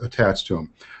payments attached to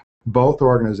them. Both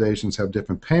organizations have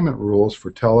different payment rules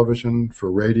for television,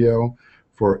 for radio,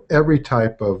 for every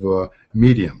type of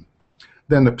medium.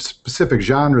 Then the specific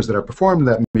genres that are performed in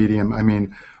that medium, I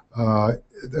mean,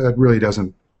 that really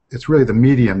doesn't, it's really the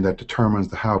medium that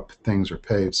determines how things are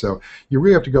paid. So you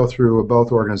really have to go through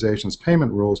both organizations'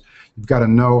 payment rules. You've got to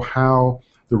know how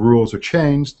the rules are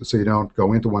changed so you don't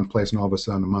go into one place and all of a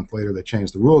sudden a month later they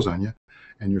change the rules on you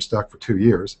and you're stuck for 2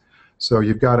 years. So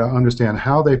you've got to understand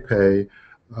how they pay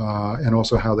and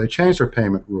also how they change their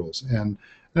payment rules. And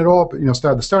it all,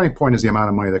 the starting point is the amount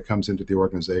of money that comes into the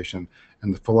organization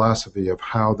and the philosophy of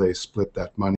how they split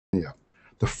that money up.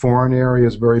 The foreign area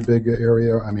is a very big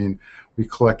area. I mean, we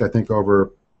collect, I think,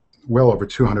 well over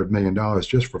 $200 million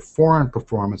just for foreign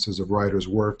performances of writers'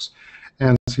 works.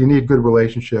 And so you need good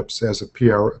relationships as a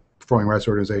PR, performing rights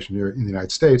organization here in the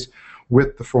United States,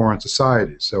 with the foreign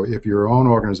societies. So if your own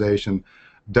organization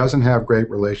doesn't have great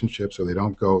relationships or they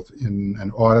don't go in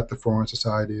and audit the foreign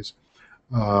societies,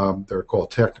 they're called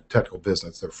technical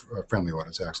business. They're friendly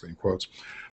audits, actually, in quotes.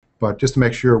 But just to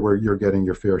make sure you're getting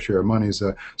your fair share of monies.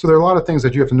 So there are a lot of things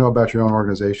that you have to know about your own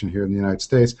organization here in the United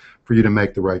States for you to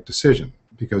make the right decision.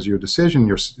 Because your decision,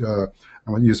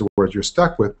 I won't use the words you're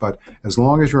stuck with, but as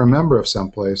long as you're a member of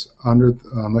someplace,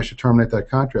 unless you terminate that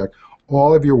contract,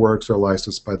 all of your works are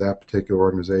licensed by that particular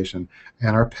organization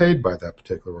and are paid by that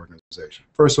particular organization.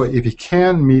 First of all, if you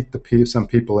can meet some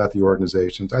people at the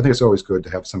organizations, I think it's always good to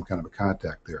have some kind of a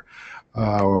contact there.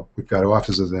 We've got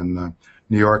offices in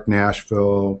New York,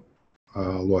 Nashville,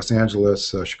 Los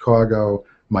Angeles, Chicago,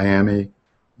 Miami,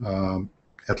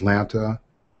 Atlanta,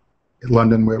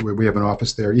 London. We have an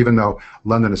office there. Even though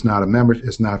London is not a member,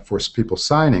 it's not for people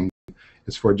signing.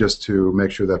 It's for just to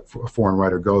make sure that a foreign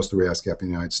writer goes through ASCAP in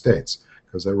the United States,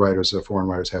 because the foreign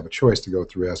writers have a choice to go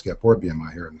through ASCAP or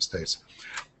BMI here in the States.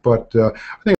 But I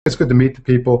think it's good to meet the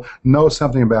people, know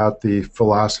something about the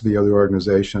philosophy of the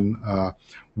organization.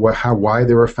 Why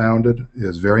they were founded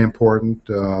is very important.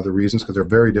 The reasons, because they're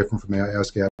very different from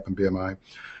ASCAP and BMI.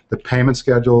 The payment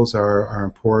schedules are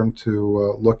important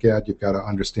to look at. You've got to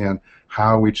understand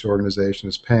how each organization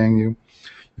is paying you.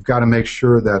 You've got to make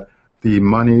sure that the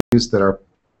monies that are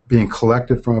being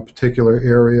collected from a particular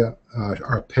area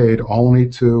are paid only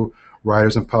to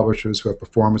writers and publishers who have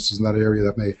performances in that area.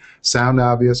 That may sound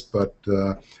obvious, but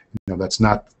that's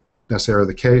not necessarily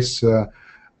the case.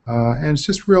 And it's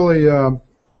just really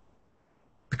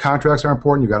the contracts are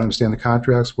important. You've got to understand the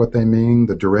contracts, what they mean,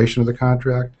 the duration of the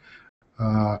contract.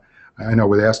 I know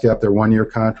with ASCAP they're 1-year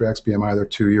contracts, BMI they're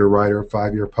 2-year writer,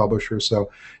 5-year publisher.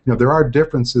 So there are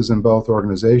differences in both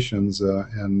organizations,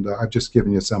 and I've just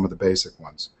given you some of the basic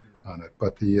ones on it.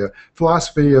 But the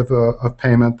philosophy of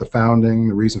payment, the founding,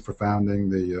 the reason for founding,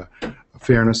 the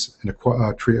fairness and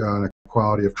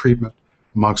equality of treatment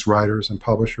amongst writers and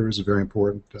publishers is very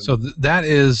important. So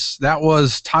that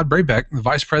was Todd Brabeck, the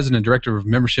Vice President and Director of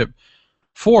Membership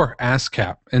for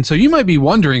ASCAP. And so you might be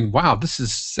wondering, wow,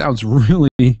 sounds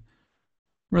really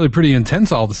pretty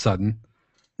intense all of a sudden.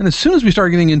 And as soon as we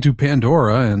start getting into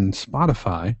Pandora and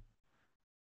Spotify,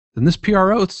 then this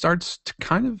PRO starts to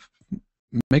kind of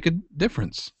make a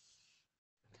difference.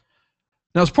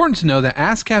 Now, it's important to know that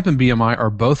ASCAP and BMI are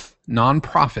both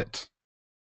nonprofit,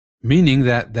 meaning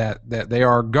that they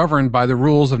are governed by the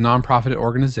rules of nonprofit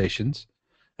organizations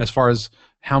as far as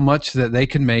how much that they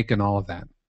can make and all of that.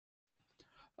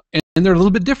 And they're a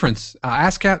little bit different.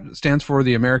 ASCAP stands for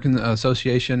the American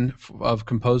Association of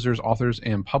Composers, Authors,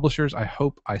 and Publishers. I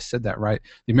hope I said that right.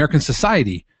 The American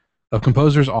Society of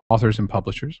Composers, Authors, and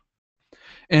Publishers.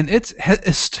 And it's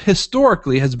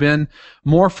historically has been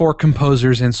more for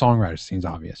composers and songwriters. Seems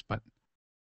obvious, but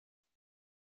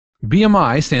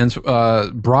BMI stands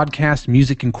for Broadcast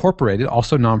Music Incorporated,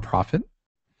 also nonprofit,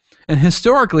 and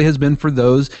historically has been for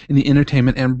those in the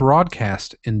entertainment and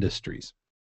broadcast industries.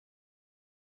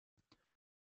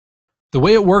 The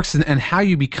way it works and how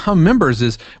you become members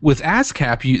is with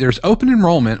ASCAP, there's open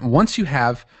enrollment once you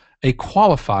have a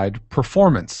qualified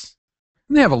performance.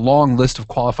 And they have a long list of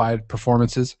qualified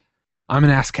performances. I'm an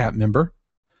ASCAP member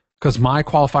because my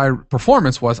qualified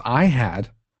performance was I had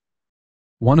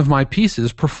one of my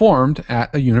pieces performed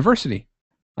at a university.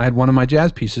 I had one of my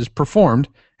jazz pieces performed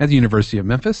at the University of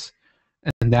Memphis,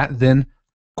 and that then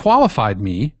qualified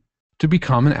me to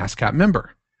become an ASCAP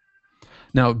member.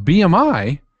 Now,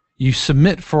 BMI, you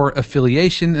submit for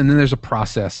affiliation, and then there's a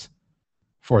process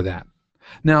for that.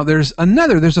 Now, there's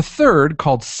a third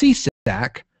called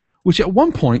SESAC, which at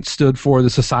one point stood for the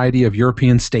Society of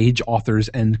European Stage Authors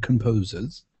and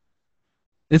Composers.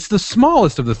 It's the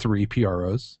smallest of the 3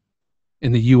 PROs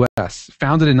in the U.S.,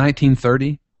 founded in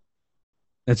 1930.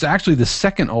 It's actually the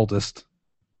second oldest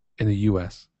in the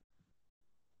U.S.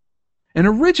 And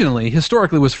originally,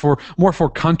 historically, was more for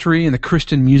country and the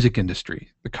Christian music industry,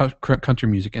 the country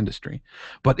music industry.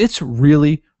 But it's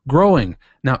really growing.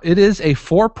 Now, it is a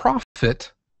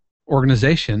for-profit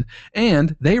organization,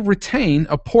 and they retain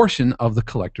a portion of the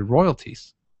collected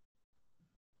royalties.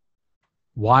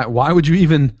 Why would you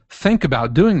even think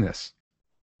about doing this?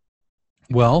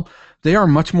 Well, they are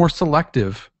much more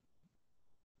selective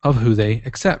of who they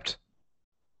accept.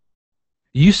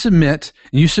 You submit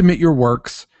your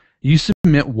works. You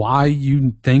submit why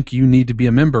you think you need to be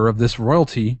a member of this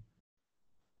royalty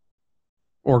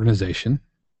organization,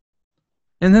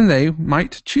 and then they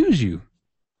might choose you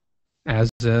as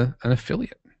an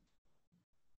affiliate.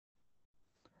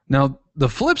 Now, the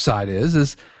flip side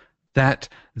is that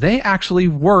they actually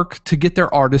work to get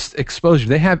their artists exposure.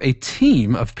 They have a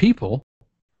team of people,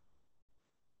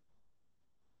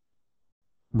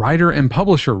 writer and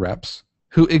publisher reps,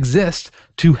 who exist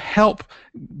to help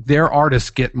their artists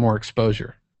get more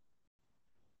exposure.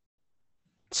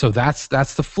 So that's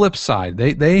the flip side.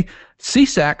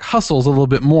 SESAC hustles a little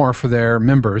bit more for their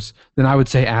members than I would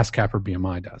say ASCAP or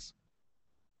BMI does.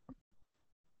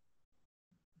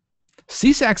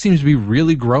 SESAC seems to be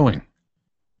really growing,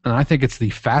 and I think it's the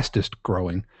fastest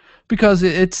growing because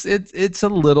it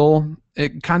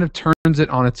kind of turns it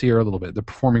on its ear a little bit, the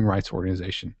performing rights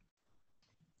organization.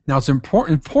 Now, it's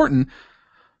important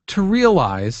to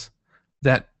realize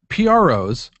that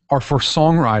PROs are for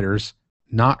songwriters,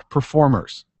 not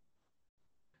performers.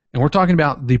 And we're talking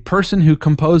about the person who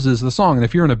composes the song. And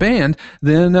if you're in a band,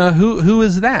 then who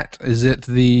is that? Is it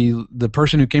the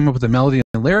person who came up with the melody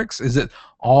and lyrics? Is it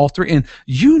all three? And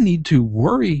you need to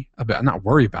not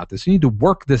worry about this. You need to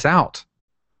work this out.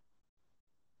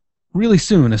 Really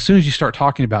soon, as you start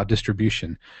talking about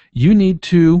distribution, you need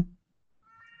to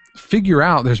figure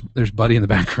out. There's Buddy in the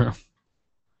background.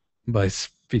 Buddy's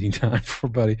feeding time for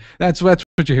Buddy. That's what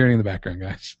you're hearing in the background,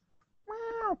 guys.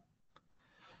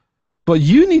 But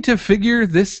you need to figure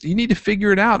this. You need to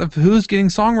figure it out of who's getting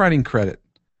songwriting credit,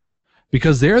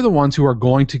 because they're the ones who are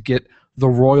going to get the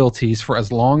royalties for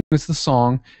as long as the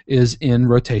song is in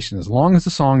rotation, as long as the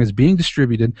song is being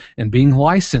distributed and being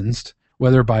licensed,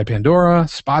 whether by Pandora,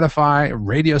 Spotify,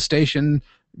 radio station,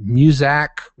 Muzak,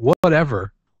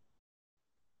 whatever.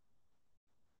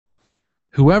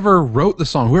 Whoever wrote the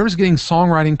song, whoever's getting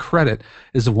songwriting credit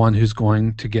is the one who's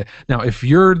going to get. Now, if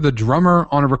you're the drummer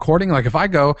on a recording, like if I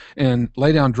go and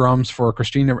lay down drums for a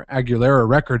Christina Aguilera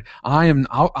record,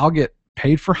 I'll get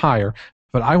paid for hire,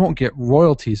 but I won't get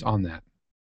royalties on that.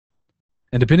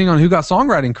 And depending on who got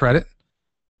songwriting credit,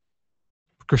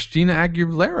 Christina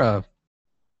Aguilera,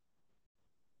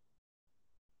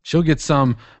 she'll get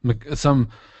some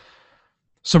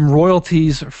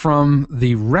royalties from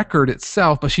the record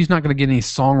itself, but she's not going to get any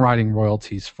songwriting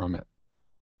royalties from it.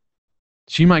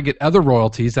 She might get other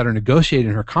royalties that are negotiated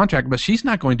in her contract, but she's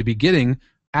not going to be getting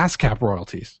ASCAP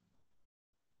royalties.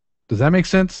 Does that make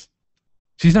sense?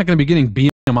 She's not going to be getting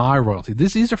BMI royalties.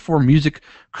 These are for music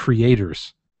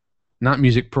creators, not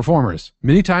music performers.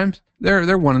 Many times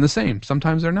they're one and the same.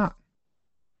 Sometimes they're not.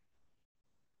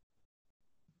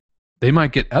 They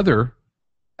might get other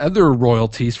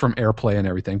royalties from airplay and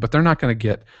everything, but they're not going to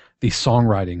get the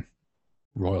songwriting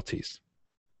royalties.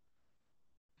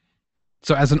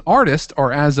 So as an artist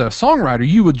or as a songwriter,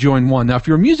 you would join one. Now, if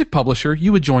you're a music publisher,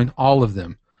 you would join all of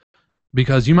them,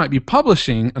 because you might be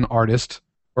publishing an artist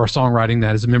or a songwriting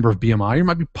that is a member of BMI. You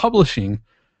might be publishing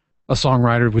a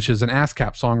songwriter which is an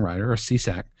ASCAP songwriter or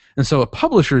CSAC. And so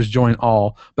publishers join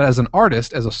all, but as an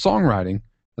artist, as a songwriter,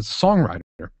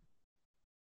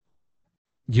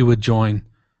 you would join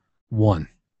one.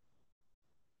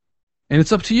 And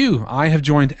it's up to you. I have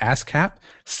joined ASCAP.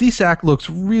 CSAC looks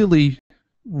really,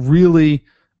 really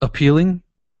appealing.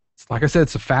 Like I said,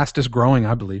 it's the fastest growing,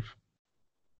 I believe.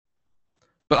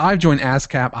 But I've joined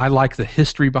ASCAP. I like the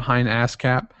history behind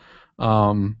ASCAP.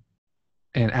 And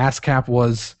ASCAP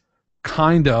was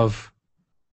kind of,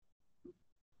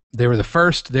 they were the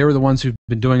first. They were the ones who've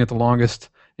been doing it the longest.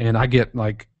 And I get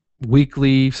like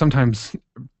weekly, sometimes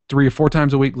 3 or 4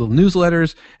 times a week, little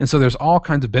newsletters. And so there's all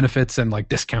kinds of benefits and like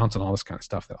discounts and all this kind of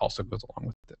stuff that also goes along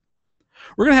with it.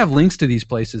 We're going to have links to these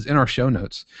places in our show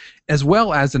notes, as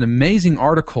well as an amazing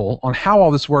article on how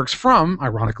all this works from,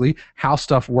 ironically,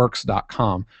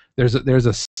 howstuffworks.com. There's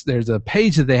a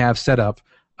page that they have set up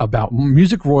about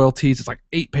music royalties. It's like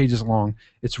 8 pages long.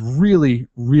 It's really,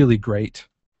 really great.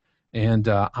 And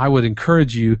I would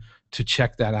encourage you to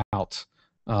check that out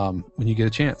when you get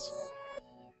a chance.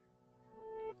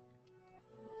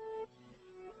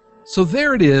 So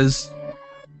there it is,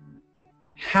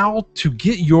 how to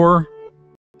get your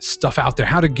stuff out there,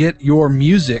 how to get your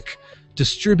music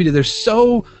distributed. There's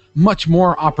so much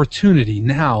more opportunity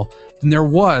now than there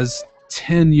was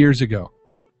 10 years ago.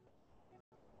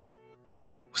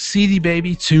 CD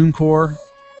Baby, TuneCore,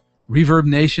 Reverb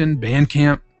Nation,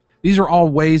 Bandcamp, these are all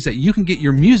ways that you can get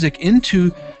your music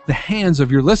into the hands of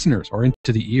your listeners, or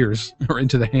into the ears, or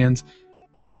into the hands,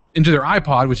 into their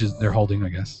iPod, which is they're holding, I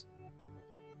guess.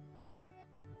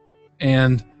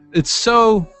 And it's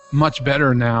so much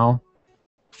better now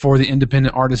for the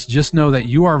independent artists. Just know that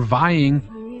you are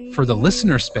vying for the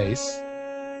listener space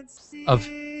of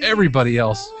everybody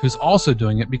else who's also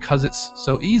doing it, because it's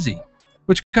so easy,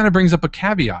 which kind of brings up a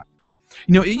caveat.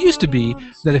 You know, it used to be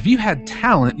that if you had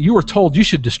talent, you were told you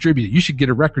should distribute it, you should get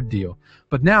a record deal.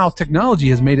 But now technology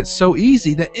has made it so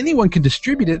easy that anyone can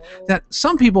distribute it, that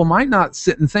some people might not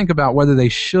sit and think about whether they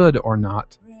should or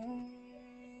not.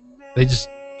 They just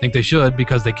think they should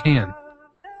because they can.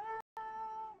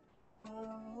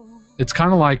 It's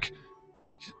kind of like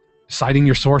citing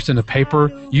your source in a paper.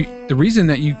 The reason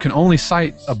that you can only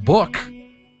cite a book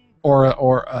or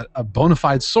a bona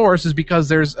fide source is because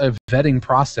there's a vetting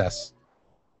process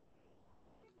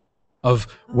of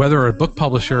whether a book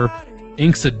publisher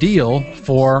inks a deal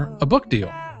for a book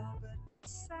deal.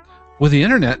 With the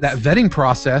internet, that vetting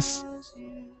process,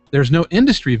 there's no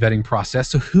industry vetting process,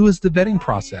 so who is the vetting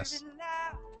process?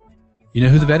 You know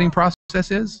who the vetting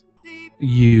process is?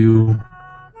 You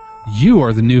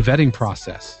are the new vetting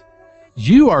process.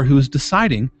 You are who's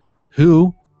deciding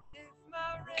who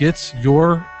gets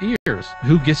your ears,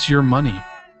 who gets your money,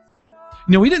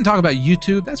 You know, we didn't talk about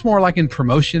YouTube. That's more like in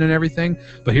promotion and everything.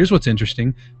 But here's what's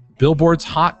interesting. Billboard's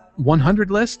Hot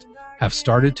 100 list have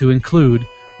started to include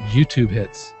YouTube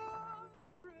hits.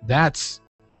 That's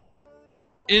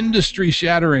industry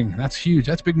shattering. That's huge.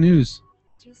 That's big news.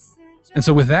 And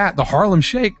so with that, the Harlem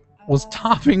Shake was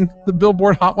topping the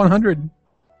Billboard Hot 100.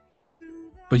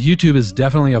 But YouTube is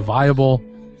definitely a viable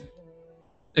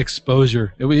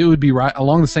exposure. It would be right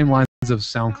along the same lines of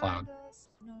SoundCloud.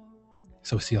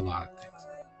 So we see a lot of things.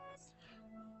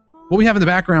 What we have in the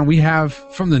background, we have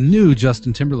from the new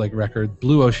Justin Timberlake record,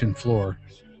 Blue Ocean Floor.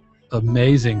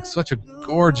 Amazing. Such a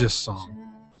gorgeous song.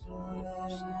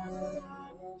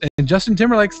 And Justin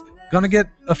Timberlake's going to get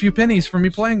a few pennies from me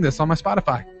playing this on my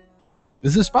Spotify.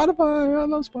 This is Spotify. I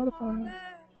love Spotify.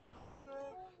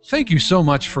 Thank you so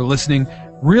much for listening.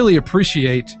 Really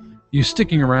appreciate you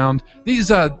sticking around.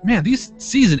 These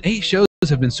season 8 shows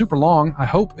have been super long. I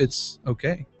hope it's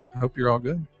okay. I hope you're all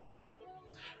good.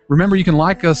 Remember, you can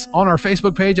like us on our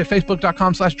Facebook page at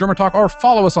facebook.com/DrummerTalk or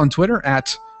follow us on Twitter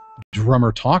at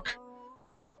DrummerTalk.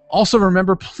 Also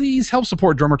remember, please help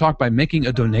support Drummer Talk by making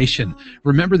a donation.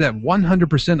 Remember that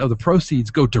 100% of the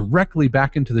proceeds go directly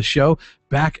back into the show,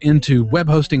 back into web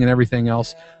hosting and everything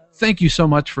else. Thank you so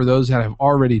much for those that have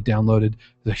already downloaded.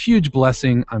 It's a huge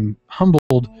blessing. I'm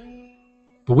humbled,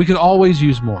 but we could always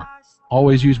use more.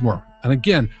 Always use more. And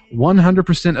again,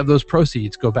 100% of those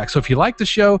proceeds go back. So if you like the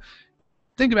show,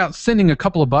 think about sending a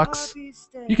couple of bucks.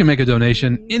 You can make a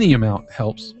donation. Any amount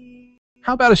helps.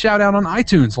 How about a shout out on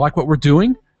iTunes, like what we're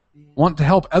doing? Want to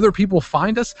help other people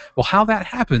find us? Well, how that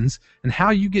happens and how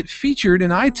you get featured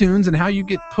in iTunes and how you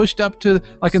get pushed up to,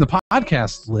 like in the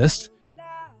podcast list,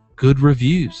 good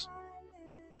reviews.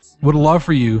 Would love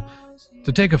for you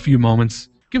to take a few moments,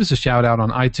 give us a shout out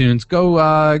on iTunes.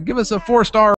 Go give us a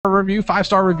 4-star review,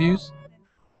 5-star reviews.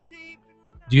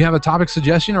 Do you have a topic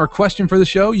suggestion or a question for the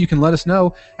show? You can let us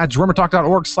know at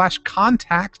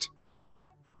drummertalk.org/contact.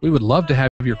 We would love to have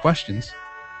your questions.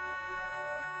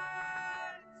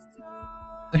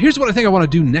 Now here's what I think I want to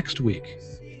do next week.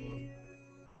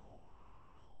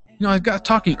 You know, I got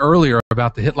talking earlier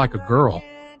about the Hit Like a Girl.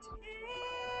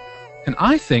 And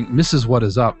I think Mrs. What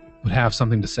Is Up would have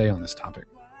something to say on this topic.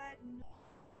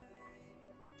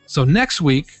 So next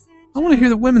week, I want to hear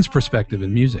the women's perspective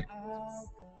in music.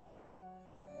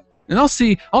 And I'll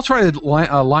try to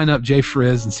line up Jay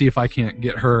Frizz and see if I can't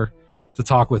get her to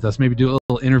talk with us, maybe do a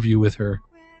little interview with her.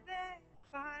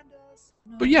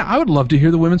 But yeah, I would love to hear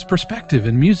the women's perspective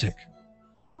in music.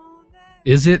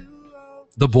 Is it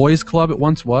the boys' club it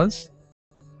once was?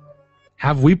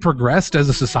 Have we progressed as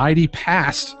a society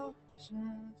past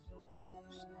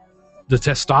the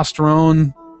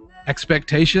testosterone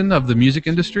expectation of the music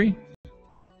industry?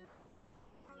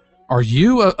 Are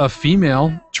you a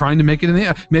female trying to make it in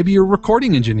the... Maybe you're a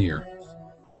recording engineer.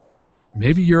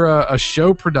 Maybe you're a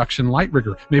show production light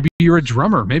rigger. Maybe you're a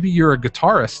drummer. Maybe you're a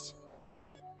guitarist.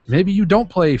 Maybe you don't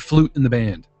play flute in the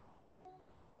band.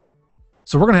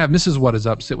 So we're going to have Mrs. What Is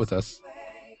Up sit with us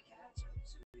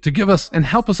to give us and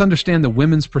help us understand the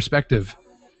women's perspective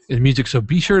in music. So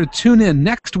be sure to tune in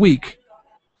next week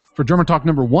for Drummer Talk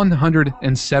number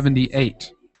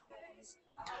 178.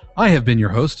 I have been your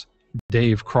host,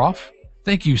 Dave Croft.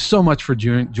 Thank you so much for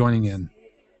joining in.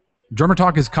 Drummer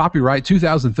Talk is copyright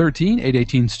 2013,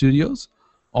 818 Studios.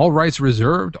 All rights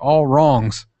reserved, all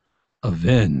wrongs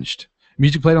avenged.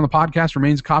 Music played on the podcast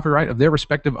remains copyright of their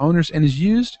respective owners and is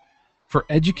used for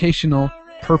educational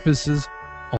purposes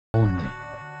only.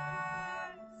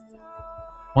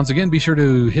 Once again, be sure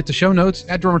to hit the show notes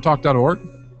at drummertalk.org.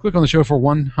 Click on the show for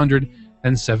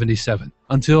 177.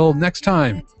 Until next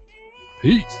time,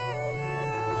 peace.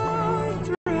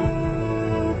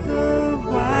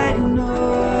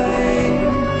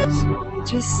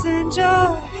 Just send your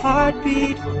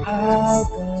heartbeat, I'll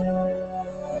go.